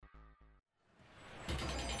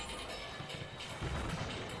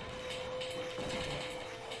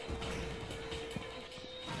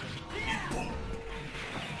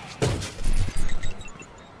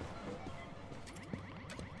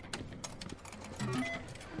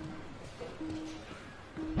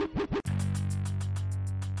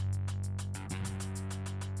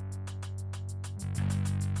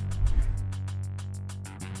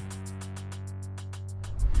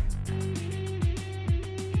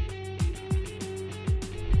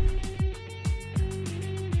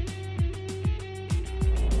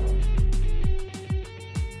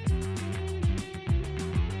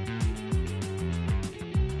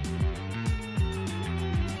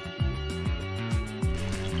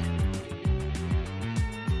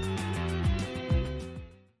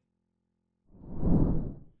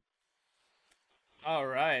All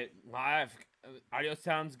right. Live. Audio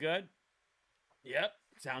sounds good. Yep.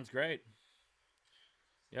 Sounds great.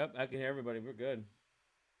 Yep. I can hear everybody. We're good.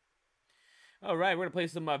 All right. We're going to play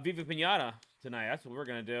some Viva Pinata tonight. That's what we're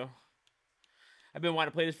going to do. I've been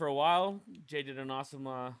wanting to play this for a while. Jay did an awesome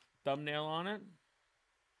thumbnail on it.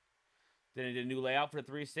 Then he did a new layout for the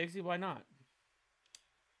 360. Why not?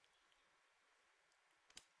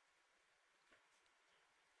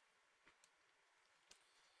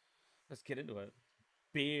 Let's get into it.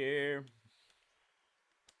 Beer.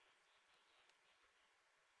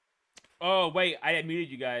 Oh, wait. I muted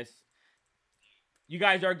you guys. You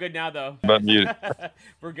guys are good now, though. But muted.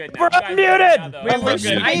 We're good now. We're unmuted. We're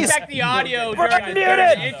good. I checked the audio. We're unmuted.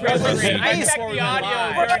 I checked the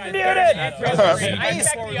audio. We're unmuted. I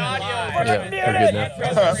checked the audio. We're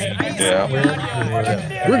unmuted. Yeah.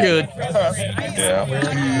 We're good.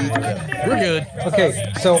 Yeah. We're good.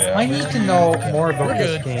 Okay, so I need to know more about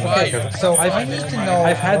this game. Okay, so I need to know.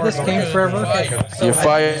 I've had this game forever. You're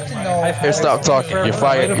fired. Here, stop talking. You're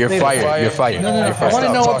fired. You're fired. You're fired. No. I want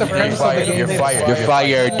to know what the premise of the game You're is. fired. You're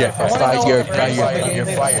fired. You're fired. You're fired. You're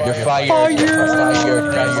fired. You're fired.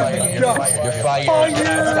 You're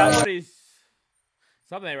fired.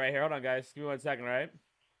 Something right here. Hold on, guys. Give me 1 second, all right?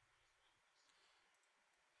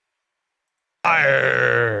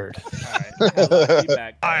 Fired.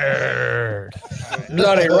 Feedback. Fired.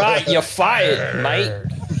 Bloody right, you're fired, mate.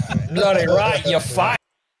 Bloody right, you're fired.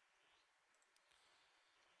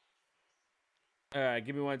 All right,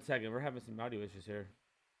 give me 1 second. We're having some audio issues here.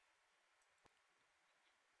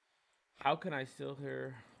 How can I still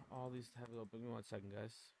hear all these tabs open? Give me 1 second,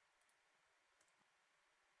 guys.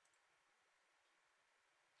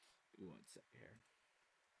 Give me 1 second here.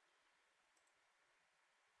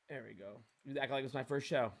 There we go. You act like it's my first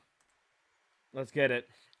show. Let's get it.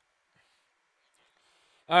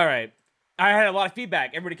 All right. I had a lot of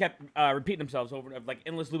feedback. Everybody kept repeating themselves over like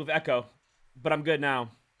endless loop of echo, but I'm good now.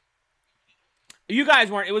 You guys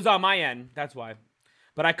weren't. It was on my end. That's why.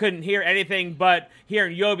 But I couldn't hear anything but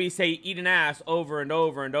hearing Yobi say "eat an ass" over and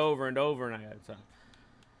over and over and over, and I had so.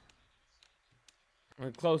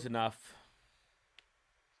 We're close enough.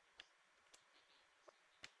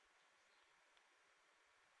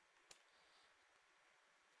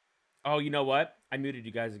 Oh, you know what? I muted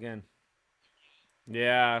you guys again.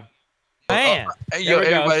 Yeah. Man. Hey, There yo, we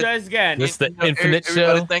go. everybody. Try this again. This the infinite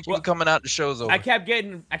Everybody, show. thank you for coming out. The show's over. I kept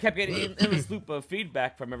getting endless loop of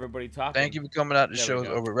feedback from everybody talking. Thank you for coming out. The There we show's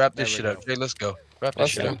go. over. Wrap this There shit we up. go. Jay, let's go. Wrap this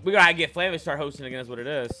shit up. We gotta get Flame to start hosting again. Is what it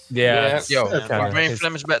is. Yeah. Yo, Okay. bring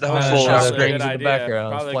Flemish back to Full host on the Probably show. a screens good in the idea.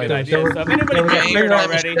 background. Probably a Flame. good idea. So if anybody There we can't go. hear it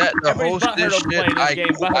Flemish already, back to everybody's host this butthurt over shit. playing this game.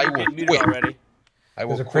 I Butthurt will getting muted quit. already. I will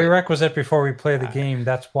There's a quit. prerequisite before we play the game.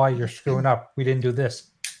 That's why you're screwing up. We didn't do this.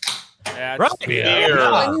 Yeah, Right. Mountain Yeah.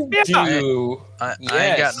 Dew. I ain't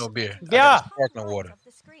got Yes. no beer. I Yeah. got sparkling water.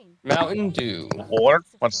 Mountain Dew. Water?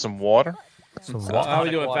 Want some water? How we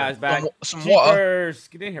doing, Fastback? Some water. Jeepers.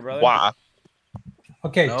 Get in here, brother. Why?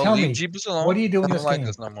 Okay, No, tell leave me. Jeepers alone. What do you do in I don't this like game?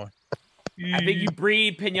 this no more. I think you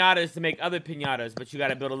breed pinatas to make other pinatas, but you got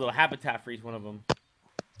to build a little habitat for each one of them.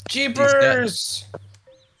 Jeepers.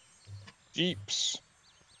 Jeeps.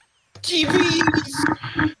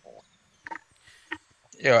 Jeepies.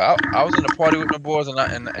 Yo, I was in a party with my boys and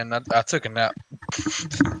I took a nap.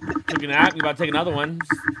 Took a nap. You about to take another one.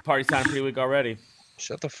 Party's time pretty weak already.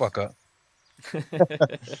 Shut the fuck up.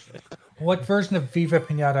 What version of Viva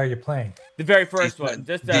Pinata are you playing? The very first These- one.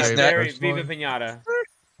 Just these very next Viva one. Pinata.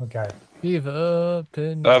 Okay. Viva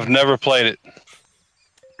Pinata. I've never played it.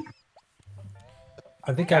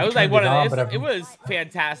 I think It I've was like turned one it on, of but the, I've, it was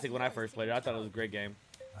fantastic when I first played it. I thought it was a great game.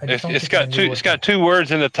 I just don't It's think I got knew two. what It's got two words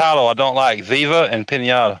in the title I don't like: Viva and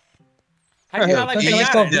Pinata. How do you not like Yeah.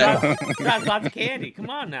 pinata? You got lots of candy. Come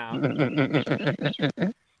on now.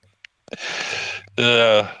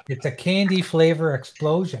 It's a candy flavor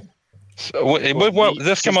explosion. So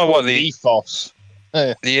this come on what the ethos.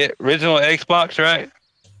 the original Xbox, right?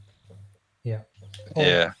 Yeah. Oh,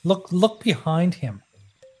 Yeah. Look behind him.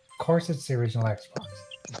 Of course, it's the original Xbox.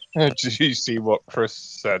 Did you see what Chris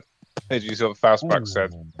said? Did you see what Fastback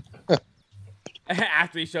said?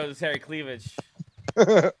 After he shows his hairy cleavage.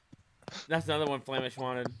 That's another one Flemish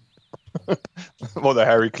wanted. Well, the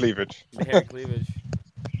hairy cleavage. The hairy cleavage.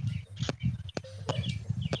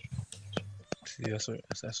 See, that's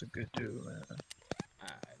a good dude, man.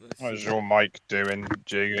 Alright, let's How's see. your mic doing,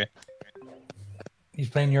 Jiggy? He's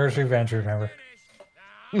playing Yours Revenge, remember?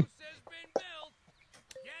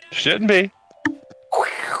 Shouldn't be.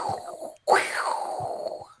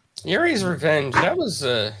 Yuri's Revenge. That was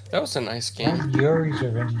a nice game. Yours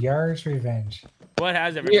Revenge. Yours Revenge. What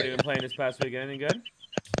has everybody been playing this past week? Anything good?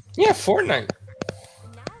 Yeah, Fortnite.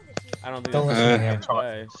 I don't think Don't that's listen to the him. same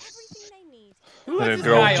play. Who The lets this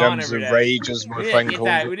good old guy on Gems every of day? Rage, as my We friend didn't, get called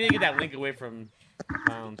that, it. we didn't get that link away from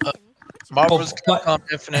Clowns. Marvel's but- Capcom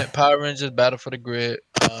Infinite, Power Rangers, Battle for the Grid,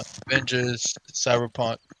 Avengers,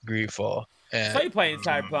 Cyberpunk, Greedfall, I and saw you playing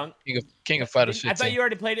Cyberpunk. King of Fighters I 15. thought you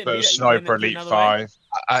already played it. But beat it. You Sniper playing it Elite another way?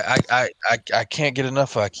 5. I can't get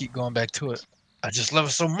enough. I keep going back to it. I just love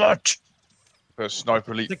it so much. But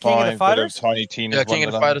Sniper Elite The King of the 5. Bit of Fighters? Tiny Tina's Yeah, King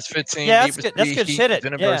of the Wonderland. Fighters 15. Yeah, Need that's for good. That's Speed good Heat, shit.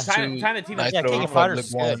 Xenoverse Yeah. 2, China Team Knights Yeah, of the King of Republic Fighters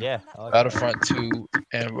is 1, good. Yeah. I like that. Battlefront 2,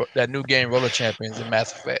 and that new game Roller Champions and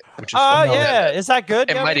Mass Effect, which is Oh fun. yeah, is that good?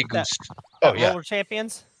 And Joey? Mighty That- Goose. that Oh yeah, Roller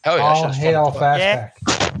Champions. hell yeah, All that shit's fun hail as fuck. Yeah.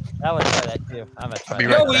 Fastback. I would try that too. I'm gonna try be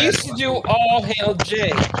that. right No, we back. used to do All Hail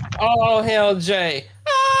J. All Hail J.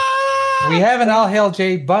 We have an All Hail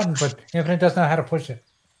J button, but Infinite doesn't know how to push it.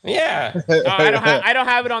 Yeah. No, I don't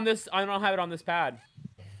have it on this. I don't have it on this pad.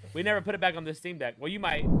 We never put it back on this Steam Deck. Well, you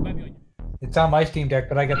might. Might be on, It's on my Steam Deck,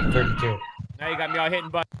 but I got the 32. now you got me all hitting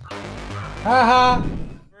buttons. Haha.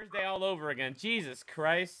 First day all over again. Jesus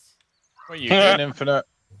Christ. What are you doing, Infinite?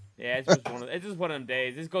 Yeah, it's just one of them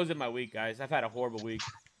days. This goes in my week, guys. I've had a horrible week.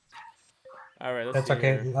 All right, let's That's see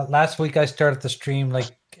okay. here. Last week I started the stream like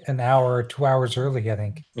an hour or 2 hours early, I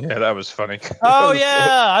think. Yeah, that was funny. Oh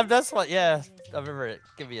yeah, that's what. Yeah, I remember it.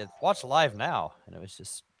 Give me a watch live now, and it was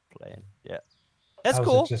just playing. Yeah, that's I was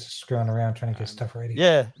cool. just screwing around trying to get stuff ready.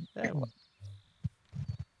 Yeah.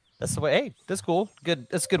 That's the way. Hey, that's cool. Good.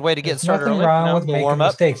 That's a good way to get There's started. nothing early, wrong you know, with little making warm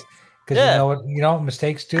up. mistakes. Because Yeah. you know what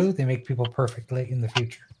mistakes do? They make people perfect late in the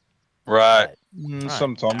future. Right. I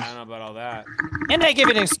Sometimes. don't know about all that. And they give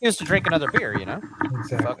you an excuse to drink another beer. You know.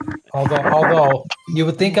 Exactly. Although you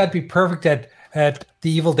would think I'd be perfect at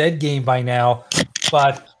the Evil Dead game by now,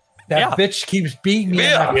 but that Yeah. bitch keeps beating me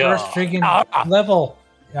Yeah. in that first freaking level.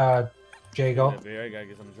 Jago. Beer, I gotta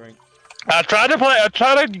get something to drink. I tried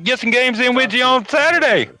to get some games in with you on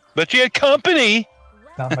Saturday, but you had company.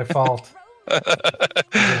 Not my fault. Jake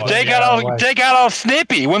yeah, got it was. all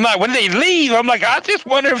snippy. When they leave, I'm like, I just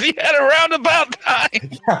wonder if he had a roundabout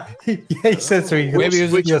time. Yeah, he said so. He Maybe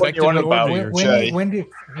goes, which one you on about, Jay?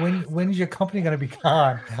 when is your company gonna be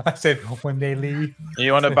gone? I said when they leave.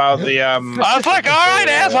 You on about the I was like, all right,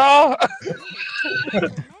 asshole.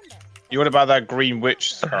 You want about that Green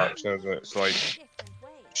Witch character that's like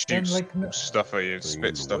And, shoots like, stuff at you,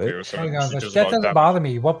 spits stuff at you or something? Hang on, She that does a lot of doesn't damage. bother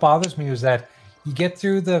me. What bothers me is that you get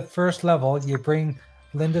through the first level, you bring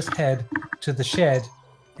Linda's head to the shed,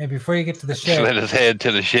 and before you get to the Slid shed, his head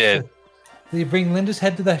to the shed. you bring Linda's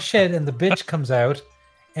head to the shed, and the bitch comes out,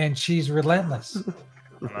 and she's relentless.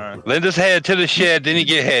 No. Linda's head to the shed, then you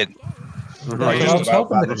get head. Right, I was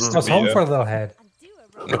hoping, I was hoping for a little head,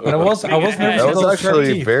 but I was nervous. That That with was those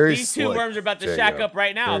actually teeth. very These two slick. worms are about to Jago. shack up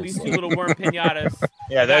right now. Very These two slick. little worm pinatas.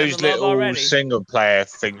 Yeah, those Found the love little already. single player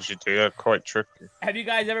things you do are quite tricky. Have you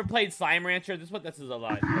guys ever played Slime Rancher? This is what this is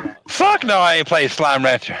about. Fuck no, I ain't played Slime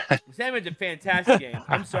Rancher. Slime Rancher's a fantastic game.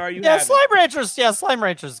 I'm sorry you Yeah, haven't. Slime Ranchers. Yeah, Slime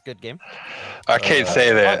Ranchers is a good game. I can't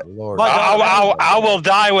say that. Lord. My daughter- I will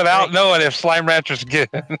die without knowing if Slime Rancher's good.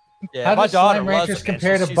 Yeah, How my does daughter Slime loves Ranchers it, man.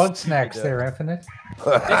 compare to She's Bug super Snacks good. there, Infinite? This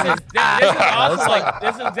is also like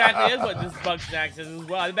this exactly is what this Bug Snacks is as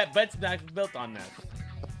well. I bet Bug Snacks is built on that.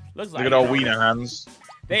 Looks like Look at it, our don't wiener it? hands.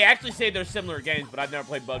 They actually say they're similar games, but I've never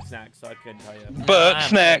played Bug Snacks, so I couldn't tell you. Butt I'm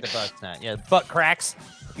snacks. the Bug Snack. Yeah, butt cracks.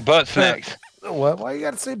 Butt snacks. What? Why you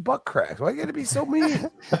gotta say butt cracks? Why you gotta be so mean?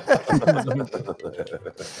 Well,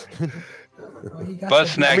 you got Butt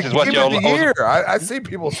the- snacks is what Give your it a year. I see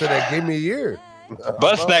people say that. Give me a year.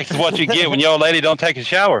 butt snacks is what you get when your old lady don't take a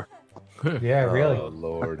shower. Yeah, really. Oh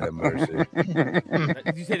Lord, have mercy.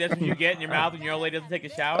 Did you say that's what you get in your mouth when your old lady doesn't take a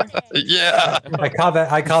shower? Yeah. I call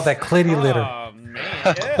that clitty litter. Oh man.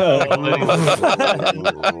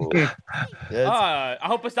 Ew. I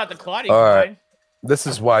hope it's not the Claudia All right. kind. This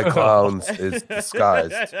is why clowns is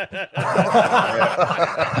disguised. Wait,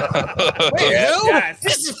 who? Yes.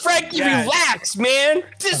 This is Frankie. Yes. Relax, man.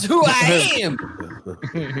 This is who I am.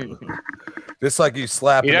 Just like you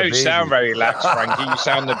slapping You a don't baby. sound very lax, Frankie. You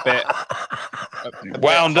sound a bit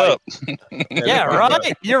Wound up. Yeah,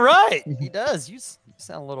 right. You're right. He does. You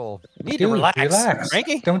sound a little. You need to Dude, relax,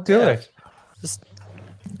 Frankie. Don't do it.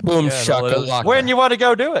 Boom Yeah, no, it is. shakalaka. When you want to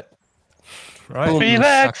go do it. Right. Boom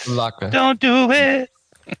Relax. shakalaka. Don't do it.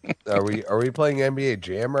 Are we playing NBA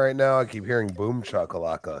Jam right now? I keep hearing boom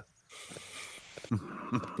chakalaka.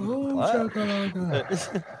 Boom, What?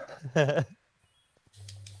 shakalaka.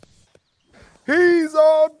 He's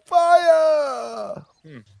on fire.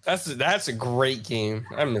 That's a great game.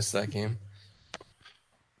 I miss that game.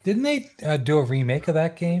 Didn't they do a remake of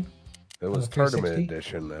that game? It was the tournament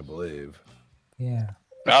 360? edition, I believe. Yeah.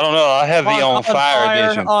 I don't know. I have the On Fire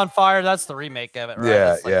edition. On Fire, that's the remake of it, right?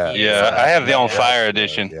 Yeah, It's like yeah. EA's, Yeah, I have the On Fire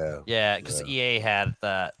edition. Yeah. Yeah, because EA had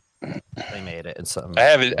that. They made it and something. I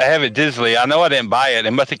have it digitally. I know I didn't buy it.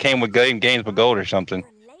 It must have came with Games with Gold or something.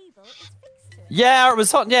 Yeah, it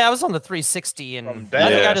was on. Yeah, it was on the 360, and I think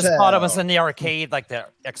I just thought it was in the arcade, like the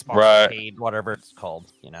Xbox arcade, whatever it's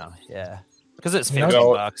called. You know, yeah, because it's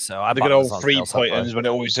 $50, so I the bought good it old on three sale somewhere. pointers when it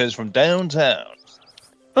always says from downtown.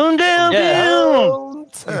 From downtown.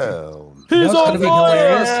 Downtown. You know what's going to be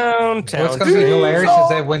hilarious? Downtown. What's going to be hilarious is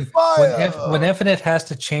that when fire. Infinite has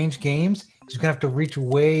to change games, he's going to have to reach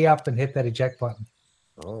way up and hit that eject button.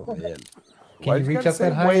 Oh man. Can you reach up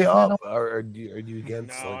that high? Way up? Or are you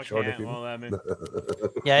against No, I like shorter can't. people? Won't let me.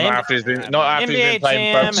 Yeah, Not after he's been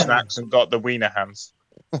playing Jam Bug Snacks and got the wiener hands.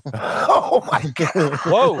 Oh my god!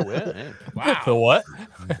 Whoa! Yeah. Wow. The what?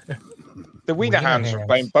 The wiener hands from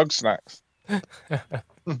playing Bug Snacks.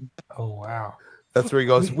 Oh wow! That's where he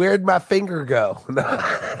goes. Where'd my finger go?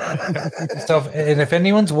 So, and if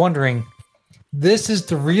anyone's wondering, this is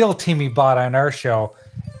the real Timmy Bot on our show.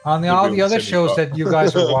 On all the real other Timmy shows Bot. that you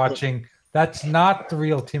guys are watching, that's not the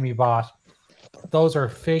real Timmy Bot. Those are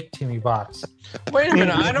fake Timmy Bots. Wait a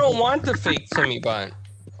minute. I don't want the fake Timmy Bot.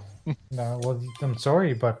 No, well, I'm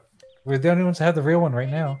sorry, but we're the only ones that have the real one right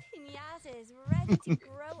now.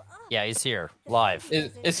 Yeah, he's here live.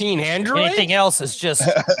 Is he an Android? Anything else is just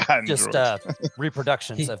Android.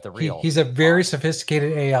 reproductions of the real. He's a very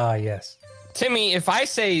sophisticated AI. Yes. Timmy, if I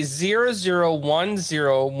say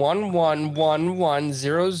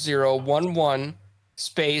 001011110011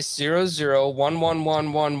 space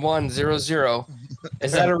 00111100,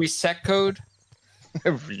 is that a reset code?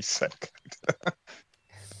 Reset.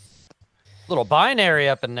 Little binary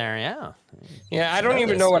up in there, yeah. Yeah, I don't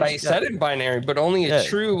even know what I said in binary, but only a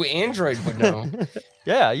true Android would know.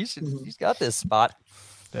 Yeah, you should. He's got this spot.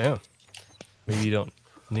 Damn. Maybe you don't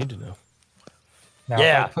need to know. Now,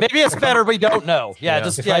 Yeah, maybe it's better we don't know. Yeah, Yeah.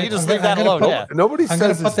 just If yeah, I- you just I'm leave gonna- that I'm gonna alone. put- Yeah. Nobody I'm says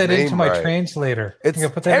gonna his put that name into my right. translator. It's I'm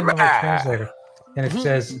gonna put that into my Timmy. translator, and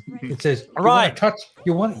it says, All right.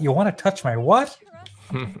 you want to touch my what?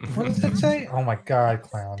 What does it say? Oh my god,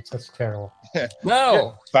 clowns! That's terrible.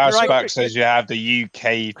 No. Fastback right. says you have the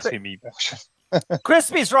UK Timmy version.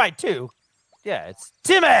 Crispy's right too. Yeah, it's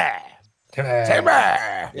Timmy.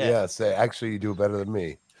 Yeah, say actually you do better than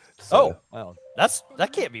me. So, Oh, well, that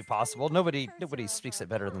can't be possible. Nobody speaks it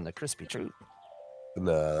better than the Crispy Truth.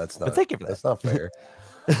 no, that's not. think of that. That's not fair.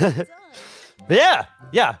 But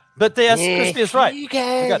yeah. But yes, Crispy is right.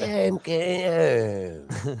 got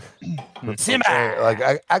Timmy.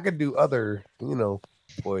 Like I could do other,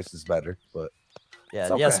 voices better, but Yeah,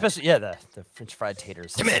 It's okay. especially the French fried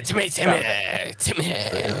taters. Timmy.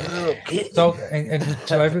 So, and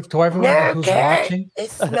to everyone who's watching,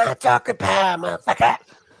 it's not talking power, motherfucker.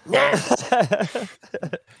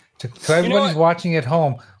 to everyone who's what? watching at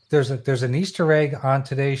home, there's an Easter egg on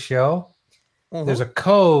today's show. There's a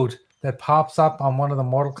code that pops up on one of the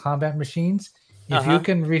Mortal Kombat machines. If you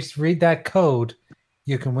can read that code,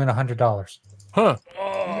 you can win $100. Huh.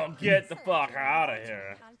 Oh, get the fuck out of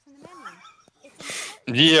here.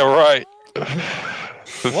 Yeah, right.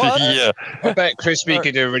 What? Yeah. I bet Crispy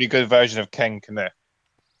could do a really good version of Ken Kniff.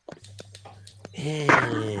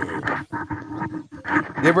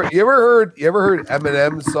 You ever heard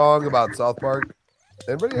Eminem's song about South Park?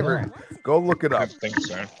 Anybody ever go look it I up? don't think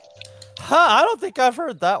so. Huh, I don't think I've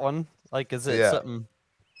heard that one. Like, is it Yeah.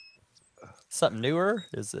 something newer?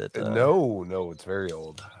 Is it? No, it's very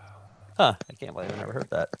old. Huh, I can't believe I never heard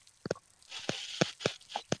that.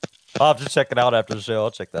 I'll have to check it out after the show.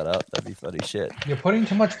 I'll check that out. That'd be funny shit. You're putting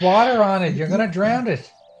too much water on it. You're gonna drown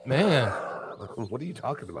it. Man. What are you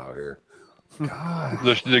talking about here? God.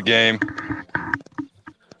 The game.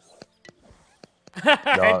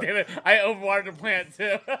 Damn it. I overwatered the plant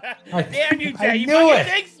too. Damn you, I Jay. You knew fucking it.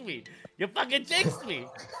 jinxed me. You fucking jinxed me.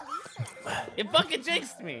 You fucking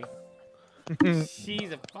jinxed me.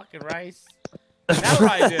 Cheese and fucking rice. Now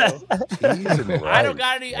what I do? Cheese and I don't rice.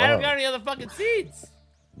 got any other fucking seeds.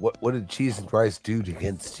 What did cheese and rice do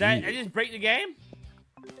against Did I you? just break the game?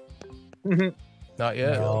 Not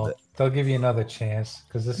yet. No, they'll give you another chance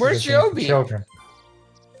because this Where's is a game for Yobi? children.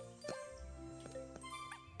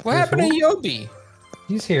 What happened to Yobi?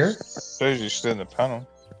 He's here. Suppose he's still in the panel.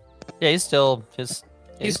 Yeah, he's still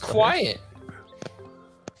He's quiet.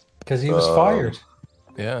 Because he was fired.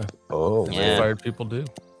 Yeah. Oh, That's Yeah. what fired people do.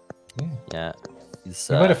 Yeah, he's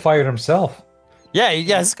He might have fired himself. yeah,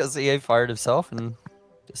 yes, because he fired himself and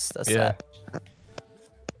just that's Yeah. that.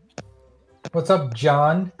 What's up,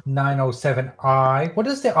 John 907I? What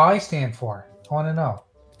does the I stand for? I want to know.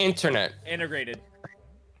 Internet. Integrated.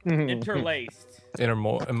 Interlaced.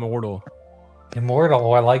 Immortal. Immortal.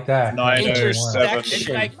 Oh, I like that. 907. It's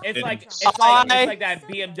like that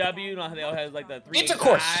BMW. You know how they all have like the 3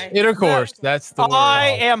 Intercourse. That's the word. I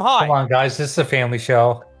am high. Come on, guys. This is a family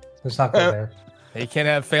show. Let's not go there. You can't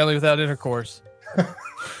have family without intercourse.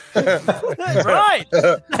 Right.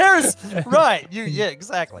 There's right. Yeah,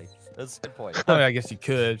 exactly. That's a good point. I mean, I guess you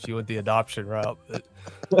could if you went the adoption route. But...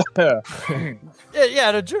 yeah,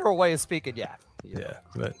 in a general way of speaking, yeah. Yeah,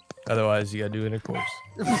 but otherwise you gotta do intercourse.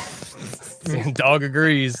 Dog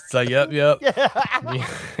agrees. It's like, yep. Yeah.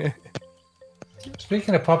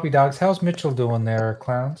 Speaking of puppy dogs, how's Mitchell doing there,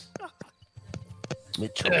 clowns?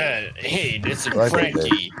 Mitchell. Hey, this is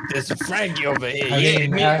Frankie. This is Frankie over here.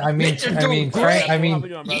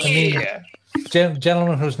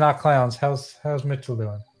 Gentlemen who's not clowns, how's Mitchell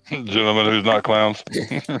doing? Gentlemen who's not clowns.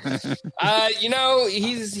 He's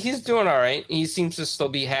doing all right. He seems to still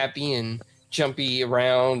be happy and jumpy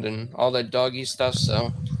around and all that doggy stuff.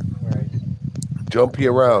 So, jumpy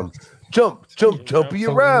around, jumpy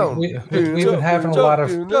around. We've been having a lot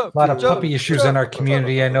of puppy issues in our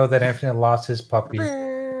community. I know that Infinite lost his puppy.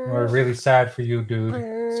 We're really sad for you, dude.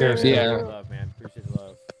 Seriously. Yeah. Love, man. Appreciate the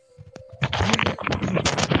love.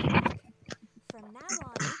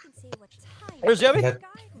 Where's Jimmy?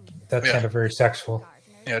 That sounded very sexual.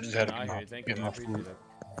 Yeah, I just had to get my food.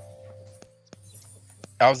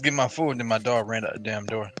 I was getting my food, and then my dog ran out the damn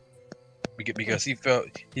door. Because he felt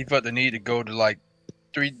the need to go to like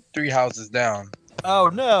three houses down.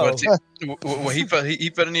 Oh no! He felt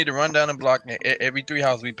the need to run down the block. Every 3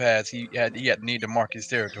 houses we passed, he had need to mark his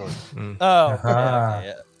territory. Oh,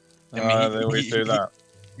 they always do that.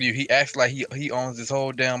 He acts like he owns this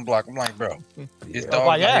whole damn block. I'm like, bro, his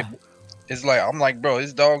dog. It's like I'm like, bro,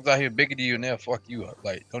 his dog's out here bigger than you, and they'll fuck you up.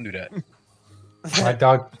 Like, don't do that. My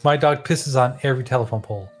dog pisses on every telephone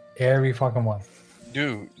pole, every fucking one.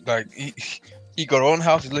 Dude, like he go to one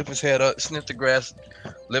house, he lift his head up, sniff the grass,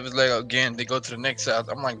 lift his leg up again. They go to the next house.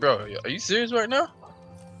 I'm like, bro, are you serious right now?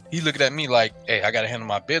 He looking at me like, hey, I gotta handle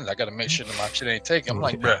my business. I gotta make sure that my shit ain't taken. I'm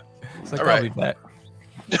like, bro, it's like, all right, I'll be back.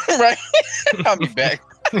 Right? I'll be back.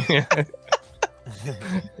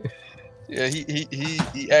 Yeah,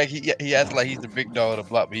 he acts like he's the big dog of the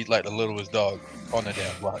block, but he's like the littlest dog on the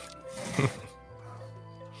damn block.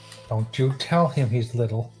 Don't you tell him he's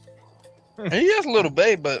little. He is a little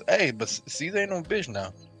babe, but Caesar ain't no bitch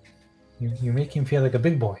now. You make him feel like a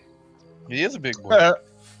big boy. He is a big boy.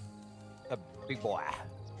 A big boy.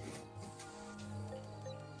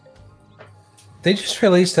 They just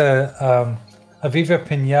released a Viva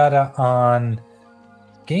Pinata on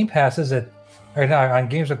Game Pass. Is it? Or no, on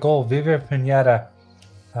Games with Gold, Viva Pinata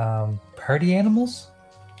Party Animals?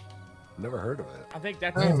 Never heard of it. I think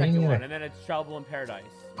that's the second one, and then it's Trouble in Paradise.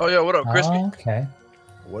 Oh yeah, what up, Crispy? Oh, okay.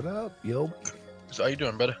 What up, yo? So how you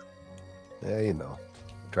doing, brother? Yeah, you know,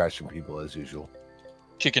 trashing people as usual.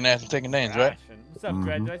 Kicking ass and taking names, right? What's up,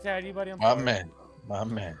 Dred? Did I say hi to you, buddy? My man.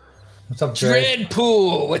 What's up, Dred?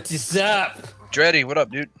 Dreadpool, what's up? Dreddy, what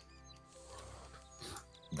up, dude?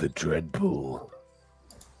 The Dreadpool.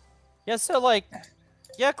 Yeah, so like,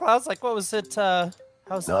 Clouds, like, what was it?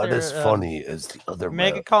 How's Not there, as funny as the other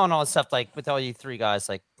MegaCon and all that stuff. Like with all you 3 guys,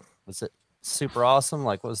 like, was it super awesome?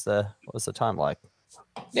 Like, what was the time like?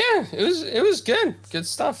 Yeah, it was good. Good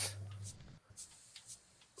stuff.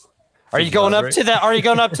 Are you going up to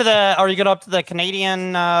the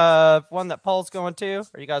Canadian one that Paul's going to?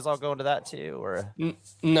 Are you guys all going to that too, or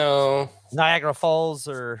no? Niagara Falls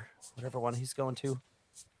or whatever one he's going to?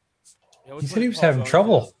 He said he was having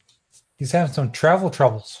trouble. He's having some travel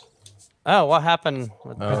troubles. Oh, what happened?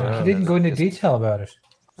 He didn't go into detail about it.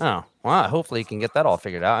 Oh, well, hopefully he can get that all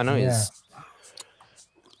figured out. I know he's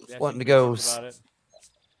wanting to go.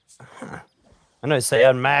 I know he's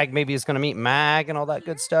saying Mag, maybe he's going to meet Mag and all that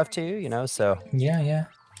good stuff too, you know, so. Yeah.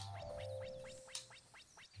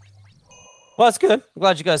 Well, that's good. I'm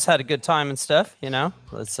glad you guys had a good time and stuff, you know.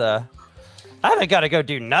 Let's, I haven't got to go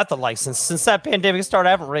do nothing like since that pandemic started.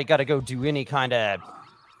 I haven't really got to go do any kind of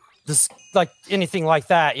just like anything like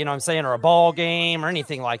that, you know what I'm saying, or a ball game or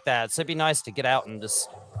anything like that. So it'd be nice to get out and just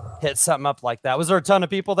hit something up like that. Was there a ton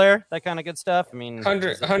of people there? That kind of good stuff? I mean,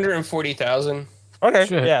 140,000. Okay.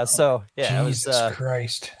 Shit. Yeah. So yeah, Jesus it was.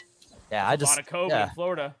 Christ. Yeah, I just. A lot of COVID in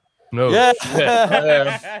Florida. No. Yeah.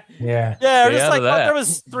 Yeah. Yeah. Just like there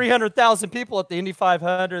was 300,000 people at the Indy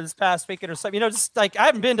 500 this past weekend or something. You know, just like I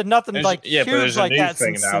haven't been to nothing like yeah, but huge there's a like new that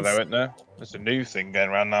thing since. now, though, isn't there? There's a new thing going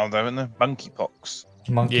around now, though, isn't there? Monkeypox.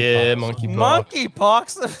 Monkeypox.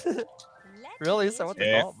 Really? Is that what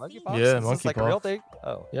they call it? Monkeypox? Yeah, Is this like a real monkeypox. thing?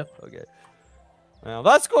 Oh. Yep. Okay. Well,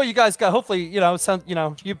 that's cool. You guys got hopefully, you know,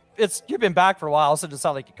 you've been back for a while, so it doesn't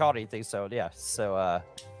sound like you caught anything. So yeah. So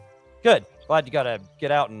good. glad you got to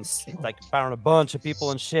get out and like found a bunch of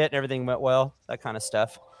people and shit, and everything went well. That kind of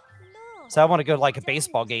stuff. So I want to go to like a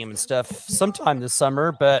baseball game and stuff sometime this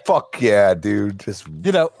summer. But fuck yeah, dude! Just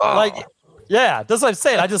like, yeah, that's what I'm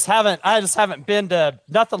saying. I just haven't been to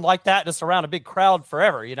nothing like that, just around a big crowd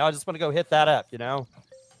forever. I just want to go hit that up. Go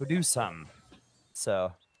do something.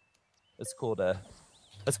 So it's cool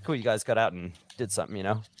you guys got out and did something.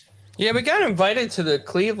 Yeah, we got invited to the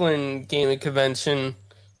Cleveland gaming convention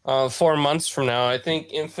 4 months from now. I think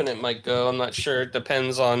Infinite might go. I'm not sure. It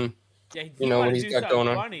depends on what he's got going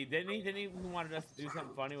on. Funny, didn't he? He wanted us to do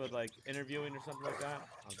something funny with like interviewing or something like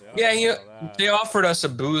that. They offered us a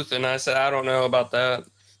booth, and I said I don't know about that.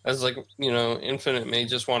 I was like, Infinite may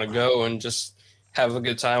just want to go and just have a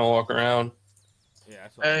good time and walk around.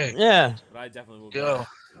 Yeah, But I definitely will go.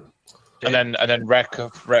 And then wreck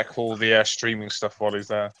all the streaming stuff while he's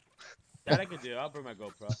there. That I can do. I'll bring my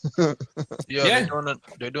GoPro.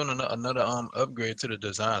 They're doing another upgrade to the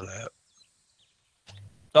design lab.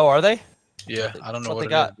 Oh, are they? Yeah, I don't know what they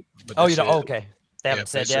got. Okay. They haven't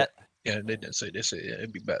said yet. Yeah, they didn't say. They said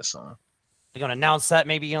it'd be back soon. They're gonna announce that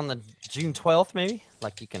maybe on the June 12th, maybe.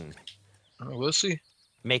 Like you can. We'll see.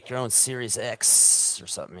 Make your own Series X or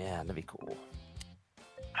something. Yeah, that'd be cool.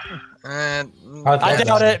 And I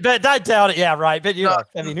doubt it, but I doubt it. Yeah, right. But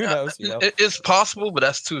I mean, who knows? It's possible, but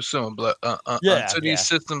that's too soon. But until these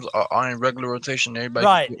systems are in regular rotation,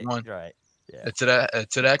 everybody can get one. Right. Yeah.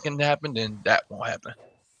 Until that can happen, then that won't happen.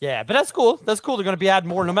 Yeah, but that's cool. That's cool. They're going to be adding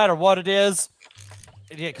more, no matter what it is.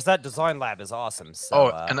 Yeah, because that design lab is awesome. So,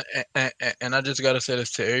 and I just got to say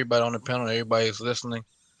this to everybody on the panel, everybody who's listening.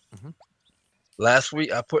 Last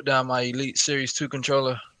week, I put down my Elite Series 2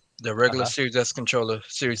 controller. The regular Series S controller,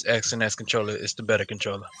 Series X and S controller is the better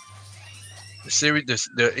controller.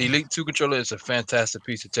 The Elite 2 controller is a fantastic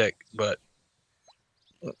piece of tech, but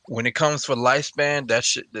when it comes for lifespan, that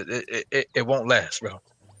shit it won't last, bro.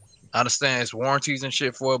 I understand it's warranties and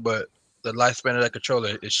shit for it, but the lifespan of that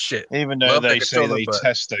controller is shit. Even though they say they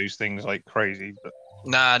test those things like crazy, but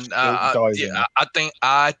I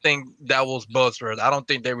think that was buzzword. I don't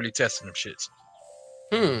think they really tested them shits.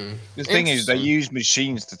 The thing is, they use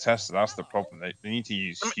machines to test it. That's the problem. They need to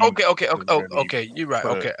use. Okay. You're right.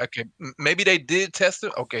 Okay. Maybe they did test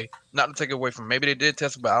it. Okay, not to take it away from. Maybe they did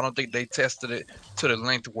test it, but I don't think they tested it to the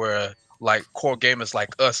length where like core gamers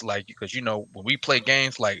like us, like because when we play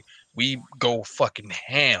games, like we go fucking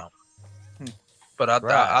ham. But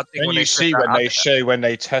I think when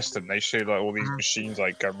they test them, they show like all these machines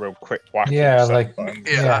like go real quick. Yeah,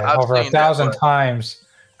 over 1,000 times.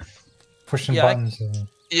 Pushing buttons.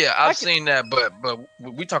 I've seen that, but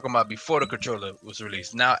we talking about before the controller was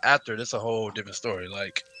released. Now after, that's a whole different story.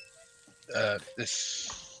 Like,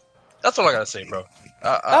 that's all I gotta say, bro.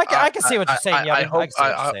 I can see what you're saying. I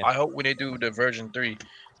hope when they do the version 3,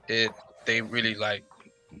 they really like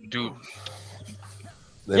do.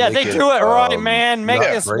 They do it right, man. Make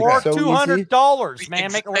this worth $200,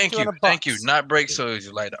 man. Make it worth $200. Thank you. Not break so easy.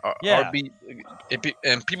 Like RB,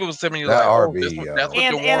 and people was telling me like, that's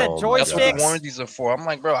what the warranties are for. I'm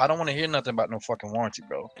like, bro, I don't want to hear nothing about no fucking warranty,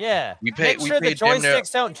 bro. Yeah. Make sure the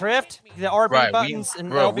joysticks don't drift. The RB buttons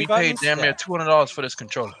and LB we buttons. paid damn near $200 for this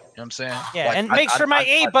controller. You know what I'm saying? Yeah, and make sure my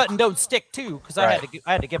A button don't stick too, because I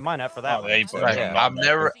had to give mine up for that.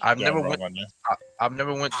 I've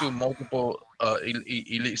never went through multiple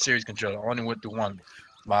Elite Series controller. I only went through one.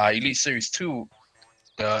 My Elite Series 2,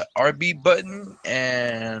 the RB button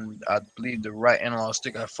and I believe the right analog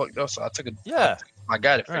stick I fucked up, so I took it. I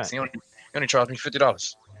got it fixed. He only charged me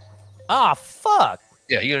 $50. Ah, fuck.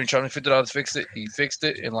 Yeah, he only charged me $50 to fix it. He fixed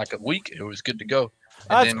it in like a week. It was good to go.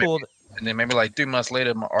 That's cool. And then maybe like 3 months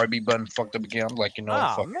later, my RB button fucked up again. I'm like,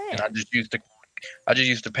 fuck it. And I just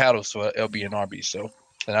used the paddles for LB and RB. So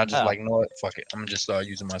then I just what, fuck it. I'm just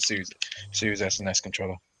using my Series S and S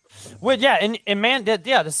controller. Well, yeah, and man,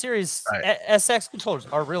 the Series SX controllers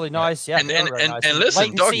are really nice. Yeah, and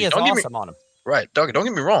listen, Doggy, don't get me on them. Right, Doggy, don't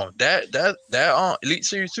get me wrong. That Elite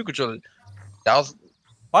Series 2 controller, that was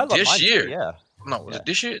this year. Yeah. No, was it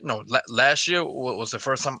this year? No, last year was the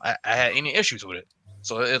first time I had any issues with it.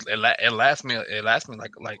 So it lasts me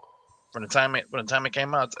like from the time it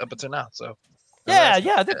came out up until now. So they're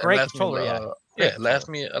great controller. It lasts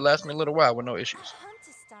me a little while with no issues.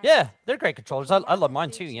 Yeah, they're great controllers. I love mine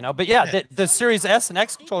too, But the Series S and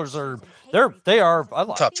X controllers are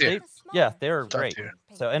top tier. They're top great. Tier.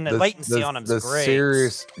 So and the latency on them is great.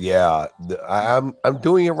 Series, I'm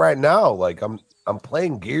doing it right now. Like I'm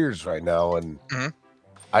playing Gears right now, and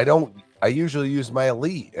I usually use my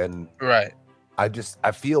Elite, and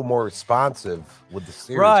I feel more responsive with the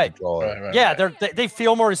Series Right. controller. Yeah, they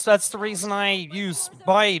feel more. That's the reason I use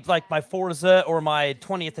my Forza or my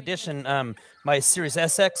 20th edition, my Series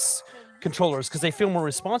SX controllers, because they feel more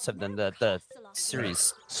responsive than the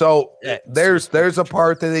Series. So there's a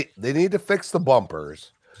part that they need to fix the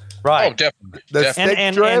bumpers. Right. Oh, definitely. The stick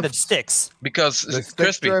and drift, the sticks. Because the stick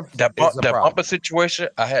Crispy, drift that is a problem. bumper situation,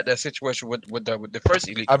 I had that situation with the first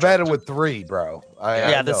Elite. I've had it with 3, bro.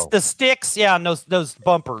 I know. The sticks, and those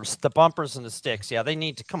bumpers, the bumpers and the sticks, they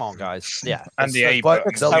need to come on, guys. Yeah, And the A But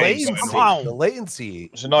button. the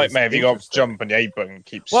latency. It's a nightmare if is you got to interesting. jump and the A button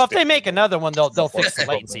keeps. Well, if they sticking. make another one, they'll fix the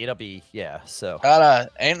latency. It'll be So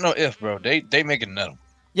Ain't no if, bro. They make another.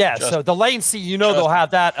 so the latency, they'll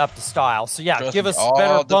have that up to style. So Trust give me, us all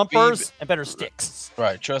better the bumpers and better sticks.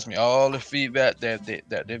 Right, trust me. All the feedback that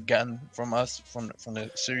they've gotten from us from the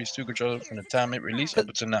Series 2 controller from the time it released up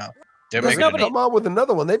to now, they're There's making nobody come out with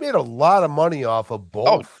another one. They made a lot of money off of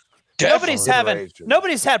both. Nobody's had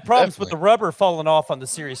problems with Definitely. the rubber falling off on the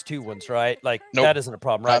Series 2 ones, right? Like Nope. that isn't a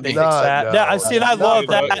problem, right? Not They me. fixed that. No, I see, and I no, love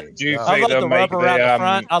but that. Do you I think love they'll the make rubber around the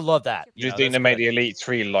front. the I love that. Do you think they made the Elite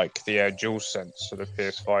 3 like the DualSense for the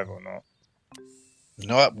PS5 or not?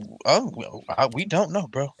 No, we don't know,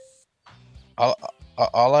 bro.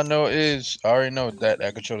 All I know is I already know that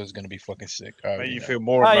controller is gonna be fucking sick. I Make already you know. feel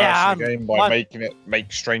more immersed in the game by making it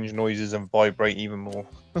make strange noises and vibrate even more.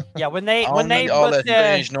 Yeah, when they I don't need all put that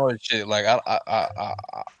strange noise shit. Like I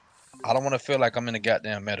don't want to feel like I'm in the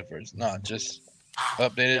goddamn metaverse. No, just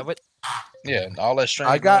update it. Yeah, all that strange.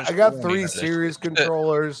 I got noise, 3 that Series shit.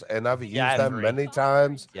 controllers, and I've used I have them 3. many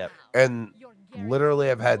times. Yep. And literally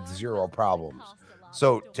I've had 0 problems.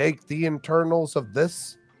 So take the internals of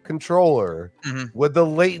this controller with the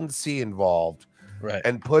latency involved, right,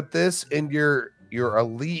 and put this in your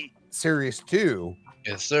Elite Series 2.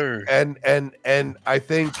 Yes, sir. And I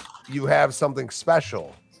think you have something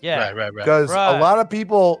special. Yeah, right. Because a lot of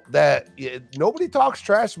people nobody talks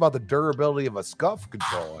trash about the durability of a SCUF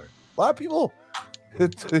controller. A lot of people,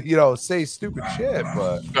 say stupid shit,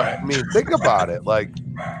 but I mean, think about it. Like,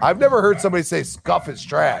 I've never heard somebody say SCUF is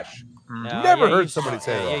trash. No, Never yeah, heard somebody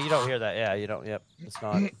say that. Yeah, you don't hear that. Yeah, you don't. Yep, it's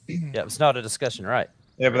not. It's not a discussion, right?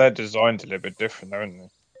 Yeah, but they're designed a little bit different, though, aren't they?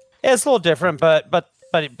 Yeah, it's a little different, but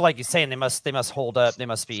like you're saying, they must hold up. They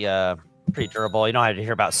must be pretty durable. You don't have to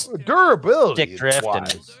hear about durability, stick drift,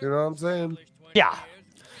 and you know what I'm saying? yeah,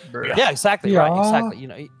 exactly, right,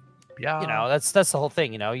 exactly. That's the whole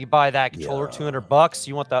thing. You buy that controller, $200.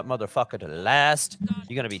 You want that motherfucker to last.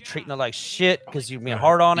 You're gonna be treating it like shit because you've been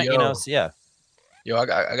hard on it. So yeah. Yo, I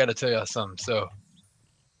got to tell y'all something. So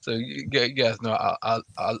you guys know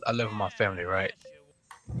I live with my family, right?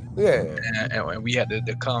 Yeah. And we had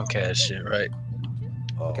the Comcast shit, right?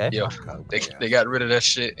 Okay. Yo, they got rid of that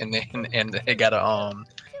shit, and they got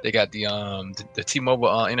the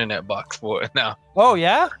T-Mobile internet box for it now. Oh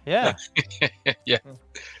yeah. Yeah.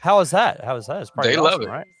 How is that? It's probably They awesome, love it,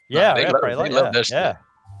 right? Nah, Yeah, they yeah, love, probably they like love that shit. Yeah.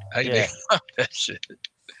 They love that shit.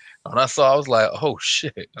 When I saw, I was like, oh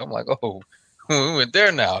shit. I'm like, oh, we went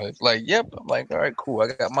there now. It's like, yep. I'm like, all right, cool. I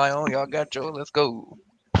got my own. Y'all got yours. Let's go.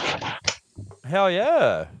 Hell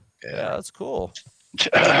yeah. Yeah, that's cool.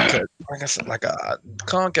 Like I said,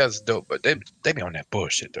 Comcast is dope, but they be on that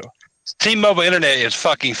bullshit though. T-Mobile internet is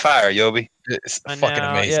fucking fire, Yobi. It's I fucking know,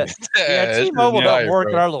 amazing. Yeah, It's T-Mobile don't nice, work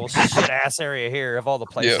bro. in our little shit ass area here of all the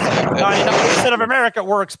places. Yeah. 99% of America it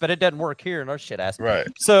works, but it doesn't work here in our shit ass. Right.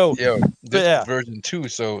 So Yo, this yeah. is version 2,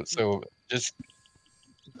 so just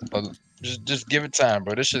give it time,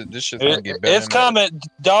 bro. This shit's gonna get better. It's coming,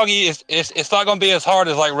 doggy. It's not gonna be as hard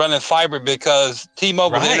as like running fiber because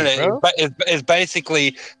T-Mobile's Right, internet is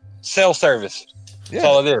basically cell service. That's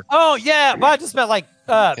all it is. Oh yeah, but I just meant like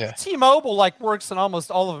T-Mobile works in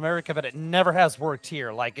almost all of America, but it never has worked here.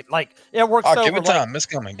 It works over give it time. It's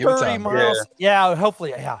coming. Give it 30 time. miles. Yeah,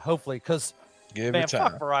 hopefully, because Give man, it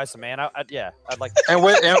time. fuck Verizon, man. I'd like. And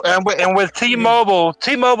with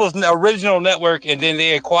T-Mobile's original network, and then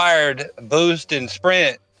they acquired Boost and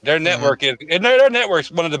Sprint. Their network is their network's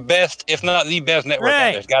one of the best, if not the best network out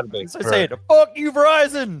there. It's got to be. So say it. Fuck you,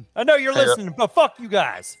 Verizon. I know you're listening, but fuck you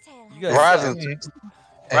guys. You guys And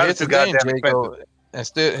here's the thing, Jacob. And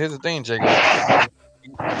still, here's the thing, Jacob.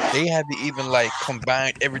 They haven't even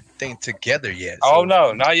combined everything together yet. Oh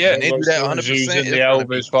no, not yet. When they do that 100%, Using the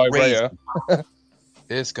Elvis vibrator.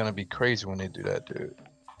 It's gonna be crazy when they do that, dude.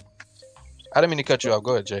 I didn't mean to cut you off.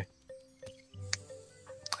 Go ahead, Jay.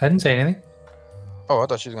 I didn't say anything. Oh, I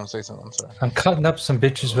thought she was gonna say something. I'm sorry. I'm cutting up some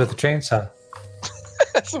bitches with a chainsaw.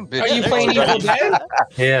 Some bitch. Are you playing Evil Dead?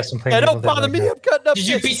 Yes, I'm playing. Hey, don't Evil Dead bother right me. now. I'm cutting up. Did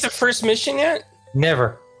you beat the first mission yet?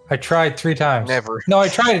 Never. I tried 3 times. Never. No, I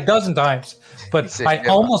tried a dozen times, but said I never.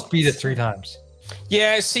 almost beat it 3 times.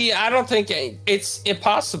 Yeah, see, I don't think it's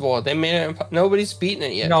impossible. They made it. Nobody's beaten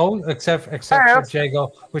it yet. No, except for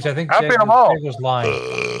Jago, which I think I beat them all. Jago's lying.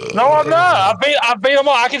 No, I'm not. I beat them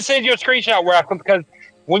all. I can send you a screenshot where because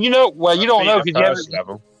when you don't know because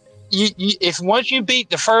if once you beat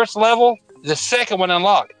the first level, the second one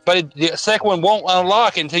unlocked, but the second one won't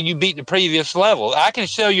unlock until you beat the previous level. I can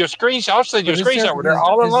show you a screenshot. I'll send you a screenshot where they're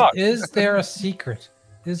all unlocked. Is there a secret?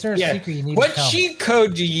 Is there a secret you need? What cheat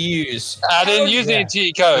code do you use? I didn't use any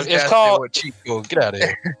cheat code. It's called cheat code. Get out of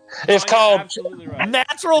here. It's called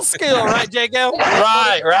natural skill, right, Jago?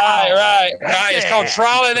 Right. It's called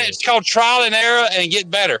trial and error and get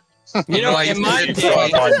better. You know, in my day,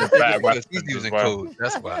 he's using code.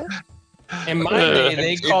 That's why. In my day,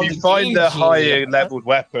 they called if you find the higher leveled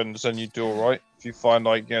weapons, then you do all right. If you find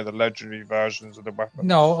the legendary versions of the weapons.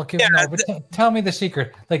 No, okay, no. But tell me the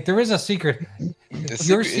secret. Like there is a secret.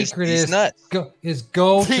 Your secret is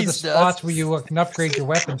go to the spots where you can upgrade your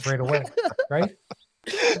weapons right away, right?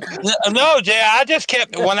 No, Jay. I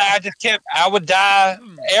would die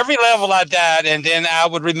every level. I died, and then I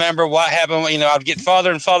would remember what happened. I'd get farther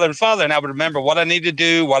and farther and farther, and I would remember what I need to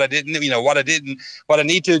do, what I didn't, what I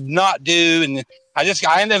need to not do, and I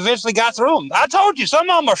eventually got through them. I told you some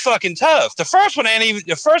of them are fucking tough. The first one ain't even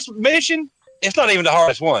the first mission. It's not even the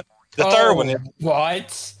hardest one. The third one is.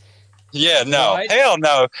 What? Yeah, no, hell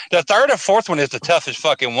no. The third or fourth one is the toughest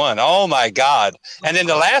fucking one. Oh my god! And then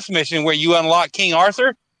the last mission where you unlock King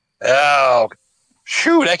Arthur. Oh,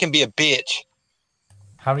 shoot, that can be a bitch.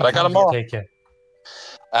 How many times did you take it?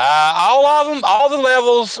 All of them, all the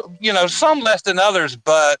levels. Some less than others,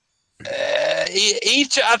 but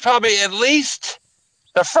each I'd probably at least.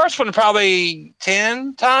 The first one probably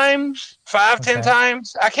 10 times, 10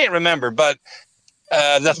 times. I can't remember, but.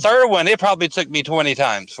 The third one, it probably took me 20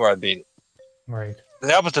 times before I beat it. Right.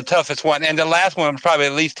 That was the toughest one. And the last one was probably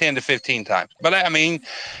at least 10 to 15 times. But I mean,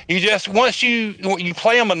 once you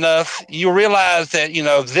play them enough, you realize that,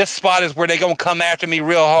 this spot is where they're going to come after me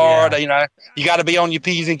real hard. Yeah. You got to be on your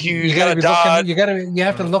P's and Q's. You got to dodge. You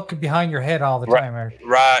have to look behind your head all the time.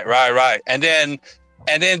 Right.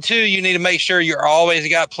 And then too, you need to make sure you're always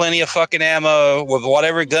got plenty of fucking ammo with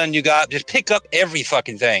whatever gun you got. Just pick up every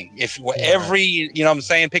fucking thing. Pick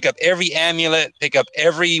up every amulet, pick up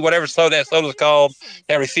every whatever that soda's called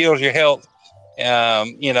that refills your health.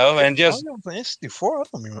 And just.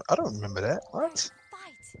 I don't remember that. What?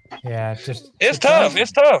 Yeah, it's tough.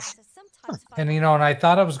 It's tough. And and I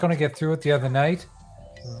thought I was going to get through it the other night,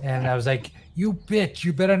 and I was like, "You bitch!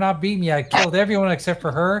 You better not beat me! I killed everyone except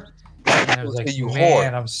for her." And I was like,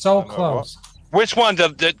 man, I'm so close. Which one?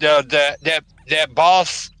 That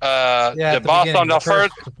boss? The boss on the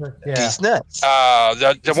first? He's nuts.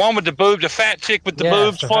 The one with the boob, the fat chick with the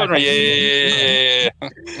boobs floating. Yeah.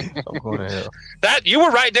 I'm going to hell. You were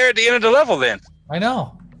right there at the end of the level. Then I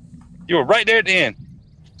know. You were right there at the end.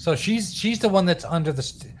 So she's the one that's in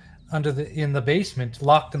the basement,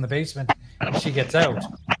 locked in the basement. And she gets out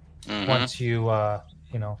once you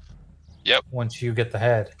Yep. Once you get the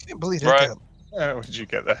head. I can't believe that. Right. Once you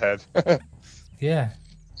get the head. Yeah.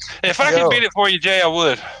 If I could beat it for you, Jay, I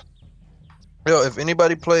would. Yo, if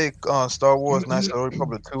anybody played Star Wars Knights of the Old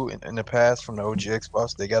Republic 2 in the past from the OG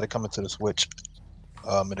Xbox, they got to come into the Switch.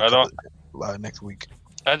 Next week.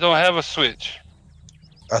 I don't have a Switch.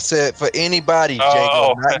 I said for anybody,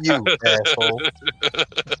 Jacob, not you, asshole.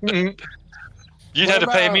 You'd have to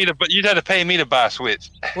pay me to buy a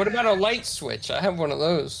Switch. What about a light switch? I have one of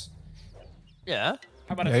those. Yeah.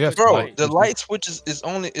 How about the light switch is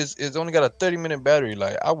only got a 30-minute battery.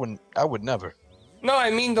 Like I would never. No,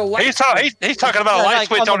 I mean the light. He's talking about a light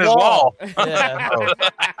switch on his wall. Yeah.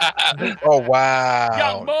 Oh wow.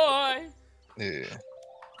 Young boy. Yeah.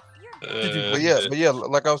 But yeah,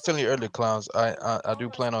 like I was telling you earlier, clowns. I do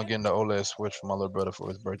plan on getting the OLED Switch for my little brother for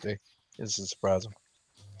his birthday. It's a surprise him.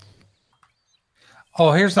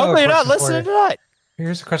 Oh, here's another question. You're not for listening you. tonight.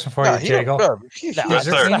 Here's a question for you, Jago. Is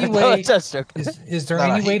there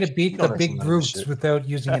any way to beat the big brutes without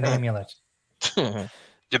using an amulet? To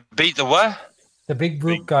beat the what? The big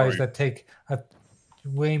brute guys that take a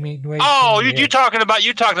way. Oh, you talking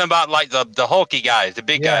about like the hulky guys, the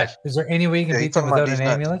big guys. Is there any way you can beat them without an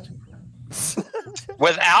amulet?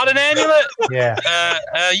 Without an amulet? Yeah.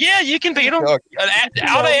 Yeah, you can beat them.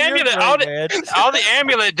 All the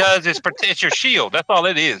amulet does is protect your shield. That's all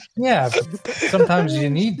it is. Yeah, but sometimes you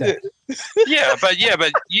need that. Yeah, but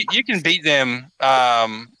you can beat them.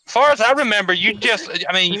 Far as I remember,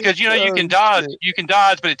 because you can dodge,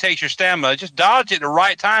 but it takes your stamina. Just dodge at the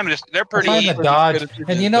right time. They're pretty easy. The dodge,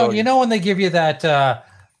 and you know when they give you that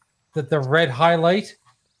the red highlight.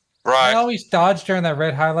 Right. I always dodge during that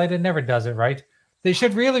red highlight. It never does it right. They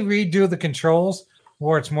should really redo the controls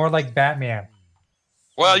where it's more like Batman.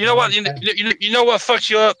 Well, you know what? You know what fucks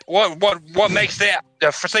you up? What makes that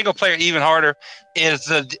for single player even harder is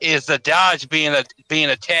the dodge being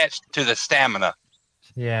attached to the stamina.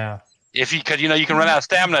 Yeah. If you you can run out of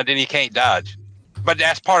stamina, then you can't dodge. But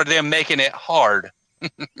that's part of them making it hard.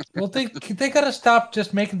 Well, they gotta stop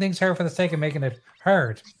just making things hard for the sake of making it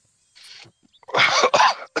hard.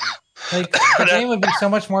 Like the game would be so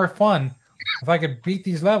much more fun if I could beat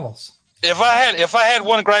these levels. If I had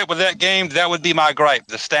one gripe with that game, that would be my gripe.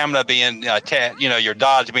 The stamina being attached, your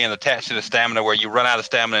dodge being attached to the stamina, where you run out of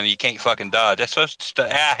stamina and you can't fucking dodge. That's just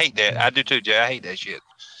I hate that. I do too, Jay. I hate that shit.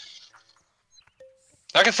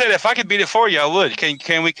 Like I said, if I could beat it for you, I would.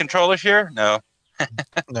 Can we control this here? No.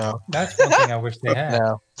 No. That's one thing I wish they had.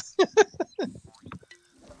 No.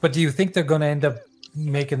 But do you think they're going to end up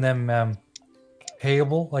making them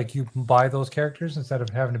payable? Like you can buy those characters instead of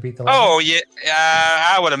having to beat the level? Oh yeah,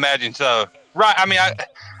 I would imagine so. Right? I mean,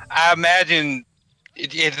 I imagine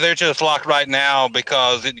they're just locked right now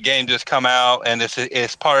because the game just come out and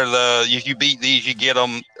it's part of the. If you beat these, you get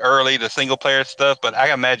them early, the single player stuff. But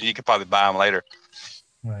I imagine you could probably buy them later.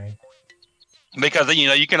 Right. Because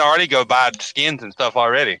you can already go buy skins and stuff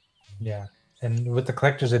already. Yeah, and with the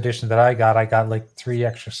collector's edition that I got like 3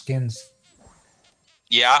 extra skins.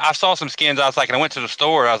 Yeah, I saw some skins. I was like, and I went to the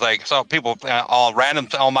store. I was like, saw people all random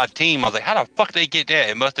on my team. I was like, how the fuck did they get that?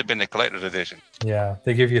 It must have been the collector's edition. Yeah,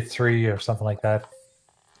 they give you 3 or something like that.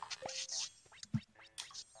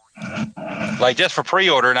 Like just for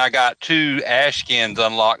pre-order, and I got 2 Ash skins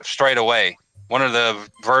unlocked straight away. One of the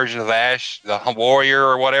versions of Ash, the Warrior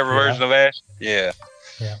or whatever version of Ash. Yeah.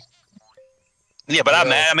 Yeah. Yeah, but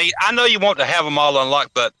I mean, I know you want to have them all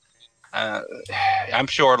unlocked, but I'm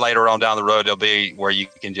sure later on down the road there'll be where you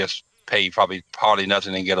can just pay probably hardly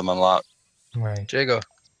nothing and get them unlocked. Right. Jago.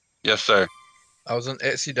 Yes, sir. I was on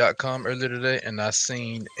Etsy.com earlier today, and I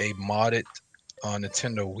seen a modded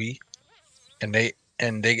Nintendo Wii, and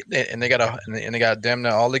they got damn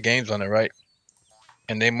near all the games on it, right?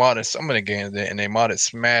 And they modded some of the games there, and they modded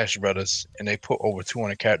Smash Brothers, and they put over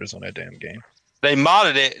 200 characters on that damn game. They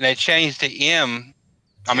modded it and they changed the M.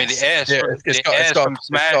 I mean the S. Yeah, it's called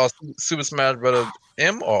Super Smash Brothers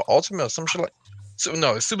M or Ultimate or some shit like. So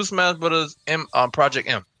no, it's Super Smash Brothers M Project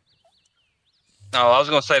M. No, I was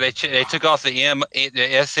gonna say they took off the M,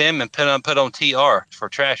 the SM, and put on TR for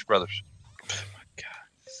Trash Brothers.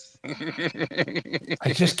 Oh my god!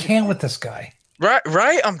 I just can't with this guy.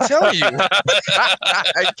 Right. I'm telling you,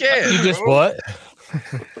 I can't. You just what?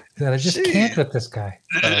 I just can't with this guy.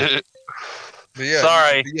 But yeah,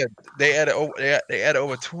 sorry. Yeah, they added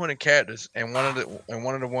over 200 characters, and one of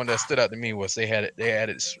the ones that stood out to me was they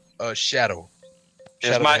added Shadow. I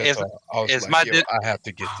have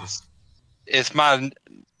to get this. It's my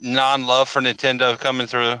non-love for Nintendo coming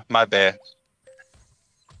through. My bad.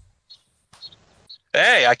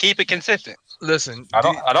 Hey, I keep it consistent. Listen, I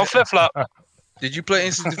don't flip flop. Did you play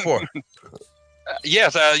N64?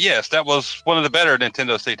 Yes, yes. That was one of the better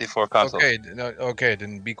Nintendo 64 consoles. Okay,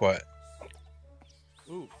 then be quiet.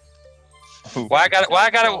 Why I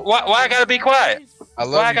gotta be quiet? I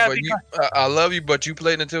love you, but you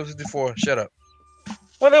played Nintendo 64. Shut up.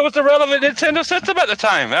 Well, it was the relevant Nintendo system at the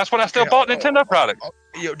time. That's when I still bought Nintendo products.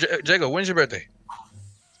 Yo, Jago, when's your birthday?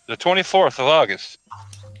 The 24th of August.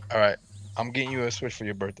 All right, I'm getting you a Switch for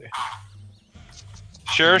your birthday.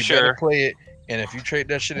 Sure. Play it, and if you trade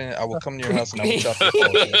that shit in, I will come to your house and I will chop it.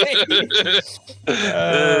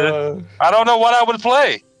 I don't know what I would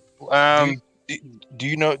play. Do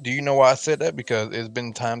you know why I said that? Because there's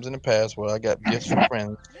been times in the past where I got gifts from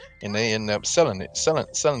friends and they end up selling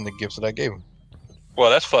the gifts that I gave them. Well,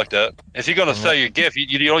 that's fucked up. If you're gonna sell your gift,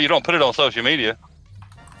 you don't put it on social media.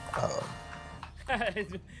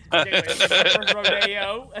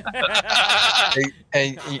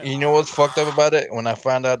 And you know what's fucked up about it? When I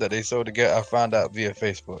found out that they sold the gift, I found out via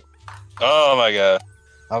Facebook. Oh my god!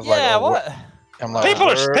 I was like, what? I'm like, people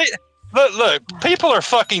are. Look, people are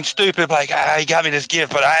fucking stupid. Like, he got me this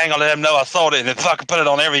gift, but I ain't gonna let him know I sold it, and then fucking put it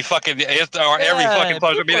on every fucking every fucking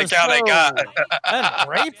social media account they got.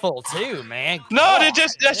 Ungrateful too, man. No,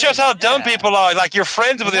 that's just how dumb people are. Like, you're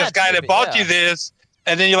friends with this guy that bought you this,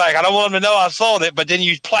 and then you're like, I don't want him to know I sold it, but then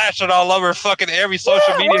you plaster it all over fucking every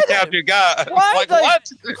social media account you got. Like,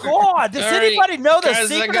 what? God, does anybody know the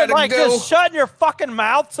secret of like just shutting your fucking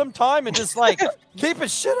mouth sometime and just like keeping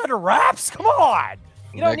shit under wraps? Come on.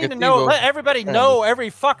 You don't need to know. Let everybody know every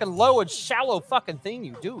fucking low and shallow fucking thing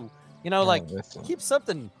you do. You know, like keep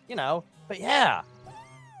something. You know, but yeah,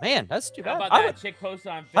 man, that's too bad. How about that chick post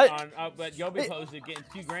but Yobi posted getting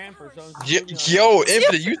 $2,000 for something. Yo,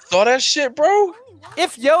 Infinite, you saw that shit, bro?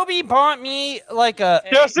 If Yobi bought me like a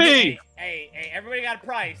Jesse. Hey, everybody got a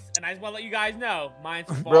price, and I just want to let you guys know mine's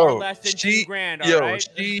far Bro, less than $2 grand. Yo, All right?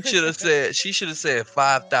 she should have said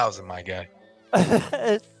 5,000, my guy.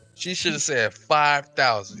 She should have said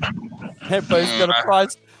 5,000. Everybody's got a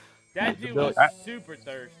price. That dude was super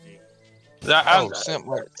thirsty. I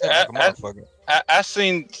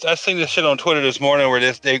seen this shit on Twitter this morning where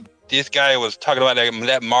this guy was talking about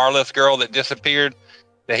that Marlis girl that disappeared.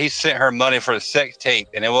 That he sent her money for a sex tape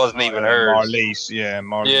and it wasn't even hers. Marlies,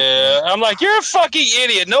 Marlies. Yeah, I'm like, you're a fucking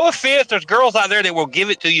idiot. No offense, there's girls out there that will give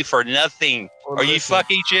it to you for nothing. Are you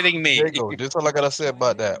fucking shitting me? This is all I gotta say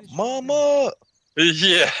about that, Mama.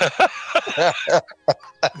 Yeah.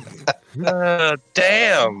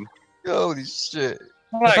 Damn. Holy shit.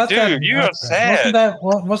 I'm like, dude, you are sad.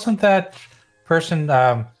 Wasn't that person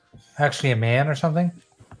actually a man or something?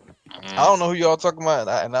 I don't know who y'all talking about,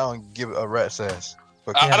 and I don't give a rat's ass.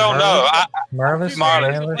 I don't know. Marlis?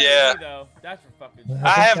 Yeah. That's for fucking. I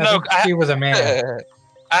have no. She was a man.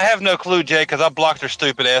 I have no clue, Jay, because I blocked her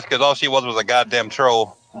stupid ass because all she was a goddamn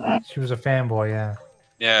troll. She was a fanboy, yeah.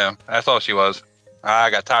 Yeah, that's all she was. I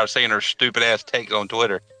got tired of seeing her stupid ass take on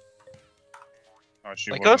Twitter. Oh,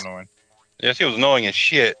 she was annoying. Yeah, she was annoying as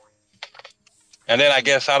shit. And then I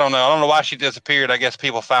guess I don't know why she disappeared. I guess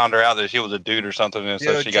people found her out that she was a dude or something, and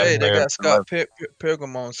so she got. They got Scott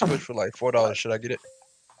Pilgrim on Switch for like $4. Should I get it?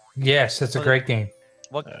 Yes, it's a great game.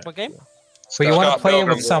 What game? But you want to play it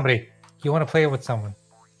with somebody. You want to play it with someone.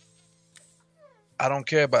 I don't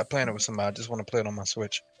care about playing it with somebody. I just want to play it on my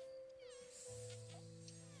Switch.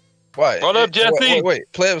 Why? What up, Jesse?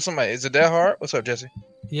 Wait, play it with somebody. Is it that hard? What's up, Jesse?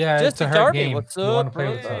 Yeah, Jesse it's a hard Darby, game. what's You want to up, play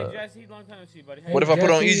bro? with Hey, Jesse, long time to see, buddy. What if I put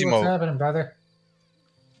it on easy what's mode? happening, brother?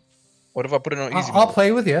 What if I put it on easy I'll mode?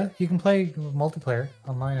 play with you. You can play multiplayer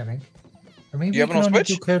online, I think. Or maybe You have it on only Switch?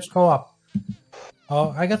 do couch co-op.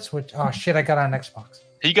 Oh, I got Switch. Oh shit, I got it on Xbox.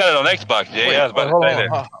 He got it on Xbox, Jay. I was about to say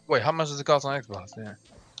that. Wait, how much does it cost on Xbox? Yeah.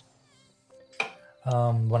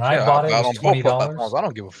 When I bought it, it was $20. I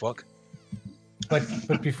don't give a fuck.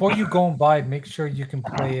 But before you go and buy it, make sure you can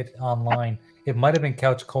play it online. It might have been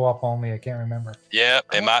couch co-op only. I can't remember. Yeah,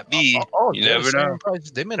 it might be. You never know.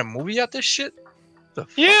 They made a movie out this shit.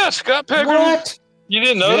 Yeah, Scott Pilgrim. What? You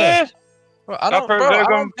didn't know that? Bro, I don't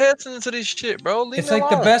pay attention to this shit, bro. Leave It's me like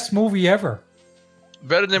the alone. best movie ever.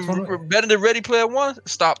 Better than Ready Player One.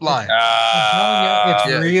 Stop lying. It's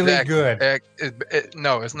really exactly. good.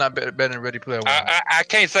 No, it's not better than Ready Player One. I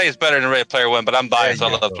can't say it's better than Ready Player One, but I'm biased. I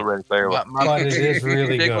love the Ready Player One. But it is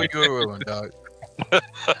really good.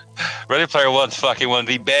 Ready Player One's fucking one of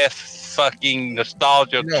the best fucking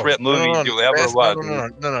nostalgia trip movies you'll ever watch.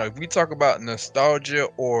 No. If we talk about nostalgia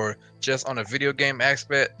or just on a video game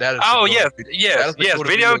aspect, that is. Oh yes.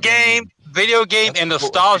 Video game and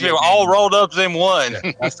nostalgia are all rolled up in one.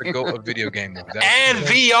 Yeah, that's the goat of video game movie. And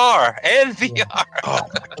VR. Oh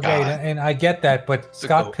my god. Okay, and I get that, but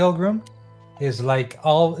Scott Pilgrim is like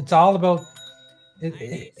it's all about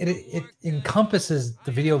it encompasses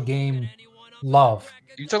the video game love.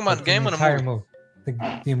 You talking about the game or the entire movie?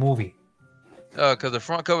 The movie. Because the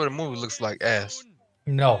front cover of the movie looks like ass.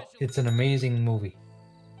 No, it's an amazing movie.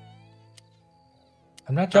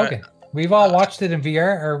 I'm not joking. We've all watched it in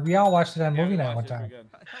VR, or we all watched it on movie night one time.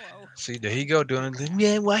 See, there he go doing it.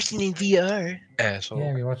 Yeah, watching in VR. Asshole.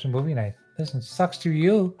 Yeah, we watched a movie night. Listen, sucks to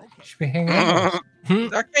you. You should be hanging out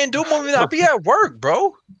with us. I can't do movie night. I'll be at work,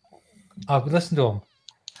 bro. Listen to him.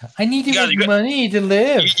 I need to make money to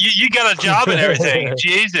live. You got a job and everything.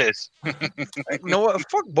 Jesus. You know what?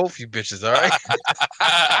 Fuck both you bitches, all right?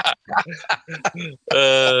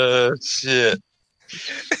 Shit.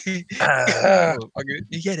 You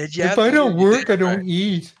get a job. If I don't work, I don't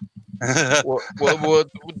eat. well,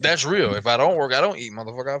 that's real. If I don't work, I don't eat,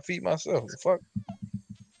 motherfucker. I feed myself. Fuck.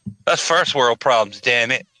 That's first world problems, damn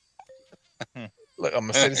it. Look, I'm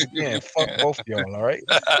gonna say this again. Fuck both of y'all, all right?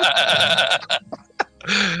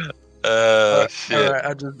 Shit. All right,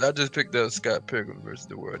 I just picked up Scott Pilgrim versus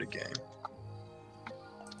the World again.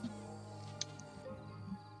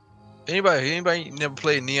 Anybody never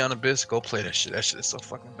played Neon Abyss? Go play that shit. That shit is so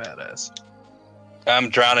fucking badass. I'm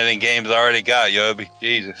drowning in games I already got, Yobi.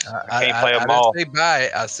 Jesus. I can't play them all. I didn't say buy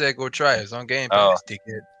it. I said go try it. It's on Game Pass,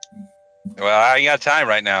 dickhead. Well, I ain't got time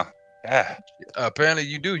right now. Yeah. Apparently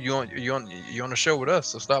you do. You on the show with us,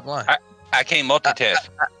 so stop lying. I can't multitask.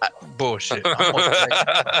 Bullshit. I'm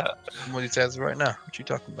multitasking right now. What you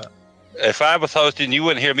talking about? If I was hosting, you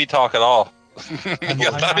wouldn't hear me talk at all.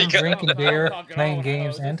 I'm drinking beer, playing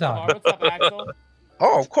games, and talking. What's up, Axel?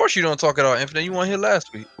 Oh, of course you don't talk at all, Infinite. You weren't here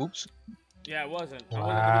last week. Oops. Yeah, it wasn't. Wow. I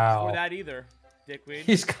wasn't here before that either. dickweed.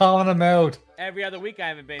 He's calling him out. Every other week I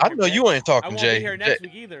haven't been. I here, know Jay. you ain't talking, I won't Jay. Be here next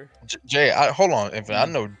week either. Jay, hold on, Infinite. I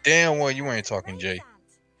know damn well you ain't talking, Jay.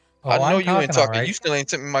 Oh, I know I'm you ain't talking. alright. You still ain't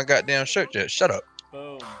sent me my goddamn shirt yet. Shut up.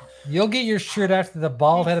 Boom. You'll get your shirt after the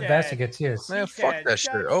bald headed said- bastard gets his. Man, fuck that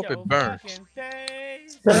shirt. I hope it burns. Face.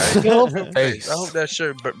 I hope that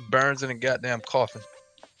shirt burns in a goddamn coffin.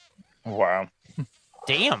 Wow.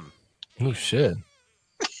 Damn. Oh shit.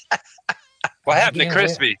 What happened to can't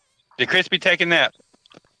Crispy? Did Crispy take a nap?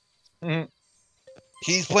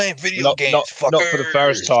 He's playing video Not, games. not for the fucker.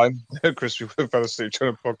 first time. Crispy fell asleep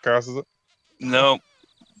trying to podcast, is it? Nope.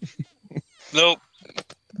 Nope.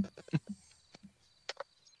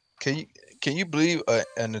 Can you believe a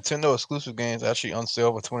Nintendo exclusive game is actually on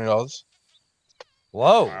sale for $20?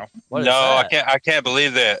 Whoa. Wow. What is No, that? I can't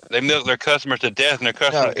believe that. They milk their customers to death, and their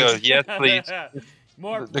customers No, go, "Yes, please."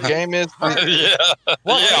 More. The game is. yeah,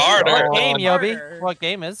 What yeah, game? harder. What game, Yobi? Harder. What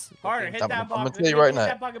game is? Harder. Hit I'm that gonna pocket. tell you right hit now.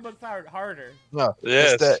 That pocketbook harder. No,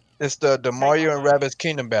 Yes. it's the Mario and Rabbids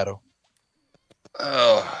Kingdom Battle.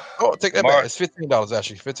 Oh, Oh, take that Mar- back. It's $15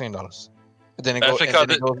 actually. $15. And then it That's goes because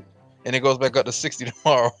and it goes back up to 60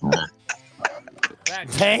 tomorrow.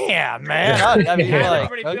 Damn, man. I mean,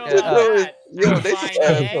 like, Everybody okay, built on that. Yo, they Fine,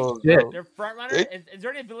 assholes, hey, bro. They're front runner. They- Is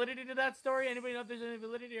there any validity to that story? Anybody know if there's any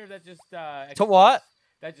validity, or is that just to what?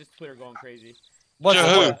 That's just Twitter going crazy. What's To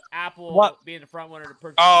the who? what? Apple What? being the front runner to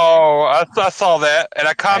purchase. oh, I saw that, and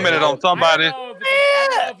I commented on I somebody. don't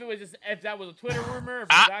know if it was just if that was a Twitter rumor, if it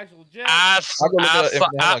was actual jet. I I'll go look I it up. saw-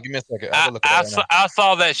 Hold on, give me a second. I'll go look it I up right now. I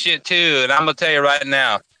saw that shit too, and I'm gonna tell you right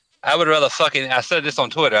now, I would rather I said this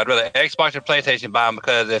on Twitter. I'd rather Xbox or PlayStation buy them,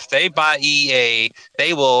 because if they buy EA,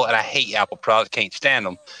 they will. And I hate Apple products, can't stand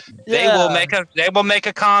them. They will make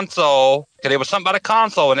a console. Cause there was something about a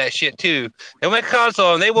console in that shit too. They'll make a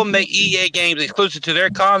console and they will make EA games exclusive to their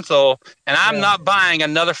console. And I'm not buying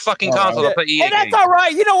another fucking console to play EA Hey, that's games. all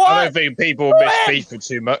right. You know what? I don't think people will miss FIFA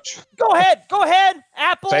too much. Go ahead,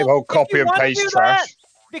 Apple. Same old if copy you and wanna paste do trash. that,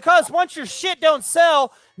 because once your shit don't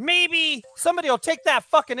sell, maybe somebody will take that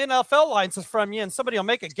fucking NFL license from you, and somebody will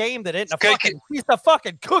make a game that ain't a fucking piece of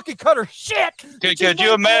fucking cookie cutter shit. Could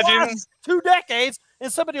you imagine? 2 decades,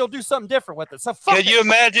 and somebody will do something different with it. So fuck Could you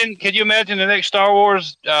imagine? Could you imagine the next Star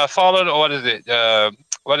Wars Fallen, or what is it?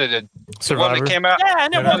 What is it? The one that came out? Yeah,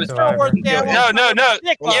 and it wasn't Star Wars. Yeah, No.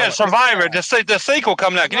 Yeah, Survivor. The sequel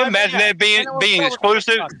coming out. Can you imagine that being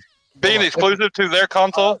exclusive? Being exclusive to their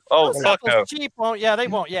console? Oh, fuck no. Cheap won't. Yeah, they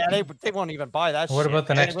won't. Yeah, they won't even buy that. What shit. about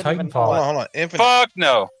the They next wouldn't even Titanfall? buy it. Hold on. Infinite. Fuck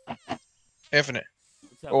no. Infinite.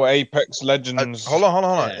 Or Apex Legends. Hold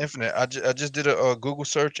on. Infinite. I just did a Google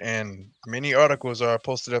search, and many articles are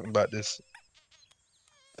posted up about this.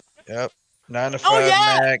 Yep. 9 to 5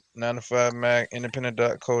 Mac, 9 to 5 Mac,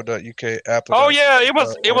 independent.co.uk, Apple. Oh yeah, it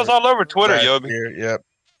was all over Twitter, Yobi. Yep.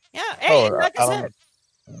 Yeah, hey, like I don't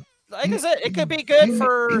said, it could be good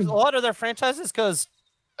for a lot of their franchises because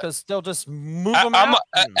they'll just move them out.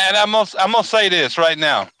 I'm gonna say this right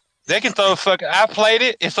now. They can throw fucking. I played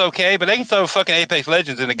it. It's okay, but they can throw fucking Apex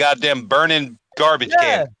Legends in a goddamn burning garbage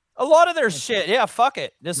can. A lot of their shit. Yeah, fuck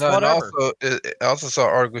it. Just No, and whatever. I also saw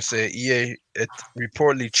an article say EA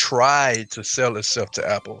reportedly tried to sell itself to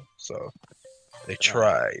Apple. So they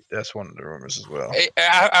tried. That's one of the rumors as well.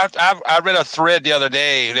 I read a thread the other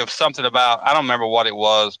day. There was something about, I don't remember what it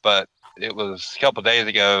was, but it was a couple of days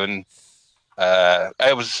ago, and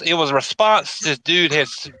it was a response. This dude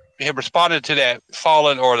had responded to that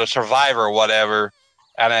Fallen or the Survivor or whatever,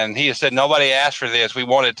 and then he said nobody asked for this. We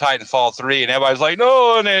wanted Titanfall 3, and everybody's like,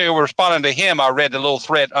 no. And they were responding to him. I read the little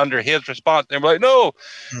thread under his response. They were like, no,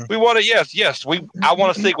 we want it. Yes. I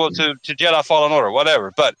want a sequel to Jedi Fallen Order,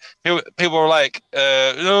 whatever. But people were like,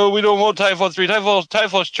 no, we don't want Titanfall 3.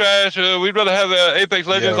 Titanfall's trash. We'd rather have Apex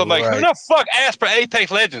Legends. Yeah, I'm like, right. who the fuck asked for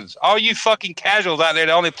Apex Legends? All you fucking casuals out there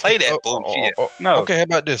that only play that bullshit. No. Okay, how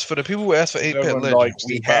about this? For the people who ask for Apex Everyone Legends, likes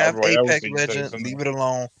we the Battle have Royale Apex these days, Legends. don't Leave they? it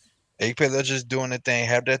alone. Apex Legends doing their thing.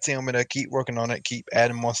 Have that team in there. Keep working on it. Keep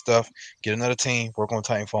adding more stuff. Get another team. Work on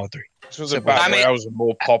Titanfall 3. This was a Battle Royales are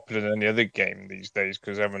more popular than any other game these days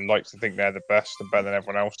because everyone likes to think they're the best and better than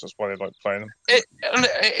everyone else. That's why they like playing them.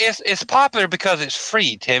 It's popular because it's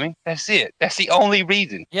free, Timmy. That's it. That's the only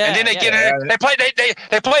reason. Yeah, and then they yeah. get in there, they play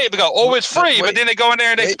it because it's free, but then they go in there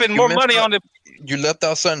and they spend more money on the. You left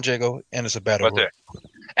out something, Jago, and it's a battle royale.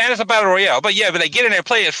 And it's a battle royale, but they get in there,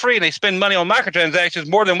 play it free, and they spend money on microtransactions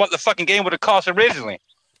more than what the fucking game would have cost originally.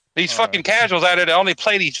 These fucking casuals out there that only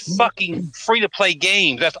play these fucking free-to-play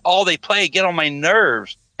games. That's all they play. Get on my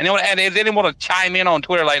nerves. And they didn't want to chime in on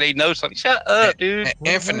Twitter like they know something. Shut up, dude.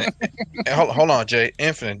 Infinite. hold on, Jay.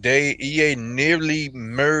 Infinite. EA nearly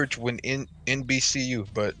merged with NBCU,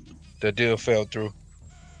 but the deal fell through.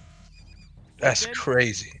 That's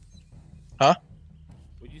crazy. Huh?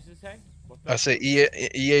 What'd you just say? I said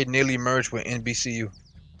EA nearly merged with NBCU.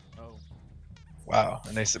 Oh. Wow.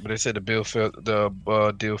 And they said the deal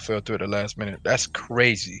fell through at the last minute. That's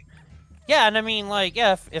crazy. Yeah, and I mean, like,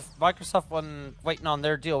 yeah, if Microsoft wasn't waiting on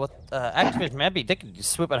their deal with Activision, maybe they could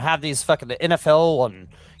just swoop and have these fucking NFL and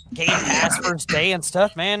Game Pass first day and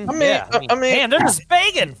stuff, man. I mean, man, they're just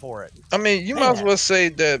begging for it. I mean, you might as well say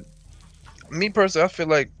that. Me personally, I feel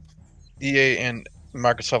like EA and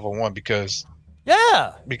Microsoft are one because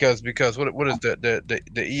what is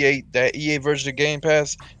the EA version of Game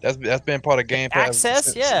Pass that's been part of Game Pass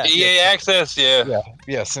Access, EA Access, yeah.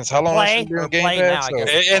 Since how long has it been Game Pass?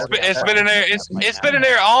 It's been in there. It's been in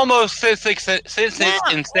there almost since its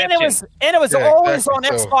inception. And it was always on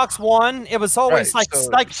Xbox One. It was always like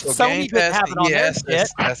Sony didn't have it on their shit.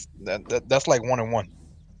 That's like 1-1.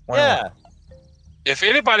 Yeah. If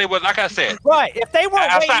anybody would, like I said, right? If they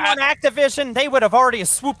weren't waiting on Activision, they would have already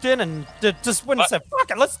swooped in and just went and said,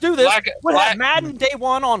 "Fuck it, let's do this." Would have Madden Day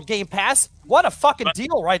 1 on Game Pass. What a fucking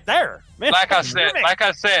deal right there, man. Like I said,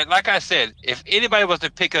 if anybody was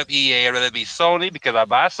to pick up EA, it'd rather be Sony because I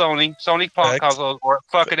buy Sony consoles or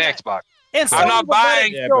fucking Xbox. And I'm not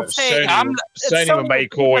buying. Yeah, but Sony would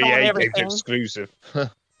make all EA games exclusive.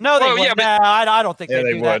 No, they wouldn't. I don't think they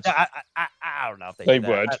do would. that. I don't know if they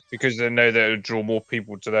would because they know that it would draw more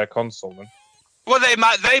people to their console. Then. Well, they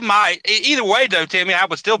might. Either way, though, Timmy, I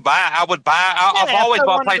would still buy. I've always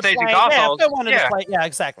bought PlayStation consoles. Yeah,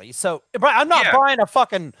 exactly. So, but I'm not buying a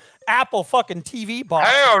fucking Apple fucking TV box.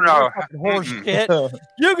 Hell no. Horse shit.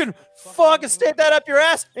 You can fucking stick that up your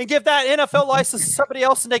ass and give that NFL license to somebody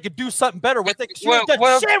else, and they could do something better with it. You've done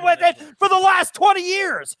shit with it for the last 20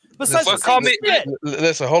 years.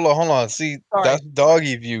 Listen, hold on. See, that's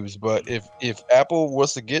doggy views. But if Apple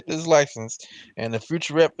was to get this license and the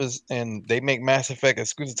future rep is and they make Mass Effect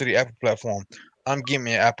exclusive to the Apple platform, I'm getting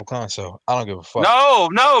me an Apple console. I don't give a fuck. No,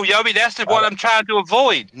 Yobi, that's what I'm trying to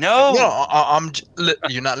avoid. No,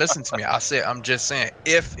 you're not listening to me. I'm just saying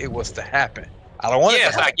if it was to happen. I don't want it.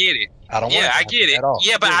 Yes, I get it. I don't want I get it.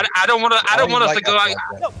 Yeah, but I don't want to. I don't want us to go.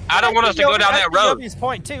 I don't want us to go down that road. Yobi's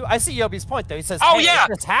point too. I see Yobi's point though. He says, "Oh hey, yeah, if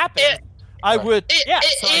this happened, I would."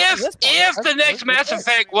 If the next Mass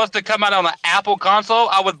Effect was to come out on an Apple console,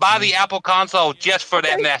 I would buy the Apple console just for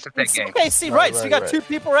that Mass Effect game. Okay, see, right. So you got two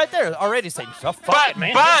people right there already saying, "Fuck it,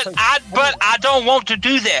 man." But I don't want to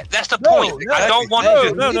do that. That's the point. I don't want to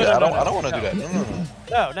do that. I don't want to do that.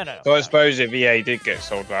 No. So I suppose if EA did get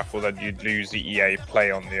sold to Apple, then you'd lose the EA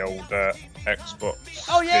Play on the old Xbox.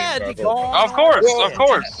 Oh yeah, of course.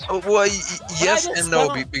 Well, yes and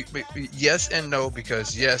no. Yes and no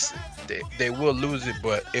because yes, they will lose it,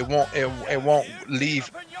 but it won't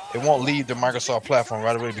leave the Microsoft platform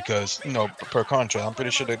right away because per contract, I'm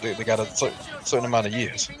pretty sure they got a certain amount of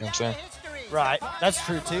years. You know what I'm saying? Right. That's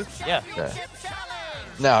true too. Yeah.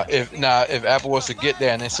 Now, if Apple was to get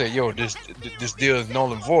there and they say, "Yo, this deal is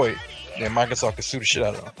null and void," then Microsoft could sue the shit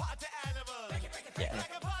out of them. Yeah.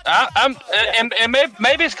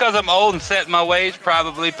 Maybe it's because I'm old and set in my ways,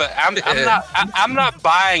 probably. But I'm not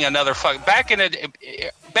buying another fuck. Back in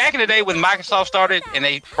the day when Microsoft started and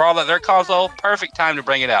they brought out their console, perfect time to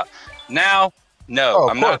bring it out. Now, no,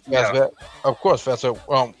 I'm not. Of course, Fast.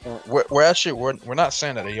 We're not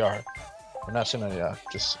saying that they are. We're not saying that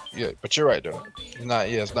but you're right though. It's not.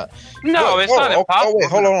 No, it's not impossible. Oh wait,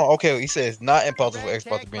 hold on. Okay, he said it's not impossible for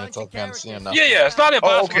Xbox to be in the top behind the scene now. Yeah, it's not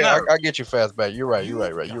impossible. Okay, I get you, Fastback. You're right. No,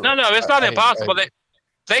 it's not impossible.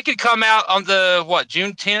 They could come out on the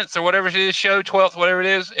June 10th or whatever it is, show 12th, whatever it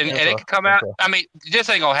is, and it could come out. I mean, this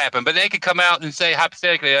ain't gonna happen, but they could come out and say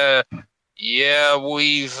hypothetically,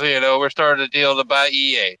 we're starting a deal to buy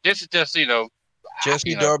EA. This is just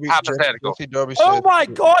Jesse Darby said, oh my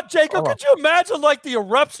God, Jacob! Could you imagine the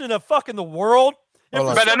eruption of fucking the world?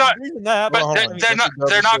 But they're not.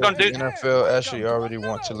 They're not going to do. NFL actually already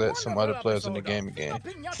want to let some other players in the game again.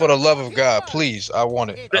 For the love of God, please! I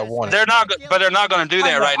want it. They're not. But they're not going to do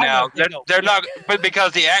that right now. They're not. But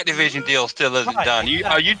because the Activision deal still isn't done.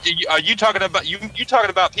 Are you talking about you talking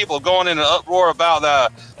about people going in an uproar about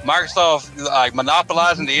Microsoft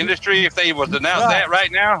monopolizing the industry? If they was to announce that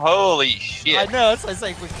right now, holy shit! I know. It's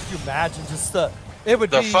like, could you imagine just it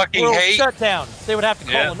would the be fucking world hate shutdown. They would have to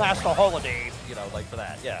call a national holiday. For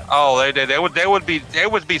that, yeah. Oh, there would be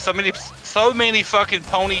so many fucking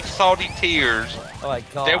pony salty tears. Oh my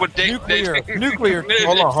God. Nuclear.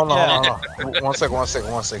 Hold on. One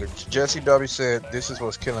second. Jesse W said, "This is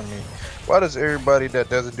what's killing me. Why does everybody that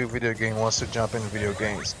doesn't do video game wants to jump into video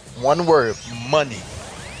games? One word: money.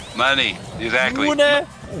 Money, exactly. Money.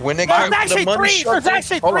 When it There's comes to actually the money three. structure, There's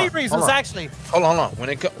actually hold three on, reasons. hold on. Actually, Hold on. When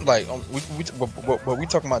it comes, like, we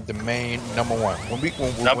talking about the main number one. When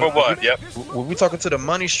we talking to the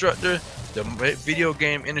money structure, the video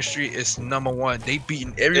game industry is number one. They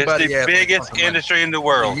beating everybody. It's the biggest industry in the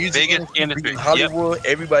world. Biggest industry. Hollywood.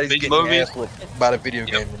 Everybody's Big getting movies. ass whooped by the video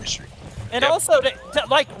game industry. and also,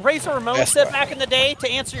 like Razor Ramon That's said right. back in the day, to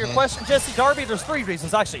answer your question, Jesse Darby, there's three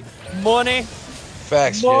reasons actually: money,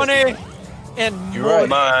 Facts. money, and You're right.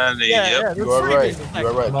 Money. Yeah, Yep. You are right. You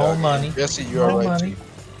are right. More dog. money. Jesse, you are More right. money. Too.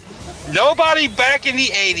 Nobody back in the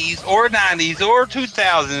 80s or 90s or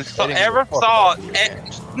 2000s They didn't ever give a fuck thought. about video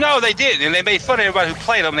games. No, they didn't. And they made fun of everybody who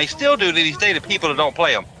played them. They still do to these days, the people that don't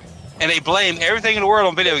play them. And they blame everything in the world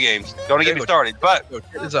on video games. Don't even get me started. But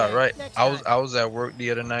It's all right. I was at work the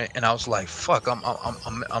other night and I was like, "Fuck,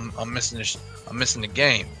 I'm missing this. I'm missing the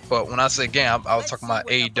game." But when I say game, I was talking about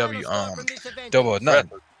AEW, Double or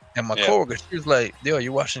Nothing. And my coworker, she was like, "Yo,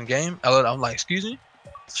 you watching the game?" I'm like, "Excuse me."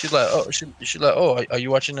 She's like, "Oh, she's like, oh, are you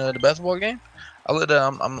watching the basketball game?" I let her.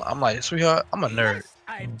 I'm like, "Sweetheart, I'm a nerd."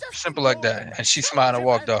 Simple like that. And she smiled and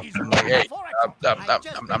walked off. I'm like, "Hey,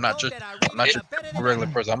 I'm not just a regular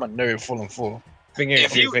person. I'm a nerd full and full." Thing is,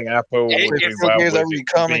 If do you you- think Apple will if do you well guys with are reading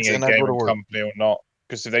it comments being a and I go to gaming work. company or not?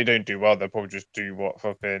 Because if they don't do well, they'll probably just do what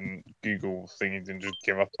fucking Google thingies and just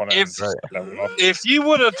give up on it. If- and level off. if you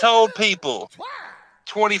would have told people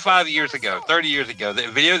 25 years ago, 30 years ago,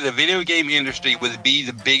 that the video game industry would be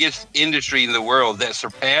the biggest industry in the world that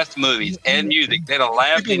surpassed movies and music, they'd have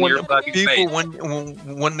laughed in your fucking face. People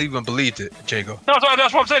wouldn't even believe it, Jago. No,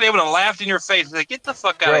 that's what I'm saying. They would have laughed in your face and said, "Get the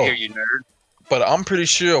fuck out of Bro. here, you nerd." But I'm pretty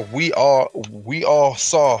sure we all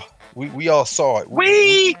saw it. We saw it.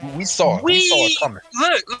 We saw it. We saw it coming.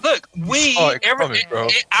 Look, saw it coming, bro.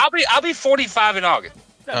 I'll be 45 in August.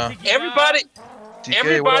 Everybody,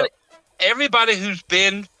 DK, what up? everybody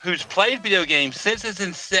who's played video games since its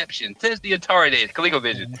inception, since the Atari days,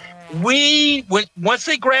 ColecoVision,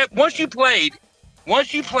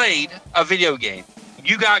 once you played a video game,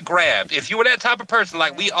 you got grabbed. If you were that type of person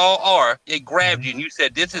like we all are, it grabbed you and you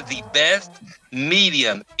said, "This is the best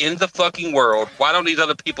medium in the fucking world. Why don't these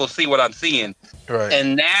other people see what I'm seeing?" Right.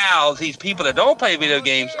 And now these people that don't play video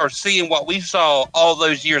games are seeing what we saw all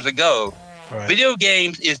those years ago. Right. Video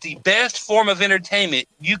games is the best form of entertainment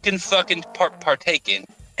you can fucking partake in.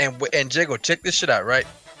 And Jago, check this shit out, right?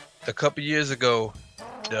 A couple years ago,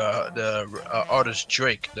 the artist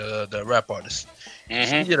Drake, the rap artist, he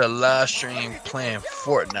did a live stream playing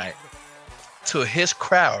Fortnite to his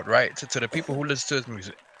crowd, right? To the people who listen to his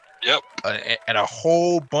music. Yep. And a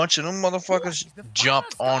whole bunch of them motherfuckers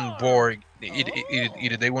jumped on board.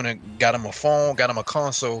 Either they went and got him a phone, got him a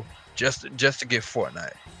console, just to get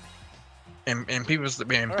Fortnite. And people's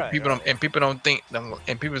people don't think,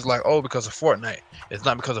 and people's like, "Oh, because of Fortnite." It's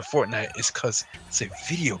not because of Fortnite. It's because it's a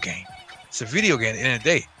video game. It's a video game at the end of the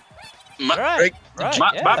day.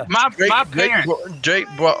 Drake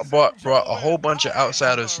brought a whole bunch of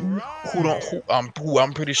outsiders who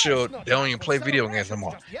I'm pretty sure they don't even play video games no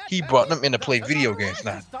more. He brought them in to play video games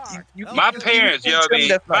now. My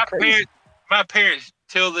parents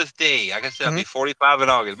till this day, like I said, I'll be 45 in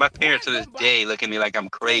August. My parents to this day look at me like I'm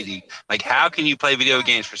crazy. Like, how can you play video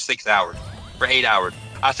games for 6 hours, for 8 hours?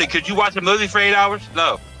 I said, could you watch a movie for 8 hours?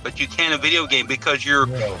 No, but you can a video game because you're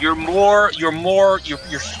more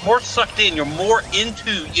sucked in. You're more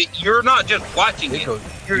into. You're not just watching it. You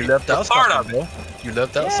left out part something, of it. bro. You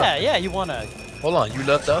left out something. Yeah, you wanna. Hold on, you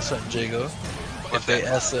left out something, Jago. If they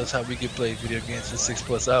asked us how we could play video games for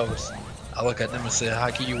 6+ hours, I look at them and say, "How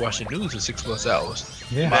can you watch the news for 6+ hours?"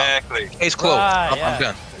 Yeah. Exactly. Case closed. Right, I'm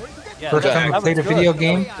done. First time I that played a was good. video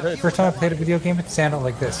game. First time I played a video game, it sounded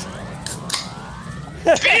like this.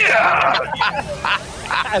 And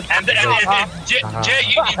Jay,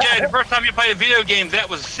 the first time you played a video game, that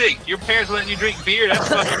was sick. Your parents letting you drink beer, that's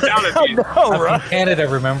fucking proud of you. Oh, I'm right. from Canada,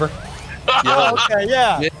 remember? Okay,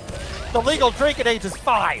 yeah. The legal drinking age is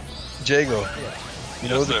 5. Jago, you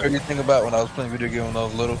know the crazy thing about when I was playing video game when I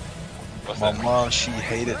was little? My mom, she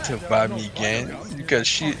hated to buy me games because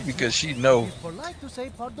she know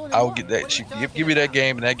I would get that. She give me that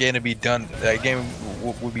game and that game would be done. That game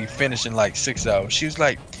would be finished in like 6 hours. She was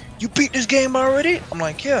like, "You beat this game already?" I'm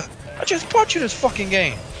like, "Yeah, I just bought you this fucking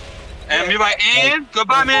game." And you're like, "And go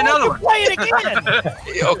buy me another one." Play it again.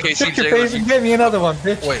 Okay, see, Took your Jago, face and give me another one,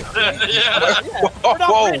 bitch. wait.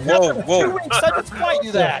 Whoa. 2 Whoa. weeks, I just fight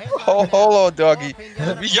you that. Hold on, doggy.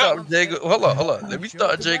 Let me stop Jago. Hold on. Let me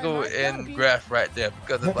start Jago and Graph right there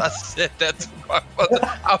because if I said that to my mother,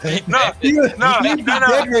 I'll be dead.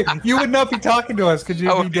 You would not be talking to us because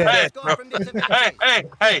you'd be dead.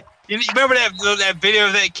 Hey, You remember that video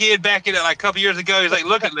of that kid back in it like a couple years ago? He's like,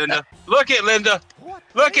 "Look at Linda, look at Linda,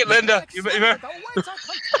 look at Linda." You remember?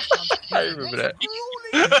 I remember that.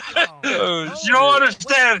 You don't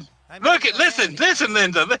understand. Look at, listen,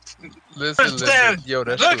 Linda, listen, Linda. Yo,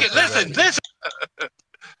 that's look at, listen.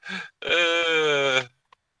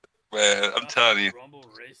 Man, I'm telling you.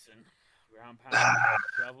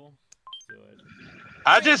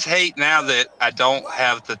 I just hate now that I don't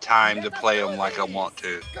have the time to play them like I want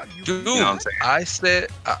to. Dude, you know what I'm saying?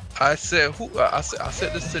 I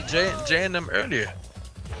said this to Jay and them earlier.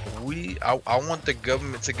 I want the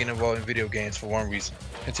government to get involved in video games for one reason,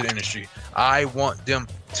 into the industry. I want them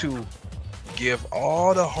to give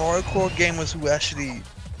all the hardcore gamers who actually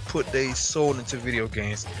put their soul into video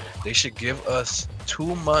games, they should give us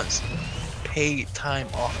 2 months paid time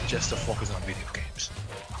off just to focus on video games.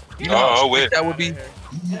 You know I wish that would be.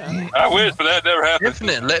 I wish, but that never happened.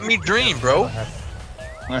 Infinite, let me dream, bro.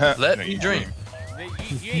 Let me dream.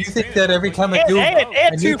 You think that every time I do a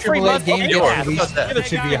new AAA game gets released, it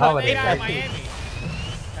should be a holiday?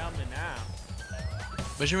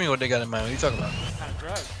 What you mean? What they got in mind? What are you talking about? What kind of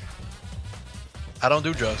drugs? I don't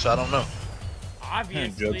do drugs, so I don't know.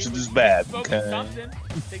 Obviously, drugs are just bad. Think they're gonna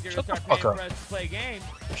start paying for us to play games.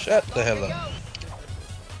 Shut the hell up.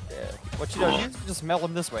 Yeah. What you do? You just mail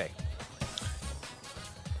them this way.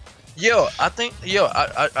 Yo, I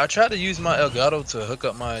tried to use my Elgato to hook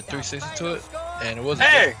up my 360 to it, and it wasn't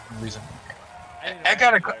Hey! for some reason. I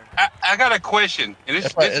got a question, and this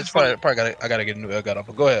is I gotta get a new Elgato.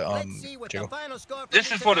 But go ahead, Jacob.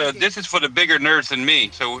 This is for the bigger nerds than me.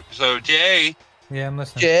 So Jay. Yeah, I'm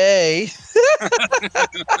listening. Jay.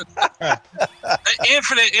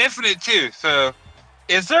 Infinite too. So,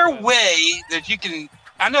 is there a way that you can?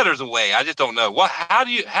 I know there's a way. I just don't know. How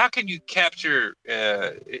can you capture?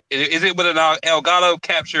 Is it with an Elgato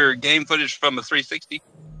capture game footage from a 360?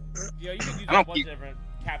 Yeah, you can use a bunch of different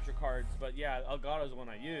capture cards, but yeah, Elgato's the one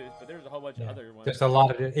I use. But there's a whole bunch of other ones. There's a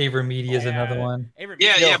lot of Avermedia is another one.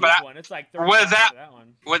 Yeah, but one. It's like without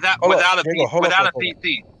a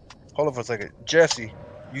PC. Hold on for a second, Jesse.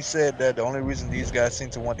 You said that the only reason these guys seem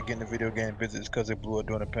to want to get in the video game business is because they blew up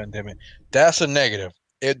during the pandemic. That's a negative.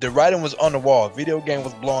 If the writing was on the wall, video game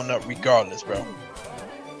was blowing up regardless, bro.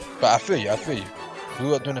 But I feel you.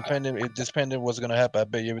 Blew up during the pandemic. If this pandemic was gonna happen, I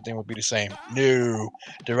bet you everything would be the same. No,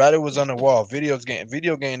 the writing was on the wall. Video game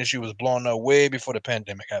industry was blowing up way before the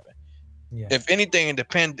pandemic happened. Yeah. If anything, the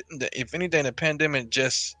pandemic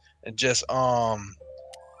just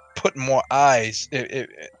put more eyes. It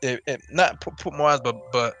not put more eyes, but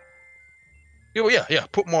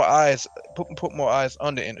put more eyes. Put more eyes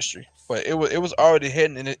on the industry. But it was already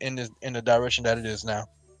heading in the direction that it is now.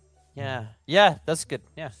 Yeah, that's good.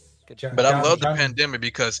 Yeah, good. But I love the pandemic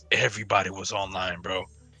because everybody was online, bro.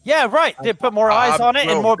 Yeah, right. They put more eyes on it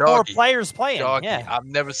and more players playing. Doggy, yeah, I've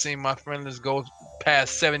never seen my friend list go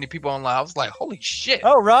past 70 people online. I was like, holy shit.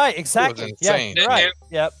 Oh, right, exactly. It was insane. Yeah, right.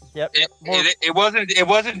 Yep. It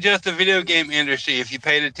wasn't just the video game industry. If you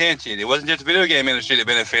paid attention, it wasn't just the video game industry that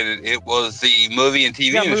benefited. It was the movie and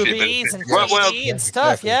TV industry. Movies and TV and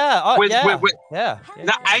stuff. Yeah. Oh, yeah.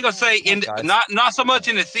 I ain't gonna say not so much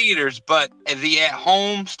in the theaters, but the at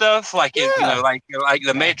home stuff, like like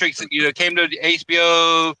the Matrix. Came to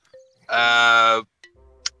HBO.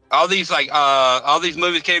 All these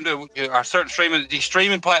movies came to our certain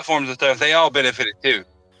streaming platforms and stuff. They all benefited too.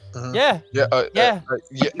 Agreed,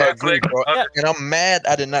 bro. And I'm mad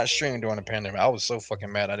I did not stream during the pandemic. I was so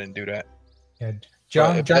fucking mad I didn't do that. Yeah,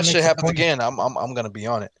 John. If that shit happens again, I'm gonna be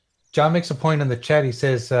on it. John makes a point in the chat. He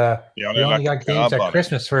says, "We only got games at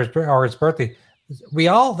Christmas for his birthday."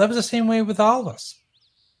 That was the same way with all of us.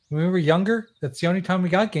 When we were younger, that's the only time we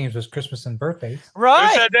got games was Christmas and birthdays. Right.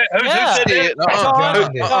 Who said that?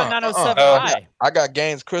 I got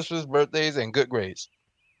games Christmas, birthdays, and good grades.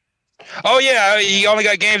 Oh yeah, you only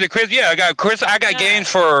got games at Christmas. Yeah, I got games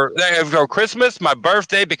for Christmas, my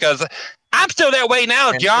birthday, because I'm still that way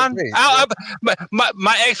now, John.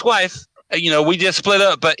 My ex-wife, we just split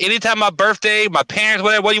up. But anytime my birthday, my parents,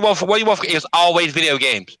 whatever, what do you want for? It's always video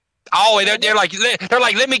games. Always, they're like,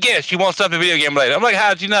 let me guess, you want something video game related. I'm like,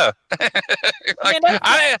 how'd you know?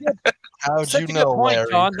 How'd you know, Larry?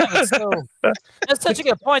 John. That's such a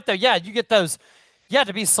good point, though. Yeah, you get those. Yeah,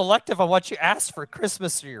 to be selective on what you asked for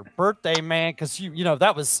Christmas or your birthday, man, because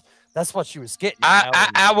that's what she was getting.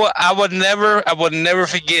 I would never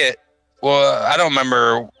forget. Well, I don't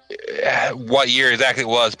remember what year exactly it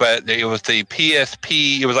was, but it was the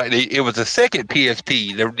PSP. It was the second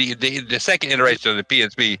PSP, the second iteration of the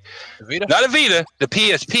PSP. Vita? Not a Vita, the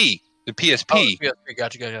PSP. The PSP. Oh, PSP.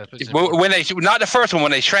 Gotcha. When they not the first one,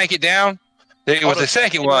 when they shrank it down, It was the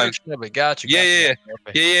second one. Got you. Yeah.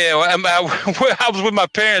 Well, I was with my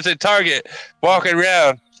parents at Target walking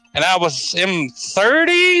around, and I was in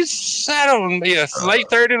 30s. I don't know, late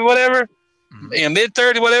 30s, whatever. Mid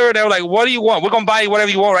 30s, whatever. They were like, "What do you want? We're gonna buy you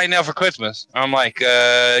whatever you want right now for Christmas." I'm like,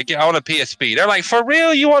 "I want a PSP." They're like, "For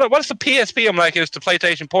real? You want what's the PSP?" I'm like, "It's the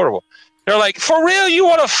PlayStation Portable." They're like, "For real? You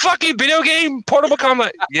want a fucking video game portable?" I'm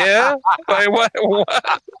like, "Yeah." Like what?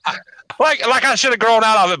 Like I should have grown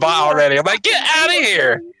out of it by already. I'm like, "Get out of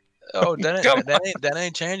here!" Oh, that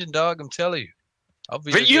ain't changing, dog. I'm telling you.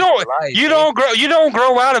 But you don't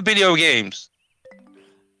grow out of video games.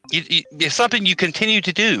 It's something you continue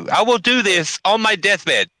to do. I will do this on my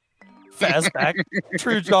deathbed. Fastback,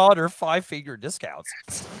 True God, or 5-figure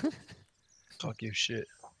discounts. Fuck your shit.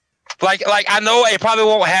 Like I know it probably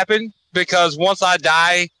won't happen because once I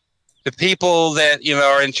die, the people that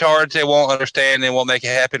are in charge, they won't understand, they won't make it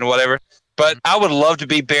happen or whatever. But I would love to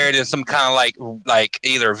be buried in some kind of like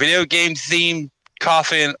either video game themed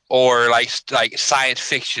coffin or like science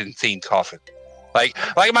fiction themed coffin. Like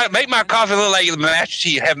make my coffin look like the Master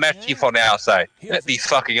Chief, have Master Chief on the outside. That'd be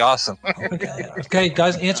fucking awesome. Okay,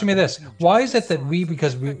 guys, answer me this: why is it that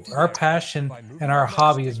because our passion and our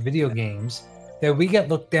hobby is video games, that we get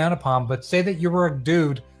looked down upon? But say that you were a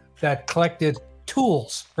dude that collected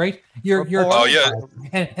tools, right? You're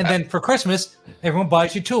and then for Christmas, everyone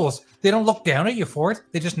buys you tools. They don't look down at you for it.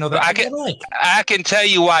 They just know that I can tell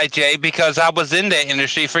you why, Jay, because I was in that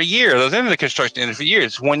industry for years. I was in the construction industry for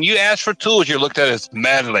years. When you ask for tools, you're looked at as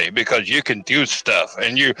manly because you can do stuff.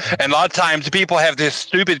 And a lot of times people have this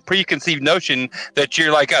stupid preconceived notion that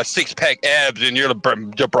you're like a 6-pack abs and you're the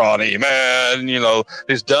brawny man,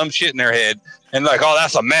 this dumb shit in their head. And like, oh,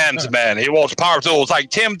 that's a man's man. He wants power tools. Like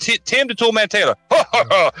Tim the Toolman Taylor.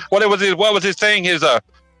 What was his thing? His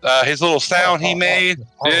little sound he made.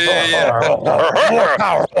 Yeah.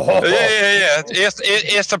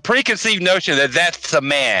 It's a preconceived notion that that's a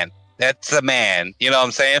man. That's a man. You know what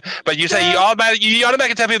I'm saying? But you say you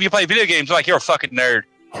automatically tell people you play video games like you're a fucking nerd.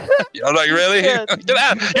 I'm like, really? You're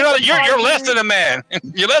less than a man.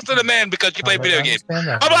 You're less than a man because you play video games.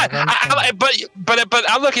 I'm like, but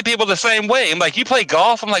I look at people the same way. I'm like, you play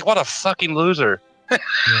golf? I'm like, what a fucking loser.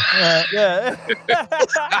 Yeah.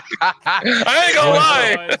 I ain't gonna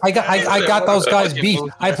lie. I got those guys beat.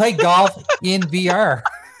 I play golf in VR.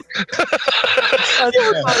 Play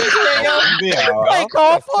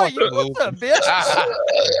golf? You bitch.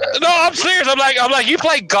 No, I'm serious. I'm like, you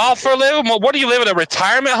play golf for a living? What do you live in a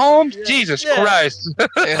retirement home? Yeah. Jesus Christ.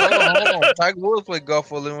 Hey, hold on. Tiger Woods play golf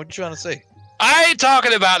for a living. What you trying to say? I ain't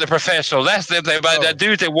talking about the professional. That's the thing about that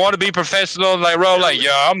dudes that want to be professional. Like,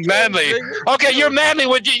 I'm manly. Okay, you're manly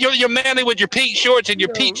with you're manly with your pink shorts and your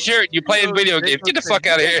pink shirt. You playing video games. Get the fuck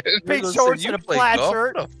out of here. Pink shorts and a plaid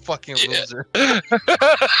shirt. What a fucking loser. You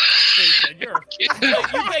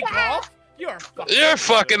play golf? You're a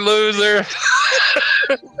fucking loser.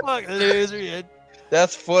 Fucking loser. Yeah.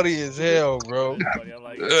 That's funny as hell, bro.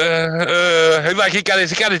 Like he got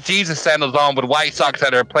his Jesus sandals on with white socks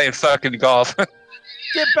that are playing fucking golf.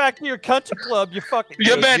 Get back to your country club, you fucking.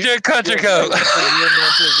 Get back to your country club.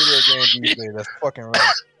 That's fucking right.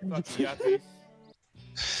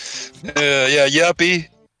 Yeah, yuppie.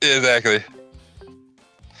 Exactly.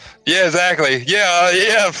 Yeah, exactly.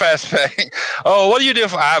 Yeah, Fastback. Oh, what do you do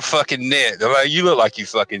for I fucking net? I'm like, you look like you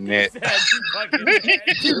fucking net. You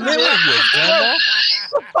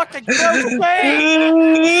fucking gross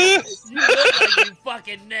man. You look like you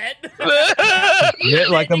fucking net.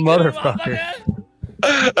 Net like a motherfucker.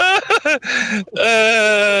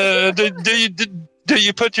 Do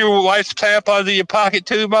you put your wife's tampons in your pocket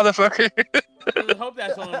too, motherfucker? I hope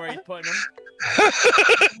that's only where he's putting them.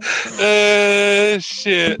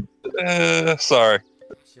 Shit. Sorry.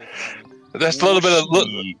 That's a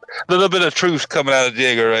little bit of truth coming out of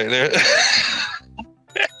Jigger right there.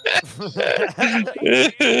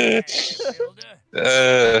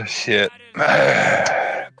 Shit.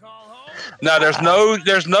 No, there's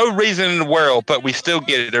no reason in the world, but we still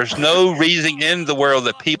get it. There's no reason in the world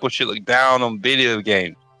that people should look down on video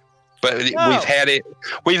games. But we've had it,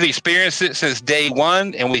 we've experienced it since day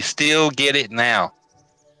one, and we still get it now.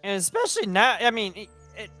 And especially now, I mean,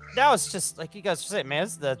 now it's just like you guys say, man.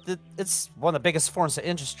 It's one of the biggest forms of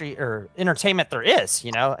industry or entertainment there is.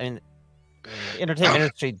 I mean, the entertainment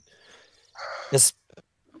industry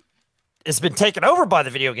it's been taken over by the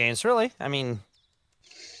video games. Really, I mean,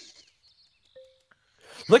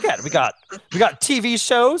 look at it. We got TV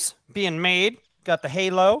shows being made. We got the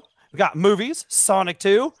Halo. We got movies, Sonic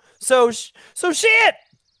 2. So shit.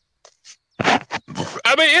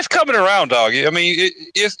 I mean, it's coming around, dog. I mean,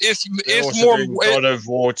 it's more God of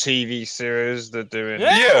War TV series. They're doing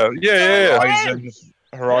yeah.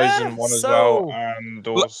 Horizon one as well, and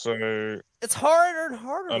also it's harder and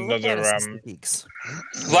harder. Another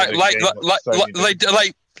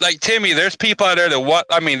like Timmy. There's people out there that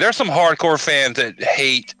I mean, there's some hardcore fans that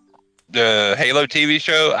hate the Halo TV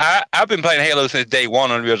show. I've been playing Halo since day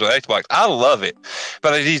one on the original Xbox. I love it,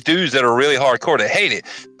 but there's these dudes that are really hardcore that hate it.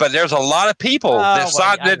 But there's a lot of people there's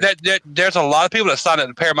a lot of people that signed up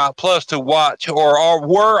to Paramount Plus to watch or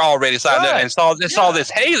were already signed up and saw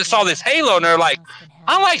this Halo, and they're like,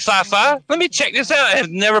 I like sci-fi. Let me check this out. I have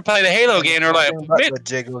never played a Halo game. They're like,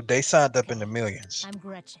 they signed up in the millions. I'm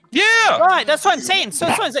Gretchen. Yeah, right. That's what I'm saying. So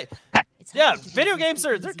that's what I'm saying. Yeah, video games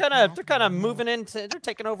they're kind of moving into, they're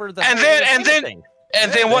taking over the. And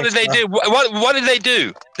then what did they do? What did they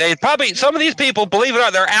do? They probably, some of these people, believe it or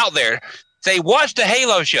not, they're out there. They watched the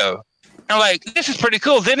Halo show. They're like, this is pretty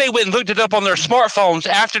cool. Then they went and looked it up on their smartphones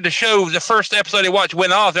after the show. The first episode they watched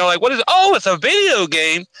went off. They're like, what is it? Oh, it's a video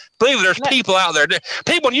game. Believe it, there's people out there.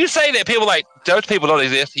 People, when you say that, people are like, those people don't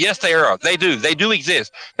exist. Yes, they are. They do. They do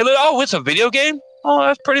exist. They're like, oh, it's a video game? Oh,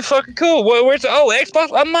 that's pretty fucking cool. Where's the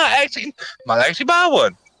Xbox? I might actually buy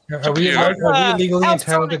one. Are we legally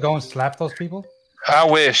entitled to go and slap those people? I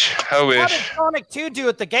wish. How did Sonic 2 do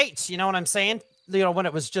at the gates? You know what I'm saying? You know, when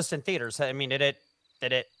it was just in theaters. I mean, did it?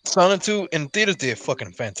 Sonic 2 in theaters did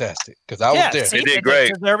fucking fantastic because I was there. It did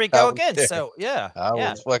great. There we go again. So I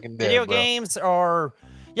was fucking there. Video games are,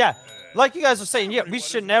 like you guys were saying, we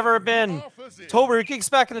should never have been told we were geeks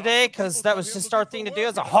back in the day because that was just our thing to do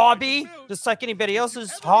as a hobby, just like anybody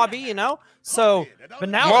else's hobby, you know. So, but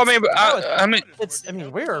now, well, we're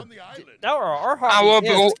now our hobby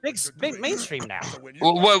is big mainstream now.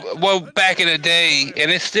 Well, back in the day, and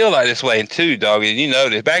it's still like this way too, dog. And you know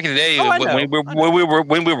this. Back in the day,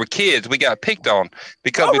 when we were kids, we got picked on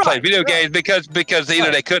because we played video games because either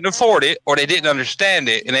they couldn't afford it or they didn't understand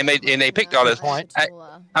it, and they picked on us.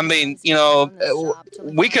 I mean, you know,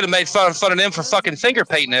 we could have made fun of them for fucking finger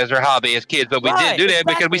painting as their hobby as kids, but we didn't do that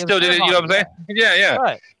because we still did it. You know what I'm saying? Yeah.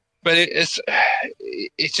 Right. But it's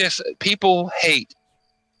just people hate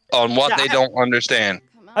on what they don't understand.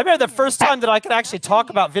 I remember the first time that I could actually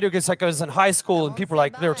talk about video games, like I was in high school, and people were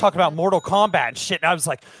like, they were talking about Mortal Kombat and shit, and I was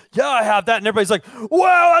like, yeah, I have that, and everybody's like,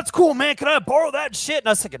 wow, that's cool, man, can I borrow that shit? And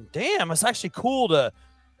I was thinking, damn, it's actually cool to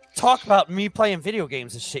talk about me playing video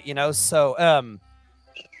games and shit, you know? So,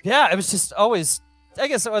 it was just always, I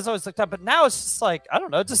guess it was always looked up, but now it's just like, I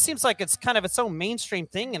don't know, it just seems like it's kind of its own mainstream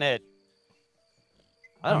thing, and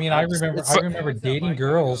I remember dating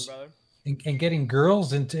girls and getting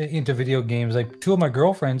girls into video games. Like 2 of my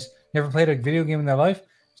girlfriends never played a video game in their life,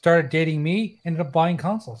 started dating me, ended up buying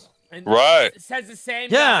consoles. And it says the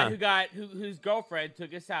same guy whose girlfriend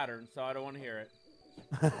took a Saturn, so I don't want to hear it.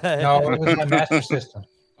 No, it was my Master System.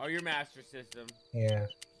 Oh, your Master System. Yeah.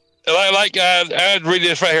 Like I'd read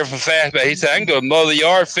this right here from Fastback. He said, I can go mow the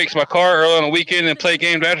yard, fix my car early on the weekend, and play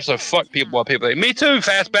games after. So fuck people while people. Me too,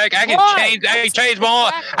 Fastback. I can change my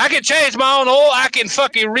own. I can change my own oil. I can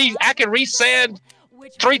fucking resand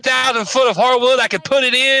 3,000 foot of hardwood. I can put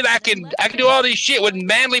it in. I can do all these shit with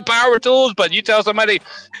manly power tools. But you tell somebody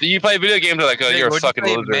that you play video games, they're like, oh, you're a fucking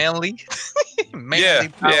loser. Manly. Yeah.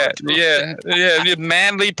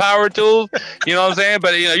 Manly power tools. You know what I'm saying?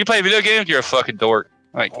 But you know, you play video games, you're a fucking dork.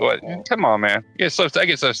 Like what? Come on, man. I get so sick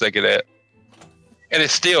of that. And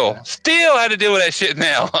it's still had to deal with that shit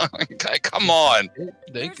now. Come on.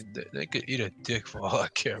 They could eat a dick for all I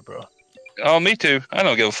care, bro. Oh, me too. I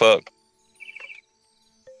don't give a fuck.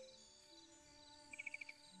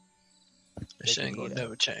 This shit ain't gonna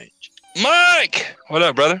never change. Mike! What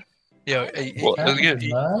up, brother? Yo,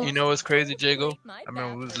 you know what's crazy, Jago? I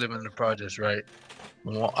remember we was living in the projects, right?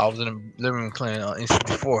 I was in the living room playing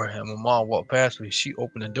N64, and my mom walked past me. She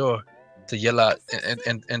opened the door to yell out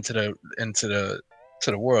into the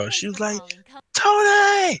world. She was like,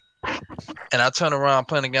 "Tony!" And I turned around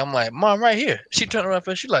playing again. I'm like, "Mom, right here." She turned around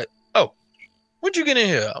and she's like, "Oh, when'd you get in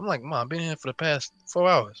here?" I'm like, "Mom, I've been here for the past 4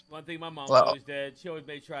 hours." One thing my mom always did, she always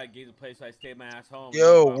made sure I gave the place so I stayed my ass home.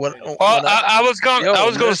 I was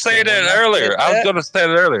gonna say that earlier.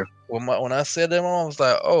 When I said that, Mom was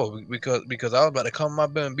like, "Oh, because I was about to come in my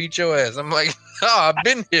bed and beat your ass." I'm like, "No, I've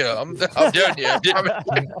been here. I'm done here."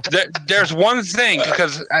 There's one thing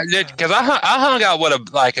because I hung out with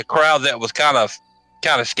a crowd that was kind of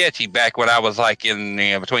sketchy back when I was like in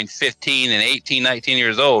between 15 and 18, 19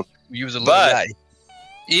 years old. You was a little guy.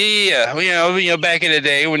 Yeah, you know, back in the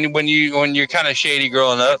day when you're kind of shady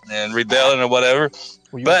growing up and rebelling or whatever.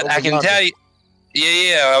 But I can tell you.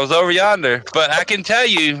 Yeah, I was over yonder. But I can tell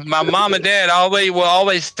you, my mom and dad will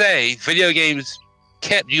always say video games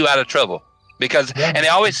kept you out of trouble. Because and they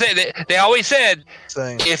always said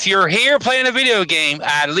if you're here playing a video game,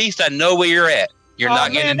 at least I know where you're at. You're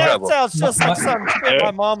not getting in trouble. That sounds just like some shit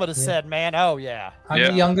my mom would have said, man. Oh yeah. I'm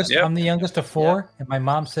the youngest. I'm the youngest of 4, and my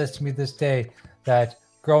mom says to me this day that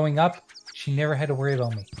growing up, she never had to worry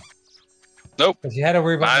about me. Nope. Because you had to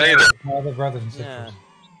worry about my other brothers and sisters.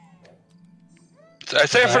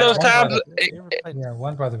 Except for those times.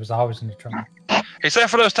 One brother was always in trouble.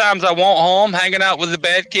 Except for those times I went home hanging out with the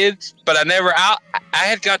bad kids, but I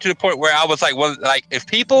had got to the point where I was like, if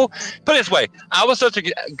people put it this way, I was such a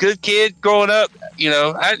good kid growing up. You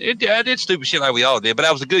know, I did stupid shit like we all did, but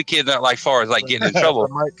I was a good kid, not like far as like getting in trouble.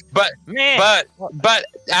 But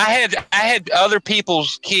I had other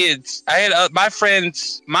people's kids. I had my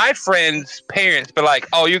friends' parents, but like,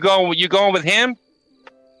 oh, you going with him?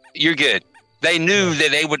 You're good. They knew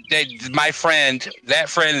that my friend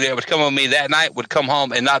that was coming with me that night would come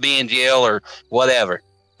home and not be in jail or whatever.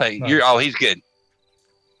 Like he's good.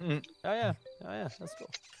 Oh yeah, that's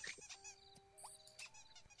cool.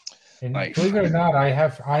 And believe it or not, I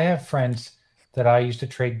have friends that I used to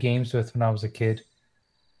trade games with when I was a kid,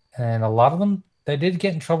 and a lot of them they did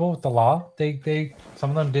get in trouble with the law.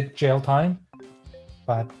 Some of them did jail time,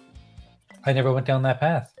 but I never went down that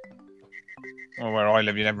path. Well, where I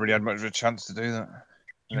live, you never really had much of a chance to do that.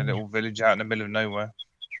 In a little village out in the middle of nowhere.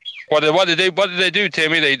 What did they do,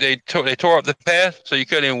 Timmy? They tore up the path so you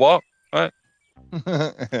couldn't even walk, right?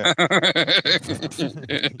 Damn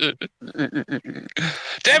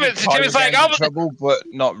it! Timmy's like, I was in trouble, but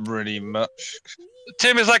not really much.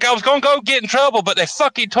 Timmy's like, I was gonna go get in trouble, but they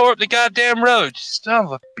fucking tore up the goddamn road. Son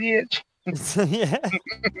of a bitch. Yeah.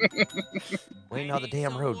 Waiting on the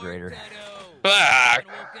damn road grader.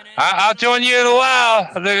 I'll join you in a while.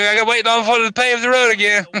 I got waiting on for to pave the road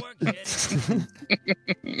again.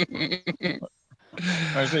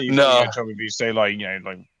 I say you get trouble if you say like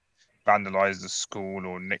vandalize the school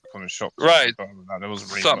or nick from the shop. Right. There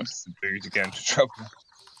wasn't really much to do to get into trouble.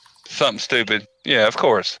 Something stupid. Yeah, of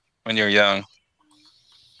course. When you're young.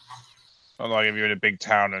 Not like if you're in a big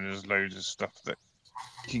town and there's loads of stuff that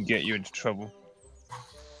can get you into trouble.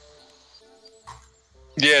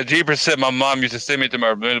 Yeah, Jeepers said my mom used to send me to my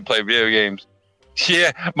room to play video games.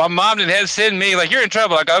 Yeah, my mom didn't have to send me like, you're in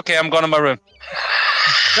trouble. Like, okay, I'm going to my room.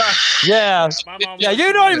 Yeah,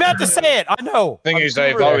 you don't even have to say it. I know. Thing is,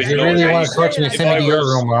 if I was you really want to torture me, send me to your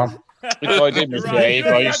room, Mom. If I did misbehave,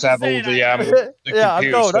 I used to have all the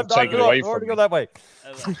computers taken away from me. Go that way.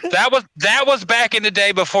 That was back in the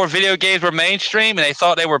day before video games were mainstream, and they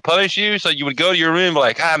thought they would punish you. So you would go to your room,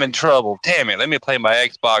 like, I'm in trouble. Damn it, let me play my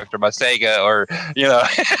Xbox or my Sega, or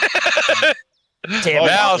Damn,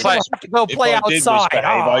 now it's like go play outside.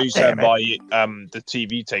 I used to have my the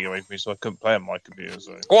TV taken away from me, so I couldn't play on my computer.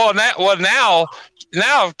 So.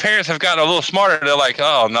 Now parents have gotten a little smarter. They're like,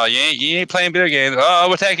 oh no, you ain't playing video games. Oh,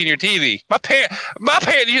 we're taking your TV. My parent.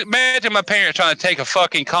 Imagine my parents trying to take a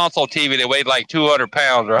fucking console TV that weighed like 200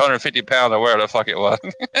 pounds or 150 pounds or whatever the fuck it was.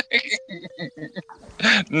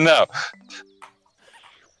 No.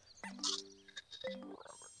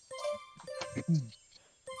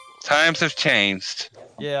 Times have changed.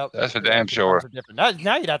 Yeah, that's for damn sure. Now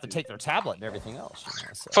you'd have to take their tablet and everything else.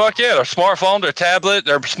 Fuck yeah, their smartphone, their tablet,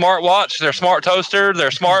 their smartwatch, their smart toaster,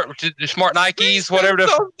 their smart Nikes, whatever.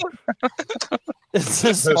 It's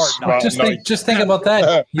a smart. Just think about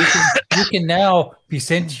that. You can now be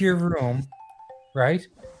sent to your room, right?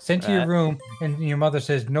 Sent to your room, and your mother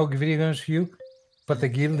says no video games for you. But they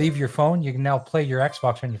leave your phone. You can now play your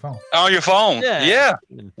Xbox on your phone. On your phone, yeah.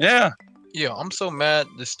 Yeah, I'm so mad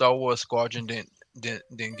the Star Wars Squadron didn't get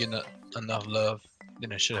enough love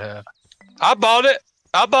than it should have. I bought it.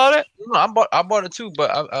 No, I bought it too, but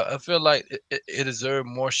I feel like it deserved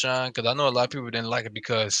more shine because I know a lot of people didn't like it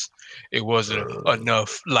because it wasn't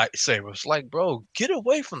enough lightsabers. Like, bro, get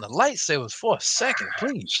away from the lightsabers for a second,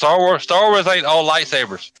 please. Star Wars ain't all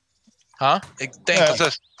lightsabers. Huh? Yeah,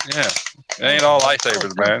 it ain't all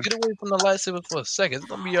lightsabers, man. Get away from the lightsabers for a second. It's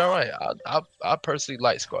gonna be all right. I personally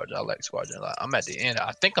like Squadron. I like Squadron. I'm at the end.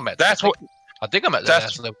 I think I'm at the last level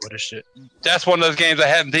of this shit. That's one of those games I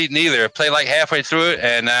haven't beaten either. I played like halfway through it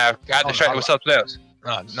and got distracted with something else.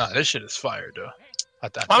 No, this shit is fire though.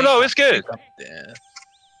 No, it's good. Yeah.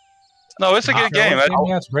 No, it's a good game. I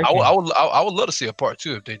would love to see a part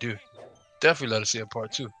 2 if they do. Definitely love to see a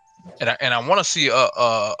part 2. And I want to see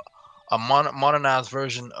a modernized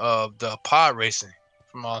version of the pod racing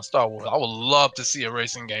from Star Wars. I would love to see a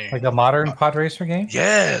racing game. Like a modern pod racer game?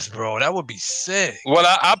 Yes, bro. That would be sick. Well,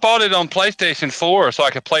 I bought it on PlayStation 4 so I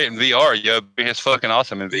could play it in VR. Yo, it's fucking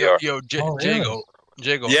awesome in VR.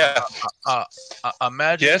 Jago. Yeah.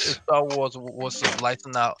 Imagine if Star Wars was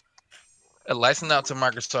licensing out licensed out to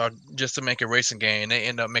Microsoft just to make a racing game, and they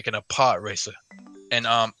end up making a pod racer. And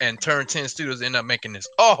Turn 10 Studios end up making this.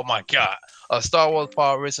 Oh my god, a Star Wars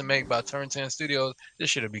pod racer made by Turn 10 Studios. This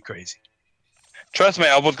should be crazy. Trust me,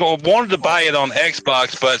 I wanted to buy it on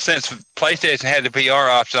Xbox, but since PlayStation had the VR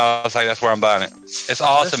option, I was like, that's where I'm buying it. It's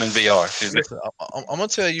awesome in VR. Listen, I'm gonna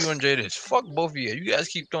tell you and Jay this. Fuck both of you. You guys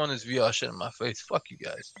keep throwing this VR shit in my face. Fuck you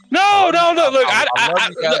guys. No. Look, I love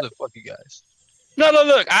you guys, but fuck you guys. No.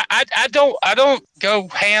 Look, I don't go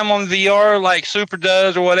ham on VR like Super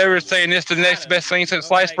does or whatever, saying this the next best thing since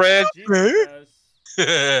sliced bread.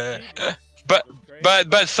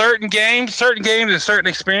 But certain games and certain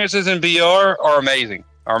experiences in VR are amazing.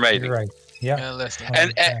 You're right. Yeah.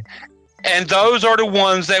 And those are the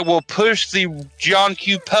ones that will push the John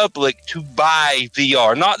Q public to buy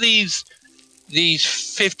VR, not these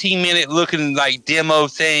 15-minute looking like demo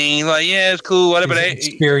thing. Like, yeah, it's cool, whatever.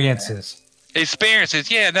 Experiences.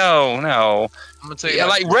 Yeah, no. I'm gonna tell you,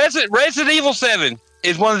 like Resident Evil 7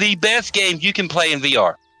 is one of the best games you can play in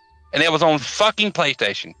VR, and it was on fucking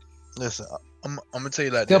PlayStation. Listen, I'm gonna tell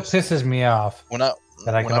you that still pisses me off when I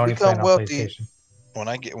can only play on PlayStation. When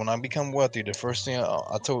I become wealthy, the first thing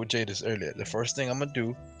I told Jay this earlier, the first thing I'm gonna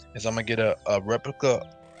do is I'm gonna get a replica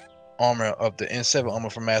armor of the N7 armor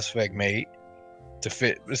from Mass Effect made to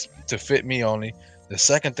fit me only. The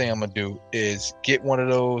second thing I'm gonna do is get one of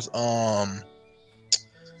those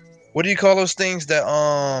what do you call those things that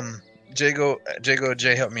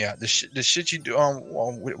Jay help me out. The shit you do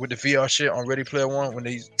with the VR shit on Ready Player One when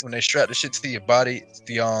they strap the shit to your body.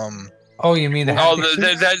 Oh, you mean the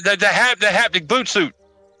haptic boot suit?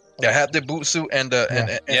 The haptic boot suit and the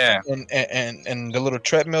little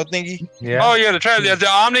treadmill thingy. Yeah. Oh yeah, the treadmill. The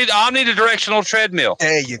Omni directional treadmill.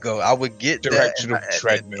 There you go. I would get directional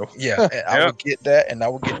treadmill. Yeah, I would get that, and I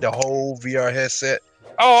would get the whole VR headset.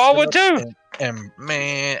 Oh, I would too. And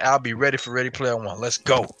man, I'll be ready for Ready Player One. Let's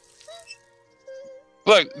go.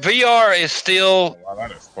 Look, VR is still. Well,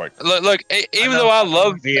 that is quite cool. Look. Even though I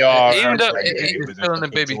love VR, even though it's still in the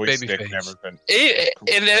baby phase.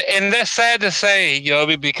 And that's sad to say,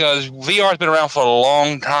 Yobi, because VR's been around for a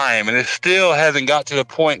long time, and it still hasn't got to the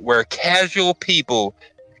point where casual people.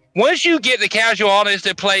 Once you get the casual audience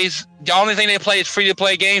that plays, the only thing they play is free to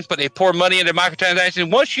play games, but they pour money into microtransactions.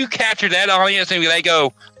 Once you capture that audience and they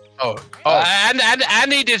go, I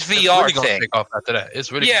need this VR really thing. Take off after that.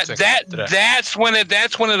 It's really that's when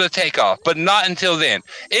it'll take off, but not until then.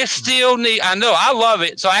 It's still niche. I know, I love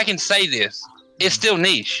it, so I can say this. It's still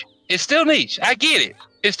niche. It's still niche. I get it.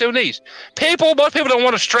 It's still niche. Most people don't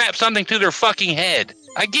want to strap something to their fucking head.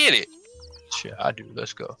 I get it. Shit, I do.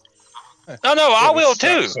 Let's go. No, I will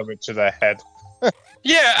too. Something to their head.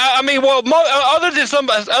 Yeah, I mean, well,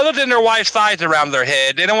 other than their wife's thighs around their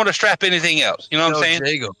head, they don't want to strap anything else. You know what I'm saying?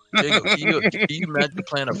 Jago, can you imagine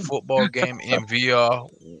playing a football game in VR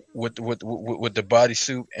with the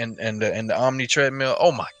bodysuit and the Omni treadmill?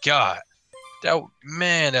 Oh my god, that'd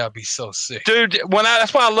be so sick, dude.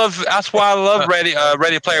 That's why I love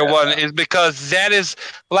Ready Player One is because that is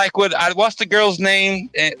like what's the girl's name?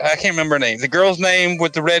 I can't remember her name. The girl's name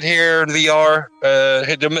with the red hair and VR.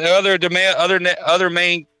 The other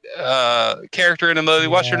main character in the movie.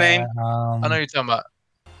 What's her name? I know you're talking about.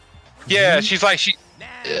 Yeah, she's like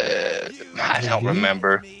I don't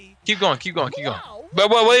remember. Keep going. But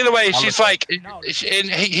either way, she's like, and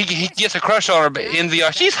he gets a crush on her in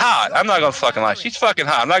VR. She's hot. I'm not gonna fucking lie. She's fucking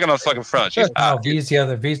hot. I'm not gonna fucking front. She's hot. No, V's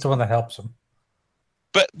the one that helps him.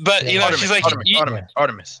 But you know, Artemis, she's like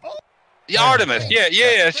Artemis. Yeah, Artemis.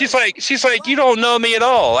 Yeah. She's like, you don't know me at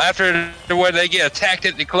all. After where they get attacked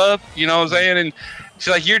at the club, you know what I'm saying? And she's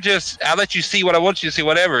like, I'll let you see what I want you to see,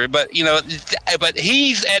 whatever. But but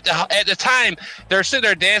he's at the time they're sitting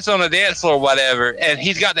there dancing on the dance floor, whatever, and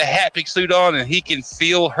he's got the haptic suit on, and he can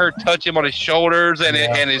feel her touch him on his shoulders and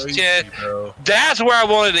his chest. Bro. That's where I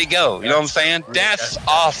wanted to go. You know what I'm saying? That's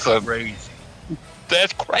awesome. Crazy.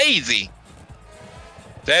 That's crazy.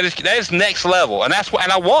 That is next level, and I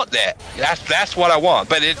want that. That's what I want.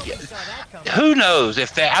 But who knows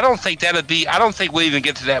if that? I don't think we'll even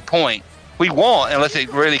get to that point. We won't unless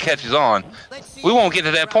it really catches on. We won't get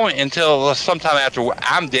to that point until sometime after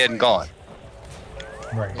I'm dead and gone.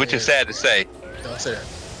 Right. Which is sad to say. Don't say that.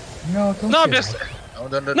 No, I'm just.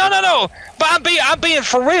 No. But I'm being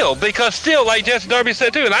for real because still, like Justin Darby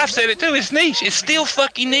said too, and I've said it too. It's niche. It's still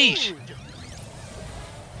fucking niche.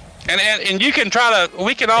 And we can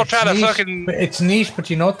all try to fucking. It's niche, but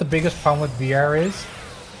you know what the biggest problem with VR is?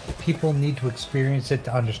 People need to experience it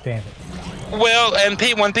to understand it. Well, and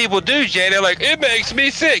when people do, Jay, they're like, it makes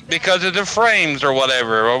me sick because of the frames or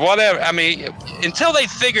whatever. I mean, until they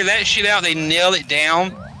figure that shit out, they nail it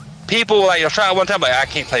down. people like they'll try it one time, like I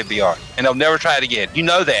can't play VR, and they'll never try it again. You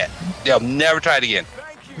know that they'll never try it again.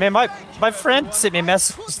 Man, my friend sent me a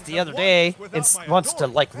message the other day and wants to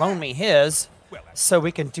like loan me his, so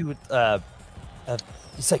we can do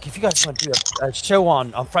he's like, if you guys want to do a show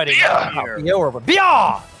on Friday night about VR or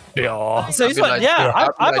VR. Yeah. So he's like, I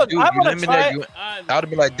want to try it. I'd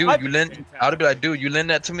be like, dude, you lend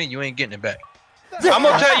that to me, you ain't getting it back. I'm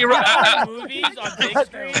gonna tell you right. Movies on big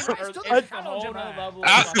screen are a whole nother level.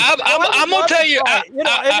 I'm gonna tell you. I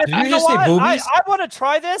want to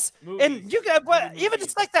try this, and you guys, even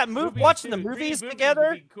just like that watching the movies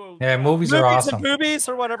together. Yeah, movies are awesome. And movies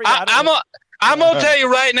or whatever. I'm gonna tell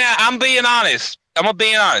you right now. I'm being honest.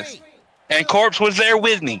 And Corpse was there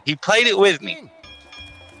with me. He played it with me.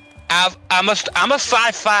 I'm a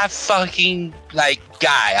sci-fi fucking like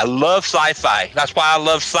guy. I love sci-fi. That's why I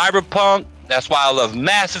love Cyberpunk. That's why I love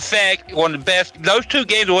Mass Effect. One of the best. Those two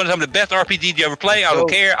games are one of some of the best RPGs you ever play. I don't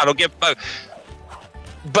care. I don't give a fuck.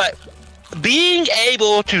 But being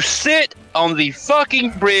able to sit on the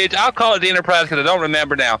fucking bridge, I'll call it the Enterprise because I don't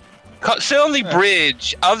remember now. Sit on the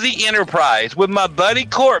bridge of the Enterprise with my buddy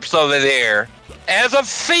Corpse over there as a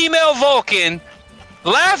female Vulcan,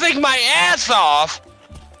 laughing my ass off,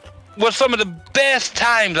 was some of the best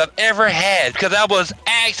times I've ever had because I was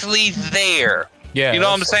actually there. Yeah, you know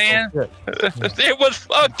what I'm saying? It was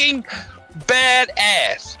fucking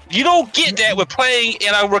badass. You don't get that with playing in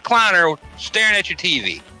a recliner staring at your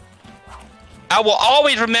TV. I will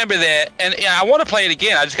always remember that, and I want to play it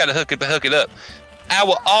again. I just got to hook it up. I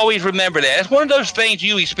will always remember that. It's one of those things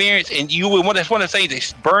you experience, and that's one of the things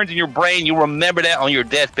that burns in your brain. You remember that on your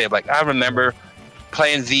deathbed. Like I remember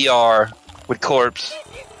playing VR with Corpse.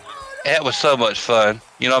 That was so much fun.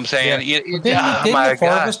 You know what I'm saying? Yeah. Didn't the four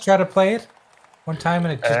of us try to play it one time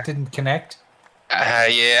and it just didn't connect?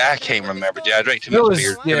 Yeah, I can't remember. Yeah, I drank too much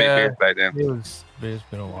beer. Beer back then. It's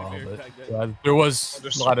been a while, but there was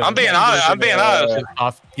a lot of. I'm being honest.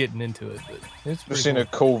 Off getting into it. I've seen a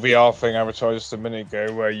cool VR thing advertised a minute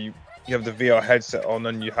ago where you have the VR headset on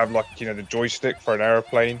and you have like the joystick for an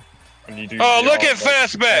airplane and you do. Oh, look at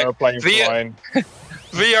Fastback! Airplane flying.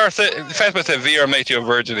 Fastback said VR makes you a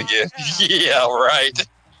virgin again. Yeah, right.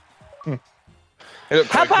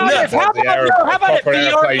 How about if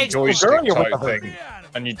VR makes you a girl type thing,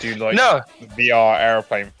 and you do like no VR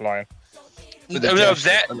airplane flying. VR,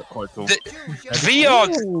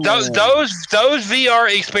 those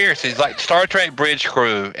VR experiences like Star Trek Bridge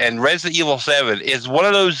Crew and Resident Evil 7 is one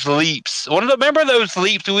of those leaps. Remember those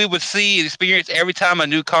leaps we would see and experience every time a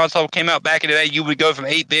new console came out back in the day? You would go from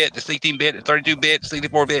 8-bit to 16-bit to 32-bit to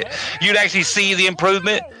 64-bit. You'd actually see the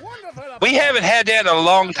improvement. We haven't had that in a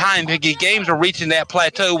long time because games are reaching that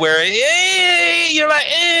plateau where you're like,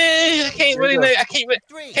 I can't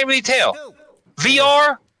really tell.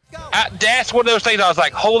 VR. That's one of those things I was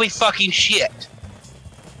like, holy fucking shit.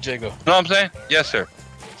 Jago. Know what I'm saying? Yes, sir.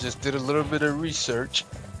 Just did a little bit of research,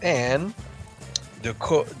 and the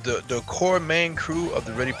core main crew of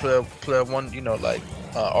the Ready Player One, like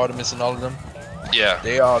Artemis and all of them. Yeah.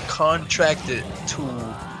 They are contracted to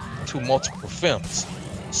multiple films,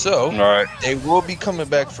 so they will be coming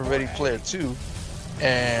back for Ready Player 2,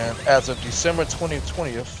 and as of December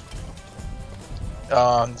 2020th.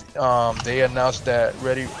 They announced that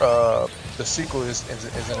the sequel is in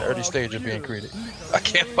the early stage of being created. I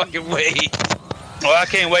can't fucking wait. Well, I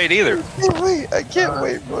can't wait either. I can't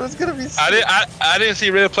wait, bro. It's gonna be sick. I didn't see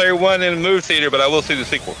Ready Player One in the movie theater, but I will see the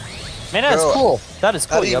sequel. Man, that's cool. That is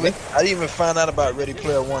cool, I didn't even find out about Ready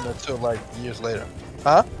Player One until like years later.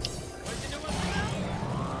 Huh?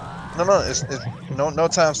 No, it's no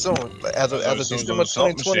time soon. As of December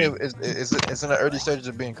 2020, it's in the early stages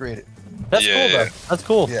of being created. That's cool, though. That's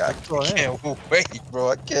cool. Yeah, I can't wait,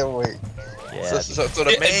 bro. I can't wait. Yeah, so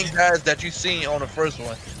the main guys that you seen on the first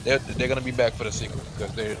one, they're gonna be back for the sequel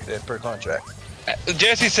because they're per contract.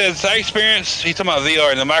 Jesse says, "I experienced." He's talking about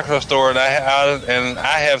VR in the Microsoft store, and I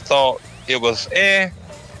have thought it was I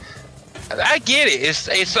get it. It's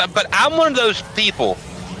but I'm one of those people.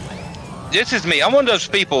 This is me. I'm one of those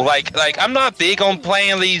people. Like I'm not big on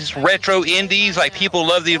playing these retro indies. Like people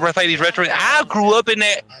love play these retro. I grew up in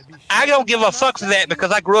that. I don't give a fuck for that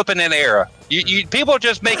because I grew up in that era. People are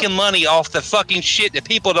just making money off the fucking shit that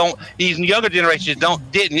people these younger generations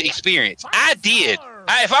didn't experience. I did.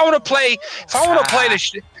 If I want to play the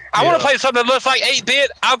shit, I want to play something that looks like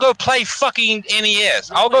 8-bit. I'll go play fucking NES.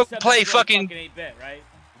 I'll go play fucking 8-bit, right?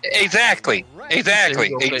 Exactly. But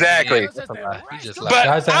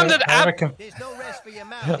guys, I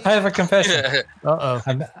have a confession.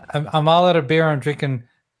 I'm all out of beer. I'm drinking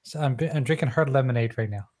hard lemonade right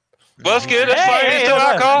now. Well, that's good. That's fine. It's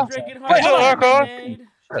still alcohol.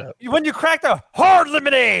 when you crack the hard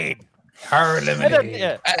lemonade. Hard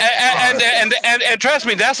lemonade. And trust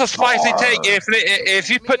me, that's a spicy take. If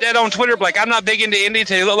you put that on Twitter, like I'm not big into indie,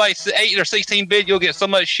 to look like 8 or 16-bit, you'll get so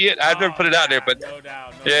much shit. I've never put it out there, but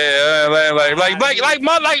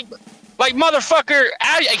like motherfucker,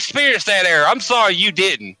 I experienced that era. I'm sorry you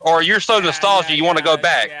didn't, or you're so nostalgic you want to go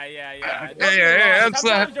back. Yeah.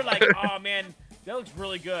 Sometimes you're like, oh man, that looks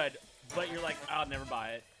really good, but you're like, I'll never buy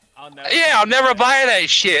it. I'll never buy that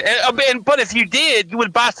shit. But if you did, you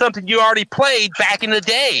would buy something you already played back in the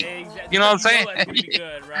day. Exactly. You know what I'm saying?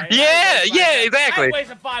 Good, right? Yeah, exactly. I'd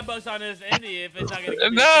waste $5 on this indie if it's not gonna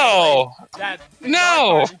give me No.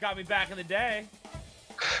 You got me back in the day.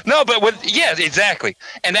 No, but exactly.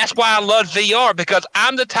 And that's why I love VR, because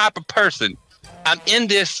I'm the type of person, I'm in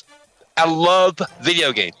this, I love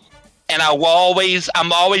video games. And I'm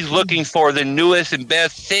always looking for the newest and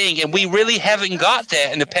best thing. And we really haven't got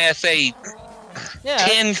that in the past, say,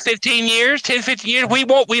 10, 15 years.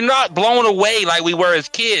 We're not blown away like we were as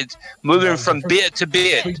kids, moving from bit to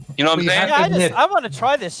bit. You know what I'm saying? Yeah, I want to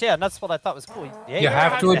try this. Yeah, and that's what I thought was cool. Yeah, you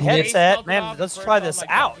have to admit, headset, man. Let's try this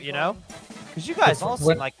out. You know, because you guys all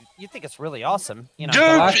seem like you think it's really awesome. You know,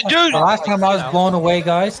 the last time I was blown away,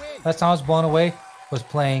 guys. Last time I was blown away was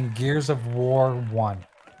playing Gears of War 1.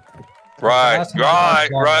 Right.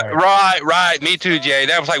 Me too, Jay.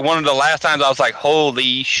 That was like one of the last times I was like,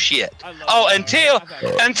 holy shit. Oh, until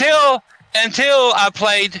I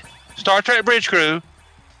played Star Trek Bridge Crew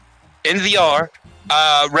in VR,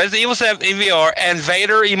 Resident Evil 7 in VR, and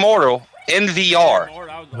Vader Immortal in VR.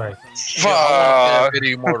 Right. I want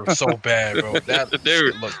Vader Immortal so bad, bro. That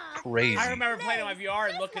shit looked crazy. I remember playing on my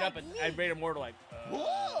VR and looking up at Vader Immortal like,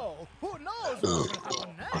 whoa, who knows?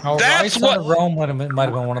 That's what Rome might have been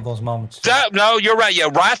one of those moments. No, you're right. Yeah,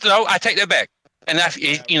 no, I take that back. And that's,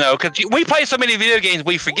 you know, because we play so many video games,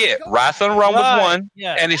 we forget. Rise on Rome was one,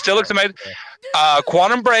 and it still looks amazing.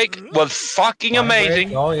 Quantum Break was fucking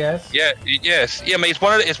amazing. Oh yes. Yeah, yes. Yeah, I mean,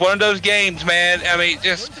 it's one of those games, man. I mean,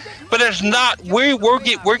 but there's not. We're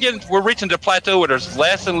reaching the plateau where there's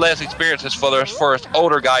less and less experiences for us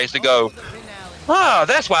older guys to go. Oh,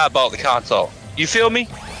 that's why I bought the console. You feel me?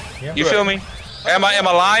 Yeah. You feel me? Am I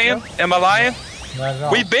lying? Am I lying?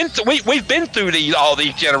 We've been through all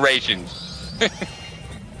these generations.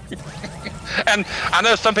 And I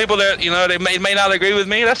know some people that they may not agree with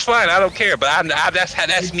me. That's fine. I don't care. But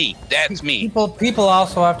that's me. That's me. People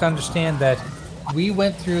also have to understand that we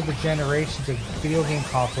went through the generations of video game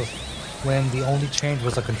consoles when the only change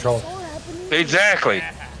was a controller. Exactly.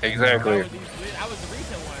 That was the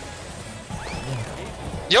recent one.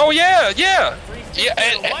 Oh yeah.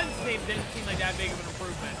 The one didn't seem like that big of an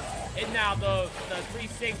improvement. And now the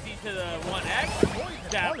 360 to the One X,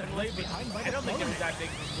 definitely. I don't think it was that big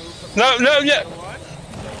of a move.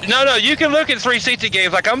 No. You can look at 360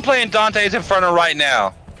 games. Like I'm playing Dante's Inferno right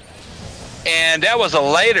now, and that was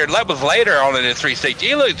later on in the 360.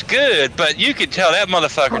 It looks good, but you could tell that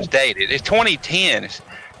motherfucker's dated. It's 2010.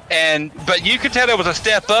 But you could tell there was a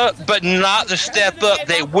step up, but not the step up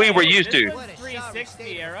that we were used to.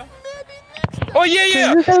 360 era. Oh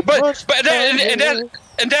yeah.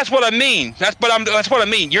 And that's what I mean. That's what I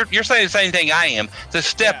mean. You're saying the same thing I am. The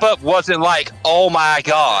step up wasn't like, oh my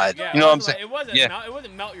god. Yeah, you know what I'm saying? It wasn't. It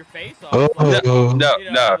wasn't melt your face off. No.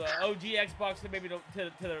 The OG Xbox to maybe to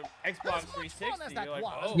the Xbox 360. You're like,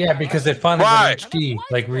 oh, yeah, because it finally went HD,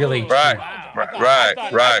 like really. Right.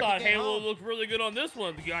 I thought Halo looked really good on this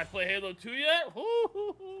one. Did you guys play Halo 2 yet?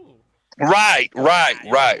 Right.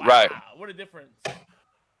 What a difference.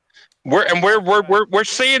 We're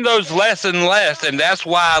seeing those less and less, and that's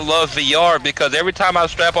why I love VR, because every time I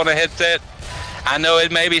strap on a headset, I know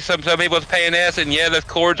it may be some people's pain in the ass, and yeah, the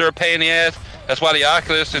cords are a pain in the ass. That's why the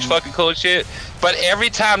Oculus is fucking cool as shit. But every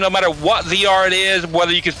time, no matter what VR it is,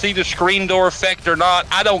 whether you can see the screen door effect or not,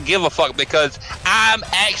 I don't give a fuck, because I'm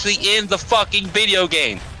actually in the fucking video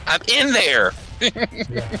game. I'm in there. You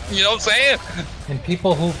know what I'm saying? And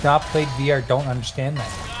people who've not played VR don't understand that.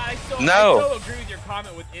 I still agree with your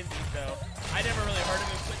comment with indies, though. I never really heard of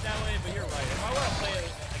it put that way, but you're right. If I want to play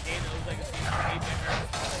a game that was like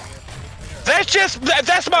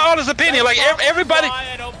that's my honest opinion. Like everybody. Why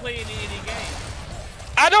I don't play any indie games.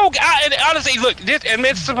 And honestly, look,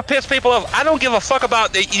 it's to piss people off. I don't give a fuck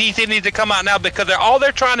about these indies that come out now, because all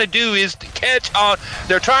they're trying to do is catch on.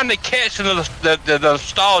 They're trying to catch the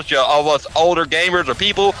nostalgia of us older gamers or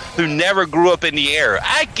people who never grew up in the era.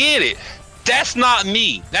 I get it. That's not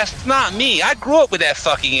me. I grew up with that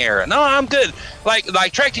fucking era. No, I'm good. Like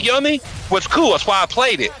Trek to Yomi was cool. That's why I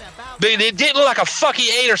played it. But it didn't look like a fucking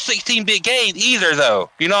 8 or 16-bit game either, though.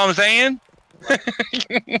 You know what I'm saying?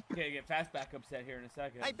 Okay, get Fastback upset here in a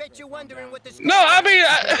second. I bet you're wondering what this. No, I mean,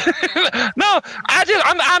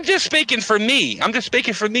 I'm just speaking for me. I'm just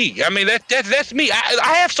speaking for me. I mean, that's me.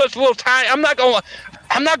 I have such little time. I'm not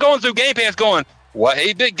going through Game Pass going, what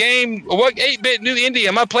 8-bit game? What 8-bit new indie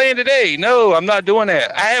am I playing today? No, I'm not doing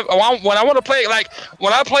that. When I want to play, like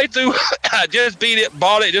when I play through, I just beat it,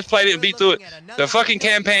 bought it, just played it, and beat through it. The fucking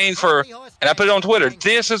campaign and I put it on Twitter.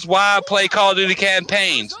 This is why I play Call of Duty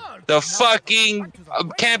campaigns. The fucking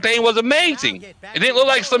campaign was amazing. It didn't look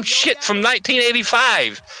like some shit from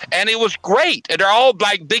 1985, and it was great. And they're all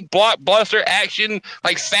like big blockbuster action,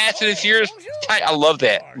 like Fast and Furious. I love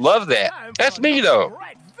that. Love that. That's me though.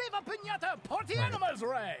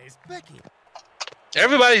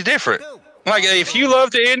 Everybody's different. Like if you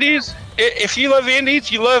love the indies,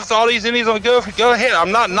 you love all these indies. Go ahead.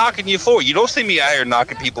 I'm not knocking you for it. You don't see me out here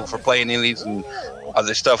knocking people for playing indies and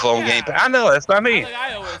other stuff on Game Pass. I know that's not me. Like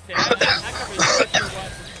I always say, I can respect your right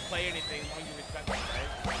to play anything as long as you respect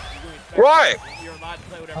it, right? Right. You're allowed to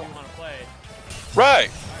play whatever you want to play. Right.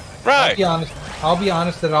 I'll be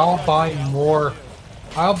honest that I'll buy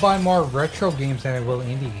more retro games than I will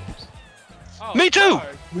indie games. Oh, me too.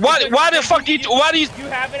 Why the fuck do you? Why do you? You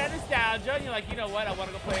have it at nostalgia, and you're like, you know what? I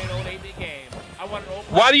want to go play an old 8-bit game. I want an old.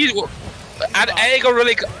 Why do you? I ain't gonna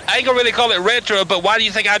really call it retro, but why do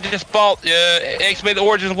you think I just bought X-Men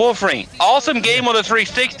Origins Wolverine? Awesome game on the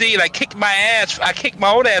 360, and I kicked my ass. I kicked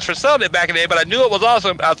my own ass for selling it back in the day, but I knew it was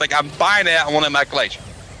awesome. I was like, I'm buying it. I want it in my collection.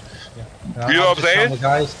 Yeah. You know what I'm saying?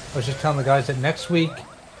 I was just telling the guys that next week,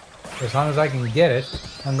 as long as I can get it,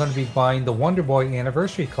 I'm going to be buying the Wonder Boy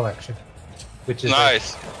Anniversary Collection, which is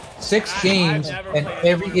nice. 6 games and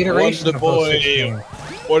every iteration Wonder of those Boy. 6 games.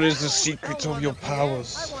 What is the secret of your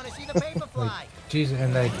powers? Like, Jesus,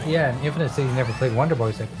 and like, yeah, and Infinite said he never played Wonder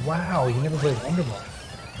Boy. He's like, wow, he never played Wonder Boy.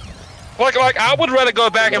 Like I would rather go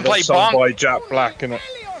back and play Bonk. Bonk. By Jack Black, innit?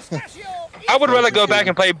 I would rather go back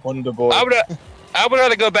and play Wonder Boy. I would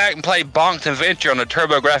rather go back and play Bonk's Adventure on the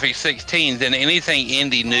TurboGrafx 16 than anything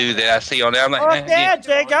indie new that I see on there. I'm like, yeah,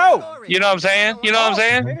 Jay, go. You know what I'm saying? You know what I'm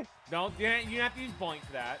saying? You don't have to use Boink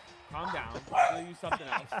for that. Calm down. We'll use something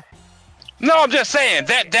else. No, I'm just saying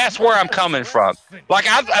that's where I'm coming from. Like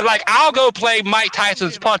I'll go play Mike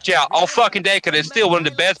Tyson's Punch Out all fucking day because it's still one of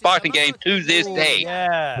the best boxing games to this day.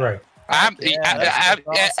 Yeah. Right. I'm a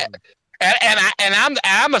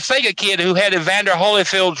Sega kid who had Evander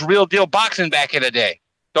Holyfield's Real Deal Boxing back in the day.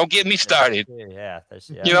 Don't get me started. Yeah.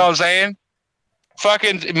 You know what I'm saying?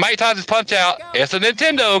 Fucking Mike Tyson's Punch Out. It's a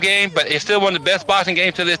Nintendo game, but it's still one of the best boxing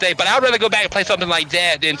games to this day. But I'd rather go back and play something like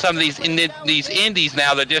that than some of these indies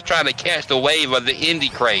now that are just trying to catch the wave of the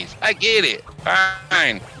indie craze. I get it.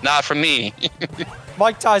 Fine. Not for me.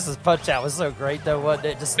 Mike Tyson's Punch Out was so great, though, wasn't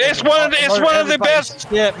it? It's one of the best.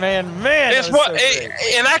 Shit, man. It's one,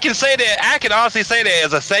 and I can say that. I can honestly say that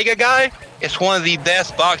as a Sega guy, it's one of the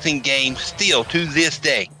best boxing games still to this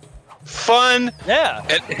day. Fun. Yeah.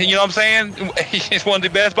 You know what I'm saying? It's one of the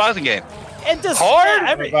best boxing games. And just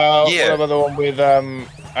hard. What about the one with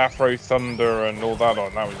Afro Thunder and all that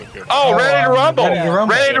on? That was a good. Oh, Ready to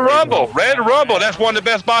Rumble. Ready to Rumble. That's one of the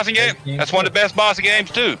best boxing games. That's one of the best boxing games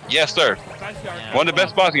too. Yes, sir. One of the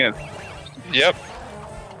best boxing games. Yep.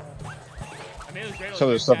 Some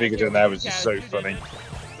of the stuff you could do there was just so funny.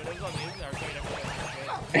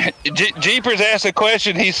 Jeepers asked a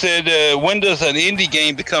question. He said, when does an indie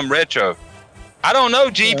game become retro? I don't know,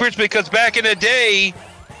 Jeepers, because back in the day,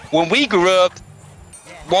 when we grew up,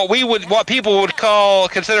 what people would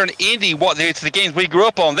consider an indie, it's the games we grew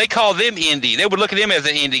up on, they call them indie. They would look at them as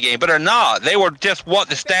an indie game, but they're not. They were just what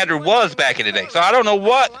the standard was back in the day. So I don't know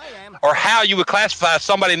what or how you would classify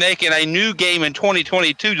somebody making a new game in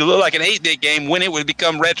 2022 to look like an 8-bit game when it would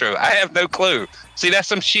become retro. I have no clue. See, that's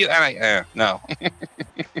some shit. No.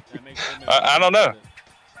 I don't know.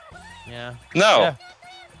 Yeah. No. Yeah.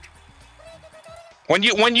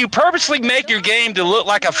 When you purposely make your game to look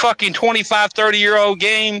like a fucking 25, 30-year-old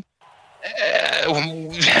game,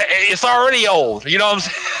 it's already old. You know what I'm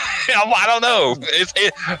saying? I don't know.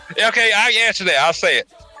 Okay, I answer that. I'll say it.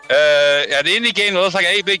 An indie game that looks like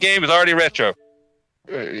an 8-bit game is already retro.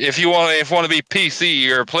 If you want to be PC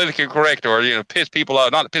or politically correct or piss people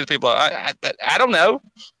off, not to piss people off. I don't know.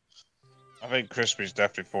 I think Crispy's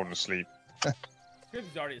definitely falling asleep.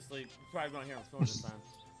 Crispy's already asleep. You're probably gonna hear him snore this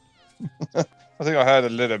time. I think I heard a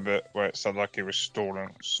little bit where it sounded like he was snoring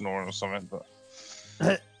or something,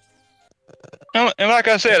 but. And like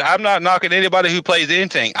I said, I'm not knocking anybody who plays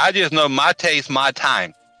anything. I just know my taste, my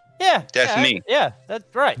time. Yeah, that's me. Yeah, that's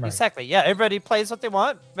right. Exactly. Yeah, everybody plays what they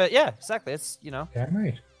want, but yeah, exactly. It's Yeah,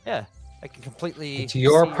 right. Yeah, I can completely. It's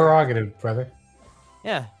your prerogative, brother.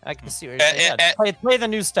 Yeah, I can see what you're saying. Yeah, play the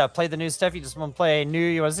new stuff. Play the new stuff. You just want to play new.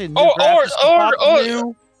 You want to see new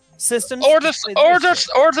new systems, or the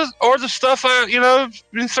stuff in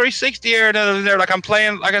 360 era. There, like I'm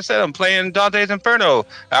playing. Like I said, I'm playing Dante's Inferno.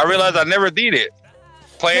 I realized I never beat it.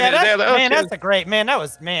 Playing it there. That's a great man.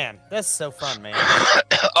 That's so fun, man.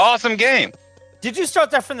 Awesome game. Did you start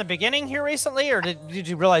that from the beginning here recently, or did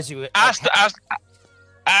you realize you?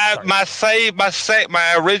 My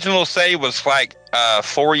original save was like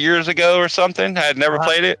 4 years ago or something. I had never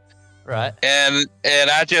played it. Right. And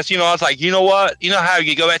I just, I was like, you know what? You know how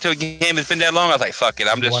you go back to a game that's been that long? I was like, fuck it.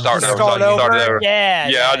 I'm just starting over.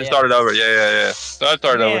 Yeah. I just started over. Yeah. So I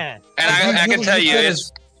started over. And I can tell you,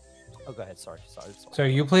 oh, go ahead. Sorry. So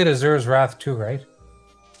you played Azura's Wrath too, right?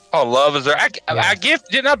 Oh, love Azura.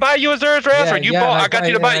 Didn't I buy you Azura's Wrath? I got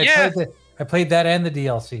you to buy it? Yeah. I played that and the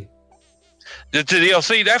DLC. The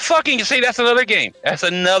DLC, that's another game. That's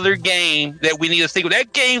another game that we need to see.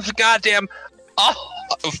 That game's goddamn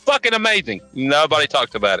fucking amazing. Nobody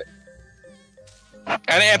talks about it.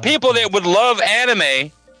 And people that would love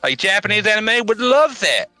anime, like Japanese anime, would love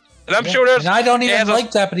that. And I'm sure there's. And I don't even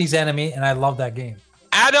like Japanese anime, and I love that game.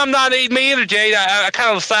 I'm not me either, Jay. I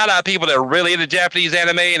kind of side eye people that are really into Japanese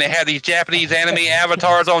anime, and they have these Japanese anime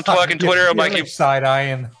avatars on fucking Twitter. I'm like side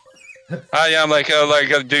eyeing. I'm like,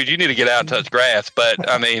 dude, you need to get out and touch grass. But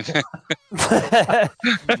I mean,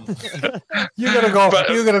 you're gonna go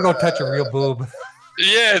touch a real boob.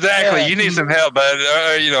 Yeah, exactly. You need some help, but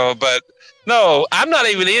but no, I'm not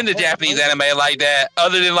even into Japanese anime like that.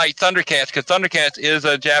 Other than like Thundercats, because Thundercats is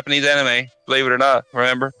a Japanese anime, believe it or not.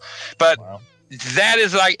 Remember, but that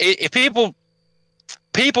is like if people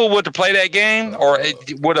would have played that game, or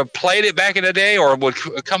would have played it back in the day, or would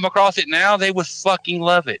come across it now, they would fucking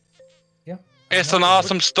love it. It's an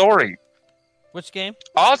awesome story. Which game?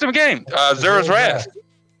 Awesome game. Azura's Wrath.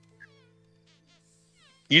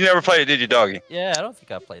 You never played it, did you, doggy? Yeah, I don't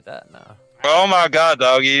think I played that, no. Oh my god,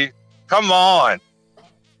 doggy. Come on.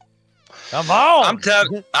 I'm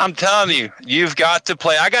telling you, you've got to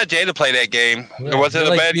play. I got Jay to play that game. Yeah. Was it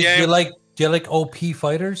a bad game? Do you like OP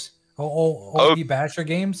fighters? OP basher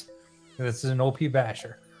games? This is an OP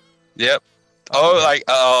basher. Yep.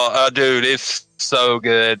 Dude, it's so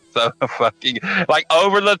good. So fucking like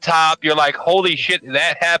over the top. You're like, holy shit,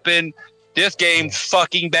 that happened. This game's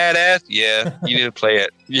fucking badass. Yeah, you need to play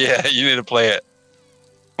it. Yeah, you need to play it.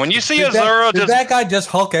 When you see Azura, did that guy just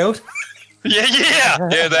Hulk out? Yeah,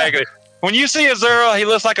 exactly. When you see Azura, he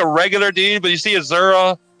looks like a regular dude, but you see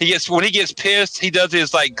Azura, when he gets pissed, he does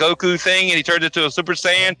his like Goku thing, and he turns into a Super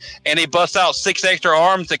Saiyan, and he busts out 6 extra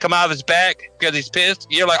arms that come out of his back because he's pissed.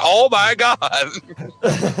 You're like, oh my god.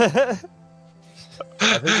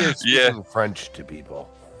 I think you're speaking French to people.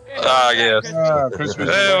 Yes. Crispy.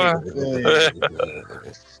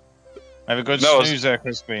 Have a good snooze there,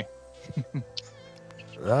 Crispy.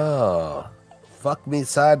 Oh, fuck me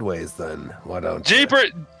sideways then. Why don't you?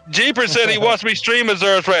 Jeeper said he wants me to stream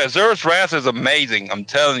Azura's Wrath. Azura's Wrath is amazing. I'm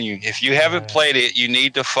telling you, if you haven't played it, you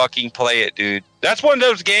need to fucking play it, dude. That's one of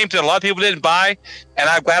those games that a lot of people didn't buy, and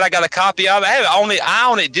I'm glad I got a copy of it. I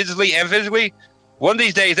own it digitally and physically. One of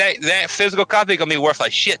these days, that physical copy is gonna be worth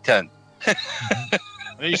like shit ton. At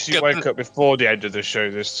least you wake up before the end of the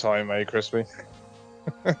show this time, eh, Crispy?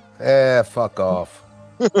 Fuck off.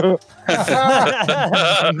 No,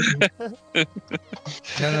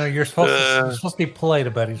 you're supposed to be polite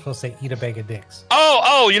about it. You're supposed to say, eat a bag of dicks.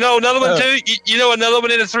 Another one too? Another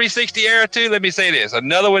one in the 360 era too? Let me say this.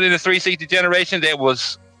 Another one in the 360 generation that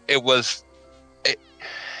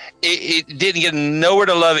it didn't get nowhere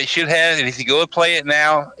to love it should have. And if you go and play it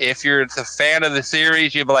now, if you're a fan of the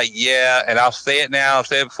series, you'll be like, yeah. And I'll say it now. I've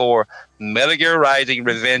said it before. Metal Gear Rising: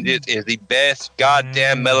 Revengeance is the best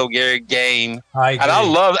goddamn Metal Gear game.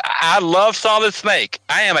 I love Solid Snake.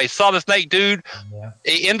 I am a Solid Snake dude. Yeah.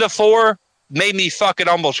 Into 4 made me fucking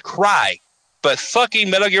almost cry. But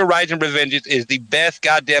fucking Metal Gear Rising: Revengeance is the best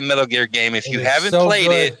goddamn Metal Gear game. If you haven't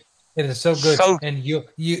played it. It is so good, and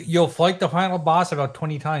you'll fight the final boss about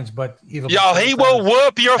 20 times, but he will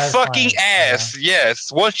whoop your fucking ass. Yeah. Yes,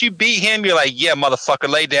 once you beat him, you're like, yeah, motherfucker,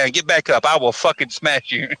 lay down, get back up. I will fucking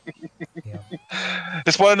smash you.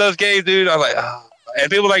 It's one of those games, dude. I'm like, and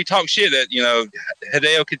people like talk shit that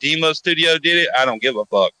Hideo Kojima Studio did it. I don't give a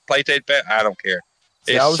fuck. PlayStation, I don't care.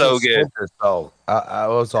 See, it's so good. I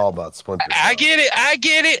was all about Splinter Cell. I get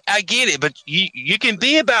it. But you can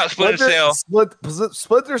be about Splinter Cell.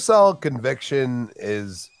 Splinter Cell Conviction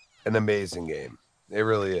is an amazing game. It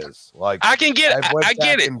really is. Like I get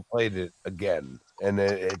it. And played it again, and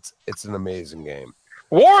it's an amazing game.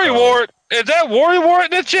 Worrywart, is that Worrywart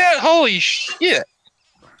in the chat? Holy shit!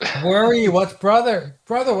 Where are you? What's brother?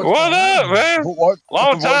 Brother, what's What up, man?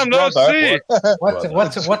 Long time no see.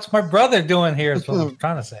 What's my brother doing here? Is what I'm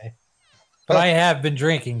trying to say. But I have been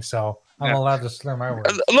drinking, so I'm allowed to slur my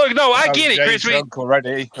words. Look, no, I get it, Crispy.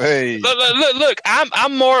 Already. Hey. Look,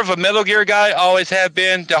 I'm more of a Metal Gear guy. Always have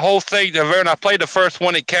been. The whole thing. When I played the first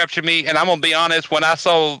one, it captured me. And I'm gonna be honest. When I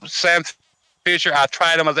saw Sam Fisher, I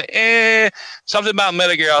tried him. I was like, something about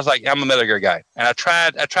Metal Gear. I was like, I'm a Metal Gear guy. And I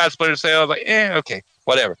tried Splinter Cell. I was like, okay,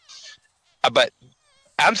 whatever. But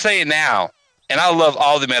I'm saying now, and I love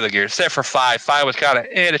all the Metal Gear except for 5. 5 was kind of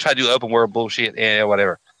they tried to do open world bullshit and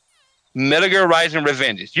whatever. Metal Gear Rising: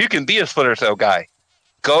 Revengeance. You can be a Splinter Cell guy.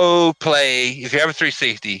 Go play, if you have a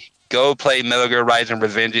 360, go play Metal Gear Rising: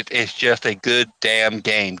 Revengeance. It's just a good damn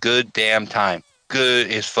game. Good damn time.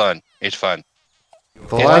 Good. It's fun. It's fun.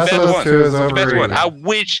 The Last of Us 2 is the best one. overrated. I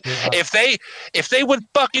wish if they would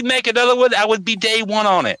fucking make another one, I would be day one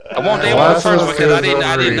on it. I want day one first because I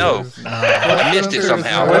didn't know. I missed it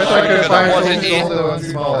somehow. I wish I could find wasn't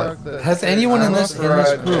it. Has anyone in this group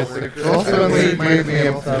Ultimately made me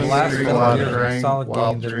able the to last drink a Metal lot Gear of drink solid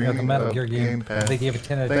while game, the drinking Metal Gear game? Game Pass. They gave it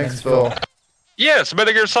 10 out of 10. Thanks, Phil. Yes,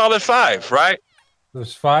 Metal Gear Solid 5, right? It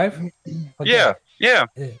was 5. Okay. Yeah.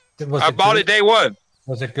 I bought it day one.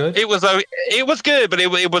 Was it good? It was good, but it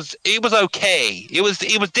was okay. It was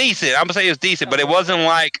decent. I'm gonna say it was decent, but it wasn't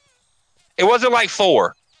like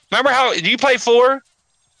 4. Remember how? Did you play 4?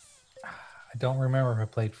 I don't remember if I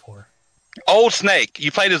played 4. Old Snake.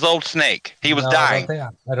 You played as Old Snake. He was dying.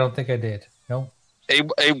 I don't think I did. No.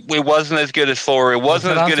 It wasn't as good as 4. It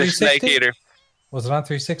wasn't as good as Snake Eater. Was it on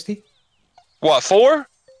 360? What, 4?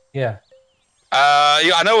 Yeah.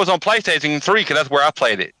 I know it was on PlayStation 3 because that's where I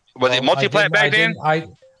played it. Was it multiplayer back then?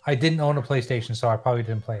 I didn't own a PlayStation, so I probably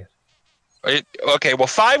didn't play it. Okay, well,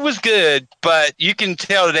 5 was good, but you can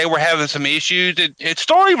tell that they were having some issues. Its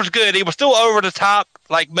story was good. It was still over the top,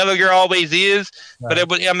 like Metal Gear always is. Right. But it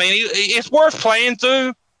was, it's worth playing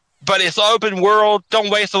through. But it's open world. Don't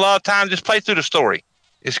waste a lot of time. Just play through the story.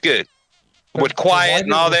 It's good with quiet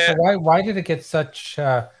and all that. So why did it get such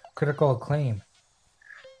critical acclaim?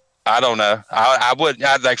 I don't know. I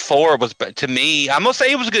like 4 was to me. I'm gonna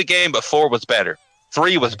say it was a good game, but 4 was better.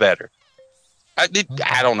 3 was better. I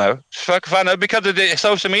don't know. Fuck if I know because of the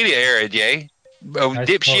social media era, Jay.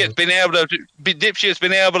 Dipshits been able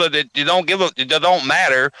to. It don't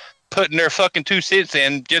matter putting their fucking 2 cents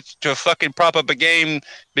in just to fucking prop up a game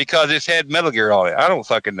because it's had Metal Gear on it. I don't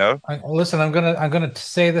fucking know. Listen, I'm gonna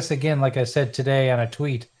say this again, like I said today on a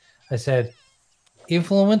tweet. I said,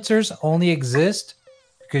 influencers only exist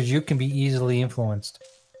because you can be easily influenced.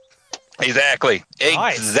 Exactly.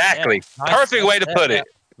 Nice. Exactly. Yeah. Perfect way to put it.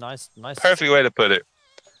 Nice. Perfect way to put it.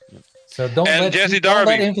 So don't let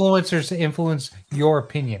influencers influence your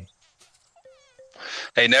opinion.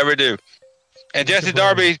 They never do. And Jesse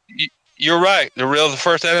Darby, you're right. The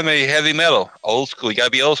first anime, heavy metal, old school. You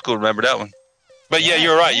gotta be old school. Remember that one. But yeah,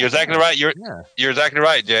 you're right. You're exactly right. You're exactly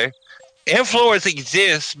right, Jay. Influence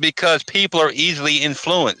exists because people are easily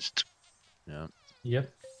influenced. Yeah. Yep.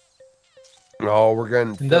 No, we're going.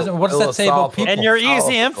 What does that say about people? And your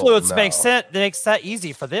easy influence makes that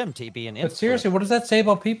easy for them to be an influence. But seriously, what does that say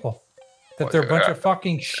about people? That they're a bunch of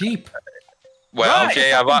fucking sheep. Well,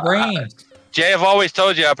 right. Jay, I've always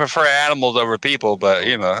told you I prefer animals over people, but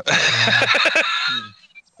you know.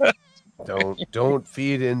 don't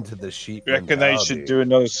feed into the sheep. You reckon they should do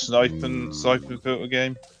another sniping filter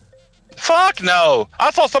game? Fuck no!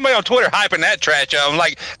 I saw somebody on Twitter hyping that trash. I'm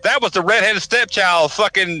like, that was the redheaded stepchild.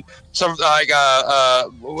 Fucking some like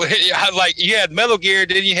you had Metal Gear,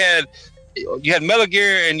 then you had Metal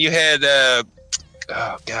Gear, and you had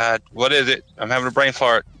oh god, what is it? I'm having a brain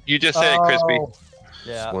fart. You just said it, Crispy.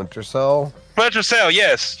 Yeah. Splinter Cell. Splinter Cell,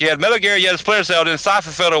 yes. You had Metal Gear, you had Splinter Cell, then Cypher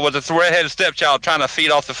Filter was a redheaded stepchild trying to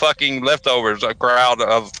feed off the fucking leftovers crowd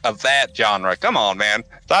of that genre. Come on, man.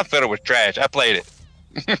 Cypher Filter was trash. I played it.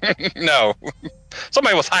 No.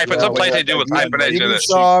 Somebody was hyping. Some PlayStation was hyping that shit.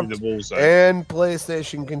 Ubisoft and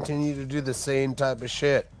PlayStation continue to do the same type of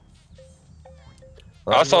shit.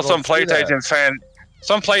 I saw some PlayStation fan.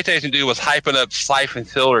 Some PlayStation dude was hyping up Siphon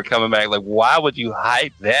Filter coming back. Like, why would you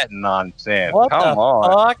hype that nonsense? What come the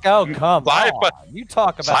on. Fuck? Oh, come on. You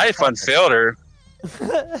talk about Siphon Filter.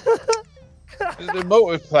 The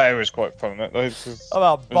multiplayer is quite fun.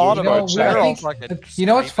 About bottom you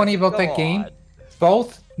know what's funny about that game?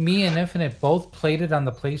 Both me and Infinite both played it on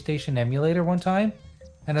the PlayStation emulator one time,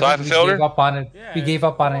 And I Siphon think we Filter? gave up on it. Yeah, we gave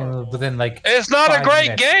up on it within like. It's not a 5 great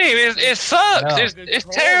minutes. game. It sucks. No. It's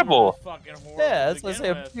terrible. Yeah, that's what I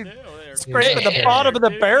say. Scraping the bottom of the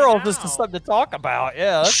barrel just to something to talk about.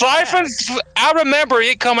 Yeah. that's Siphon. bad. I remember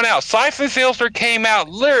it coming out. Siphon Filter came out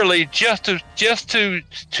literally just to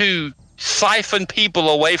siphon people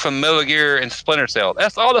away from Metal Gear and Splinter Cell.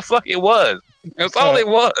 That's all the fuck it was. That's all it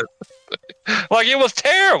was. Like, it was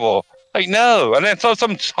terrible. Like, no. And then some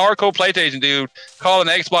hardcore PlayStation dude calling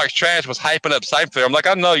Xbox trash was hyping up Siphon Filter. I'm like,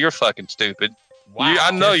 I know you're fucking stupid. Wow.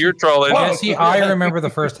 I know you're trolling. Yeah, see, I remember the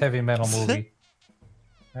first Heavy Metal movie.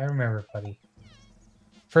 I remember it, buddy.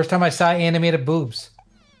 First time I saw animated boobs.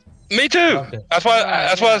 Me too. Okay. I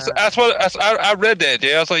read that.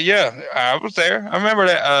 Yeah, I was like, yeah, I was there. I remember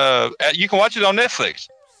that. You can watch it on Netflix.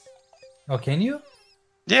 Oh, can you?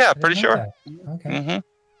 Yeah, I pretty didn't know sure. that. Okay. Mm-hmm.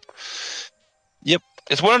 Yep,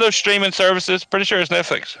 it's one of those streaming services. Pretty sure it's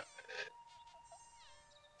Netflix.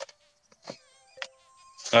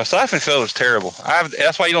 Siphon Filter is terrible.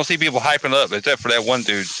 That's why you don't see people hyping up, except for that one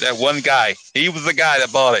dude, that one guy. He was the guy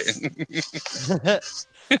that bought it.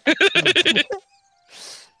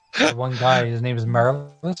 That one guy, his name is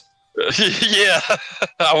Marlis. Yeah,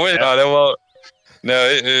 I went. No, that won't. No,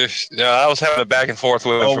 I was having a back and forth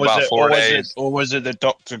with him for about 4 days. Or was it the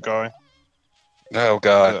doctor guy? Oh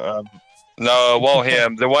God. No, it won't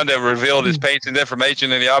him. The one that revealed his patient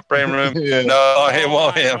information in the operating room. Yeah. No, it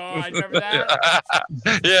won't him. I remember that.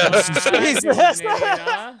 Yeah.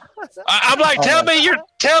 I'm like,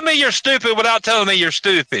 tell me you're stupid without telling me you're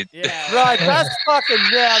stupid. Yeah. Right, that's fucking,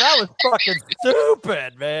 yeah, that was fucking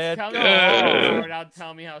stupid, man. Tell me how without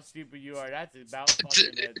telling me how stupid you are. That's about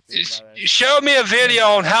fucking it, too, brother. Show me a video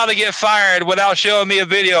on how to get fired without showing me a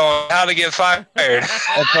video on how to get fired.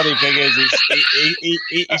 The funny thing is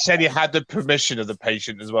he said he had the permission of the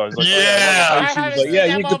patient as well. He's like,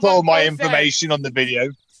 Yeah. You can put all my information on the video.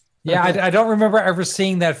 Yeah, I don't remember ever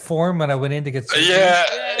seeing that form when I went in to get surgery.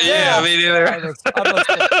 Yeah, me neither.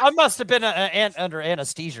 I must have been under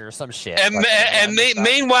anesthesia or some shit.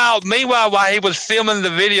 Meanwhile, while he was filming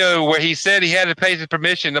the video where he said he had to pay his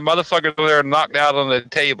permission, the motherfucker was there knocked out on the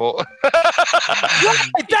table.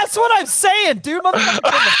 Right, that's what I'm saying, dude. Motherfucking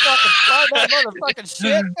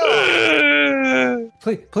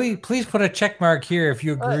shit. Please put a check mark here if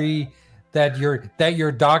you agree that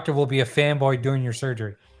your doctor will be a fanboy doing your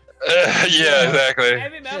surgery. Yeah, exactly.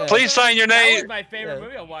 Please sign your name. That was my favorite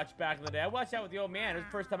movie I watched back in the day. I watched that with the old man. It was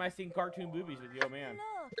the first time I seen cartoon movies with the old man.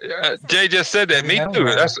 Jay just said that. Me too.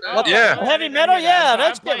 That's yeah. Heavy Metal, yeah,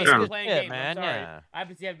 that's playing good games, man. I'm sorry. Yeah. I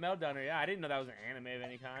haven't seen Heavy Metal down there. Yeah, I didn't know that was an anime of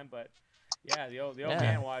any kind, but yeah, the old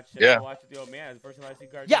man watched it. Yeah. I watched it with the old man. It was the first time I seen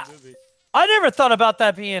cartoon movies. I never thought about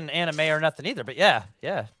that being anime or nothing either, but yeah.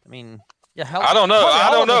 I mean, yeah. I don't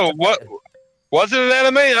know. What was it an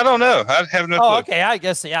anime? I don't know. I have no clue. Oh, okay. I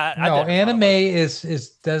guess yeah. No, anime is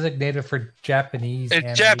designated for Japanese.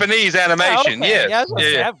 It's Japanese animation. Okay. Yeah.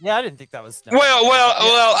 I didn't think that was.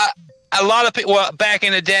 Well. A lot of people. Well, back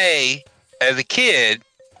in the day, as a kid,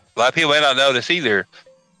 a lot of people may not know this either.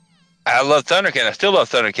 I love Thundercats. I still love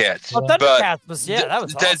Thundercats. Well, Thundercats was that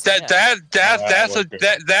was awesome.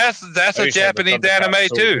 That's a Japanese anime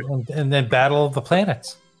too. And then Battle of the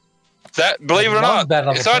Planets. That believe it or not,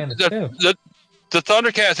 Battle of the Planets too. The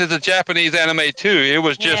Thundercats is a Japanese anime too. It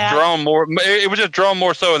was just drawn more. It was just drawn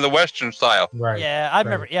more so in the Western style. Right. Yeah, I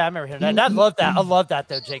remember. Yeah, I remember hearing that. I love that. I love that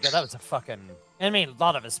though, Jacob. That was a fucking. I mean, a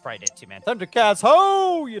lot of us probably did too, man. Thundercats,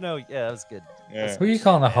 ho! You know, yeah, that was good. Yeah. Who are you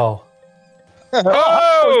calling a hoe?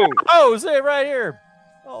 Oh, say it right here.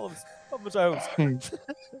 All of us hoes.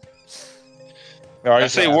 No, I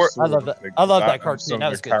see. I love that. I love that cartoon. That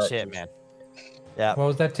was good shit, man. Yeah. What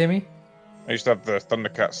was that, Timmy? I used to have the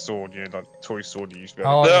Thundercat sword, like toy sword you used to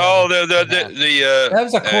have. That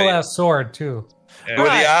was a cool ass sword too. Yeah.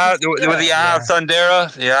 With the eye of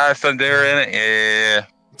Thundera, the eye of Thundera in it. Yeah.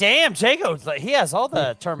 Damn, Jacob, he has all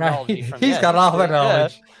the terminology from He's got all the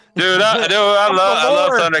knowledge. Dude, I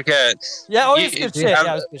love Thundercats. Yeah, it was good shit. Yeah,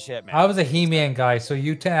 it was good shit, man. I was a He-Man guy, so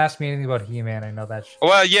you to ask me anything about He-Man, I know that shit.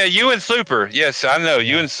 Well, yeah, you and Super. Yes, I know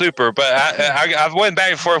you and Super, but I went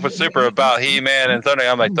back and forth with Super about He-Man and Thunder.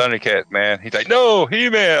 I'm like, Thundercats, man. He's like, no,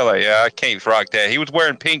 He-Man. I'm like, yeah, I can't rock that. He was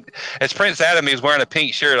wearing pink. As Prince Adam, he was wearing a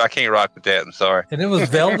pink shirt. I can't rock with that. I'm sorry. And it was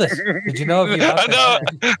velvet. Did you know? If you I know.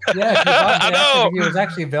 Yeah, I know. It was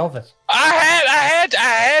actually velvet. I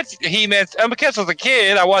had He-Man because I was a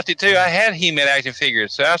kid. I watched it too. I had He-Man action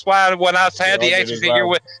figures, so that's why when I had the action figure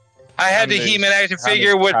with, I had the He-Man action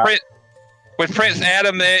figure with Prince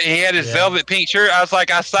Adam. He had his velvet pink shirt. I was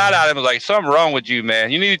like, I side eyed him. I was like, something wrong with you,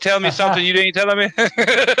 man. You need to tell me something you didn't tell me.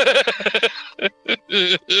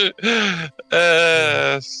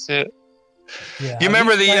 Shit. Yeah, You at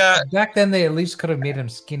remember least the back then they at least could have made him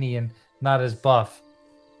skinny and not as buff.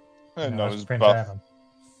 Not as as Prince buff. Adam.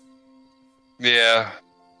 yeah,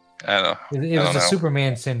 I know. It was the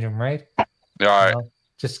Superman syndrome, right? All right, You know,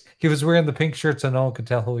 just he was wearing the pink shirt so no one could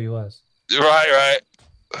tell who he was. right.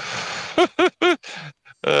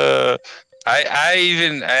 I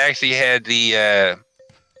actually had the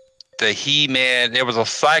He-Man. There was a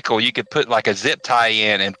cycle you could put like a zip tie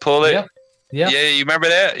in and pull it. Yep. Yeah, you remember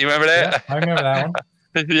that? You remember that? Yep, I remember that one.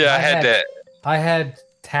 Yeah, I had that. I had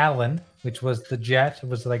Talon, which was the jet. It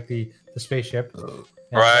was like the spaceship. And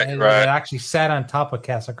Right. It actually sat on top of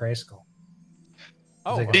Castle Grayskull.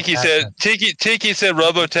 Oh, Tiki said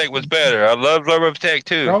Robotech was better. I love Robotech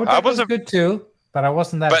too. Robotech was good too, but I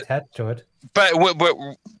wasn't that attached to it. But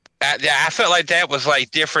I felt like that was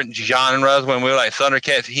like different genres when we were like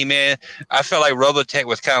Thundercats, He-Man. I felt like Robotech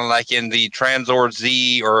was kind of like in the Tranzor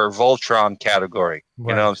Z or Voltron category. You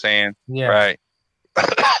know what I'm saying? Yeah. Right.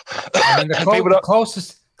 I mean, the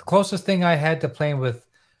closest thing I had to playing with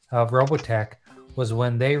Robotech was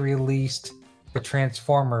when they released the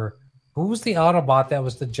Transformer. Who was the Autobot that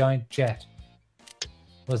was the giant jet?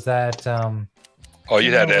 Was that? Oh,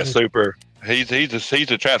 you had that super. He's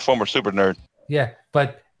a Transformer super nerd. Yeah,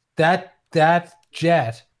 but that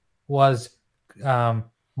jet was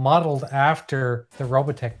modeled after the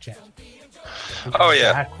Robotech jet. Oh yeah.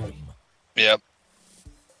 Exactly. Yep.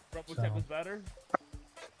 Robotech was better.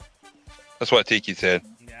 That's what Tiki said.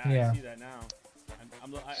 Yeah. I see that now.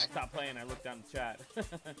 I stopped playing. I looked down the chat.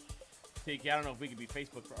 Tiki, I don't know if we could be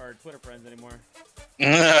Facebook or Twitter friends anymore.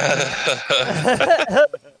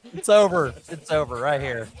 It's over. It's over right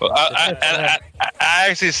here. Well, I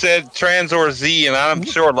actually said Tranzor Z, and I'm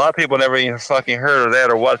sure a lot of people never even fucking heard of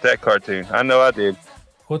that or watched that cartoon. I know I did.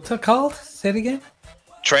 What's it called? Say it again.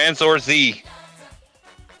 Tranzor Z.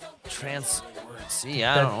 See,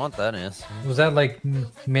 I don't know what that is. Was that like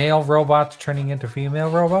male robots turning into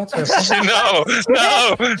female robots? Or something? No.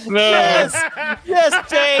 Yes,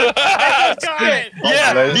 Jay.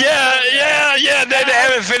 Yeah. They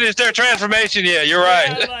haven't finished their transformation yet. You're right.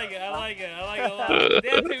 I like it a lot.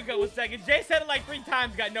 Damn, two go a second. Jay said it like 3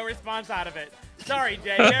 times, got no response out of it. Sorry,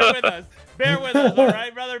 Jay. Bear with us, all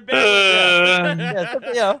right, brother? Bear with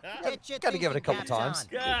us. Gotta give it a couple times.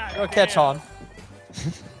 God, It'll catch on.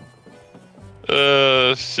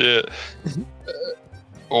 Shit.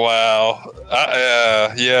 Wow.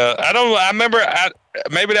 Yeah. I remember.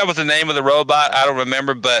 Maybe that was the name of the robot. I don't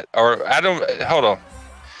remember, hold on.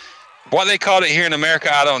 What they called it here in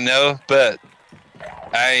America, I don't know, but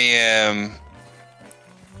I am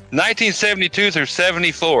 1972 through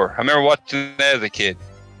 74. I remember watching that as a kid.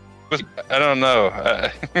 I don't know.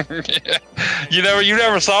 You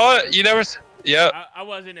never saw it? You never. Yep. I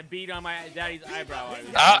wasn't a beat on my daddy's eyebrow.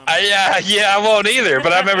 I won't either,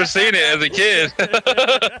 but I remember seeing it as a kid.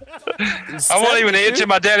 I won't even itch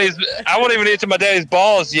my daddy's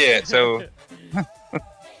balls yet. So,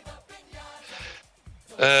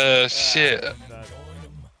 shit.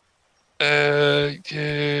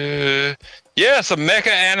 Yeah, some mecha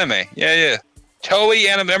anime. Yeah. Toei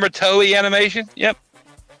anime. Remember Toei Animation? Yep.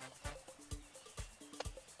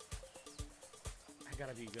 I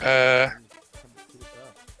gotta be good.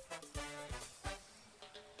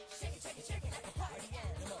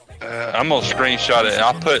 I'm gonna screenshot it.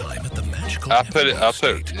 I'll put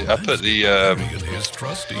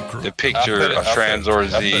the picture of Tranzor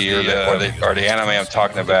Z or the anime I'm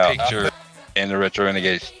talking about in the Retro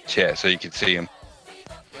Renegades chat so you can see him.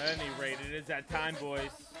 At any rate, it is that time,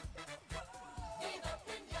 boys.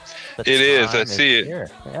 It is. I see it.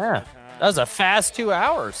 Yeah. That was a fast 2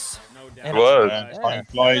 hours. No doubt. It was. Time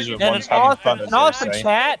flies when And one's having fun. an awesome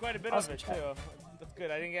chat. Quite a bit of it too. That's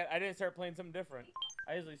good. I didn't start playing something different.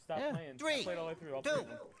 I usually stop playing. I played all the way through. All 3 of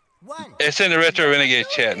them. It's in the Retro Renegades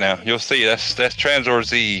chat now. You'll see. That's Tranzor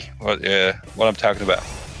Z. What I'm talking about.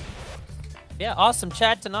 Yeah, awesome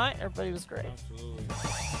chat tonight. Everybody was great. Absolutely.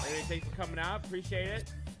 Hey, thanks for coming out. Appreciate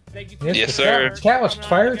it. Thank you. Yes, sir. Chat was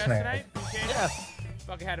fire tonight. Yeah.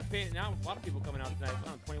 Fucking had a fit. Now a lot of people coming out tonight.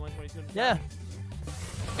 21, 22. Yeah.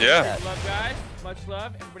 Yeah. Love, guys. Much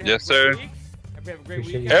love. Everybody Yes, have a great sir. week. Everybody have a great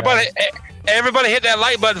Appreciate week. you. Everybody hit that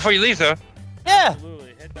like button before you leave, though. Yeah.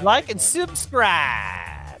 Absolutely. Hit that Like and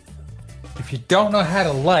subscribe. If you don't know how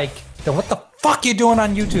to like, then what the fuck you doing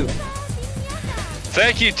on YouTube?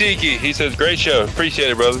 Thank you, Tiki. He says, great show.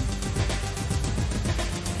 Appreciate it, brother.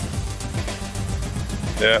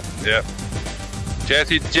 Yeah.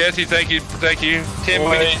 Jesse, thank you. Timmy,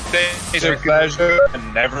 It's a pleasure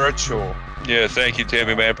and never a chore. Yeah, thank you,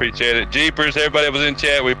 Timmy, man. Appreciate it. Jeepers, everybody that was in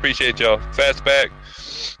chat, we appreciate y'all. Fastback,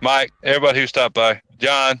 Mike, everybody who stopped by.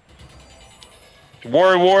 John.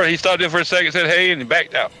 War. He stopped in for a second, said hey, and he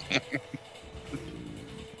backed out.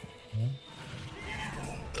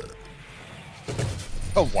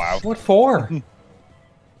 Oh wow! What for?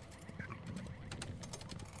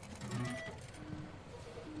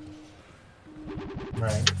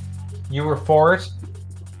 Right. You were for it?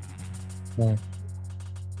 Yeah.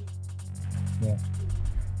 Yeah.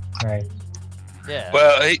 Right. Yeah.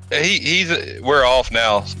 Well, he's we're off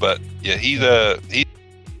now, but yeah, he's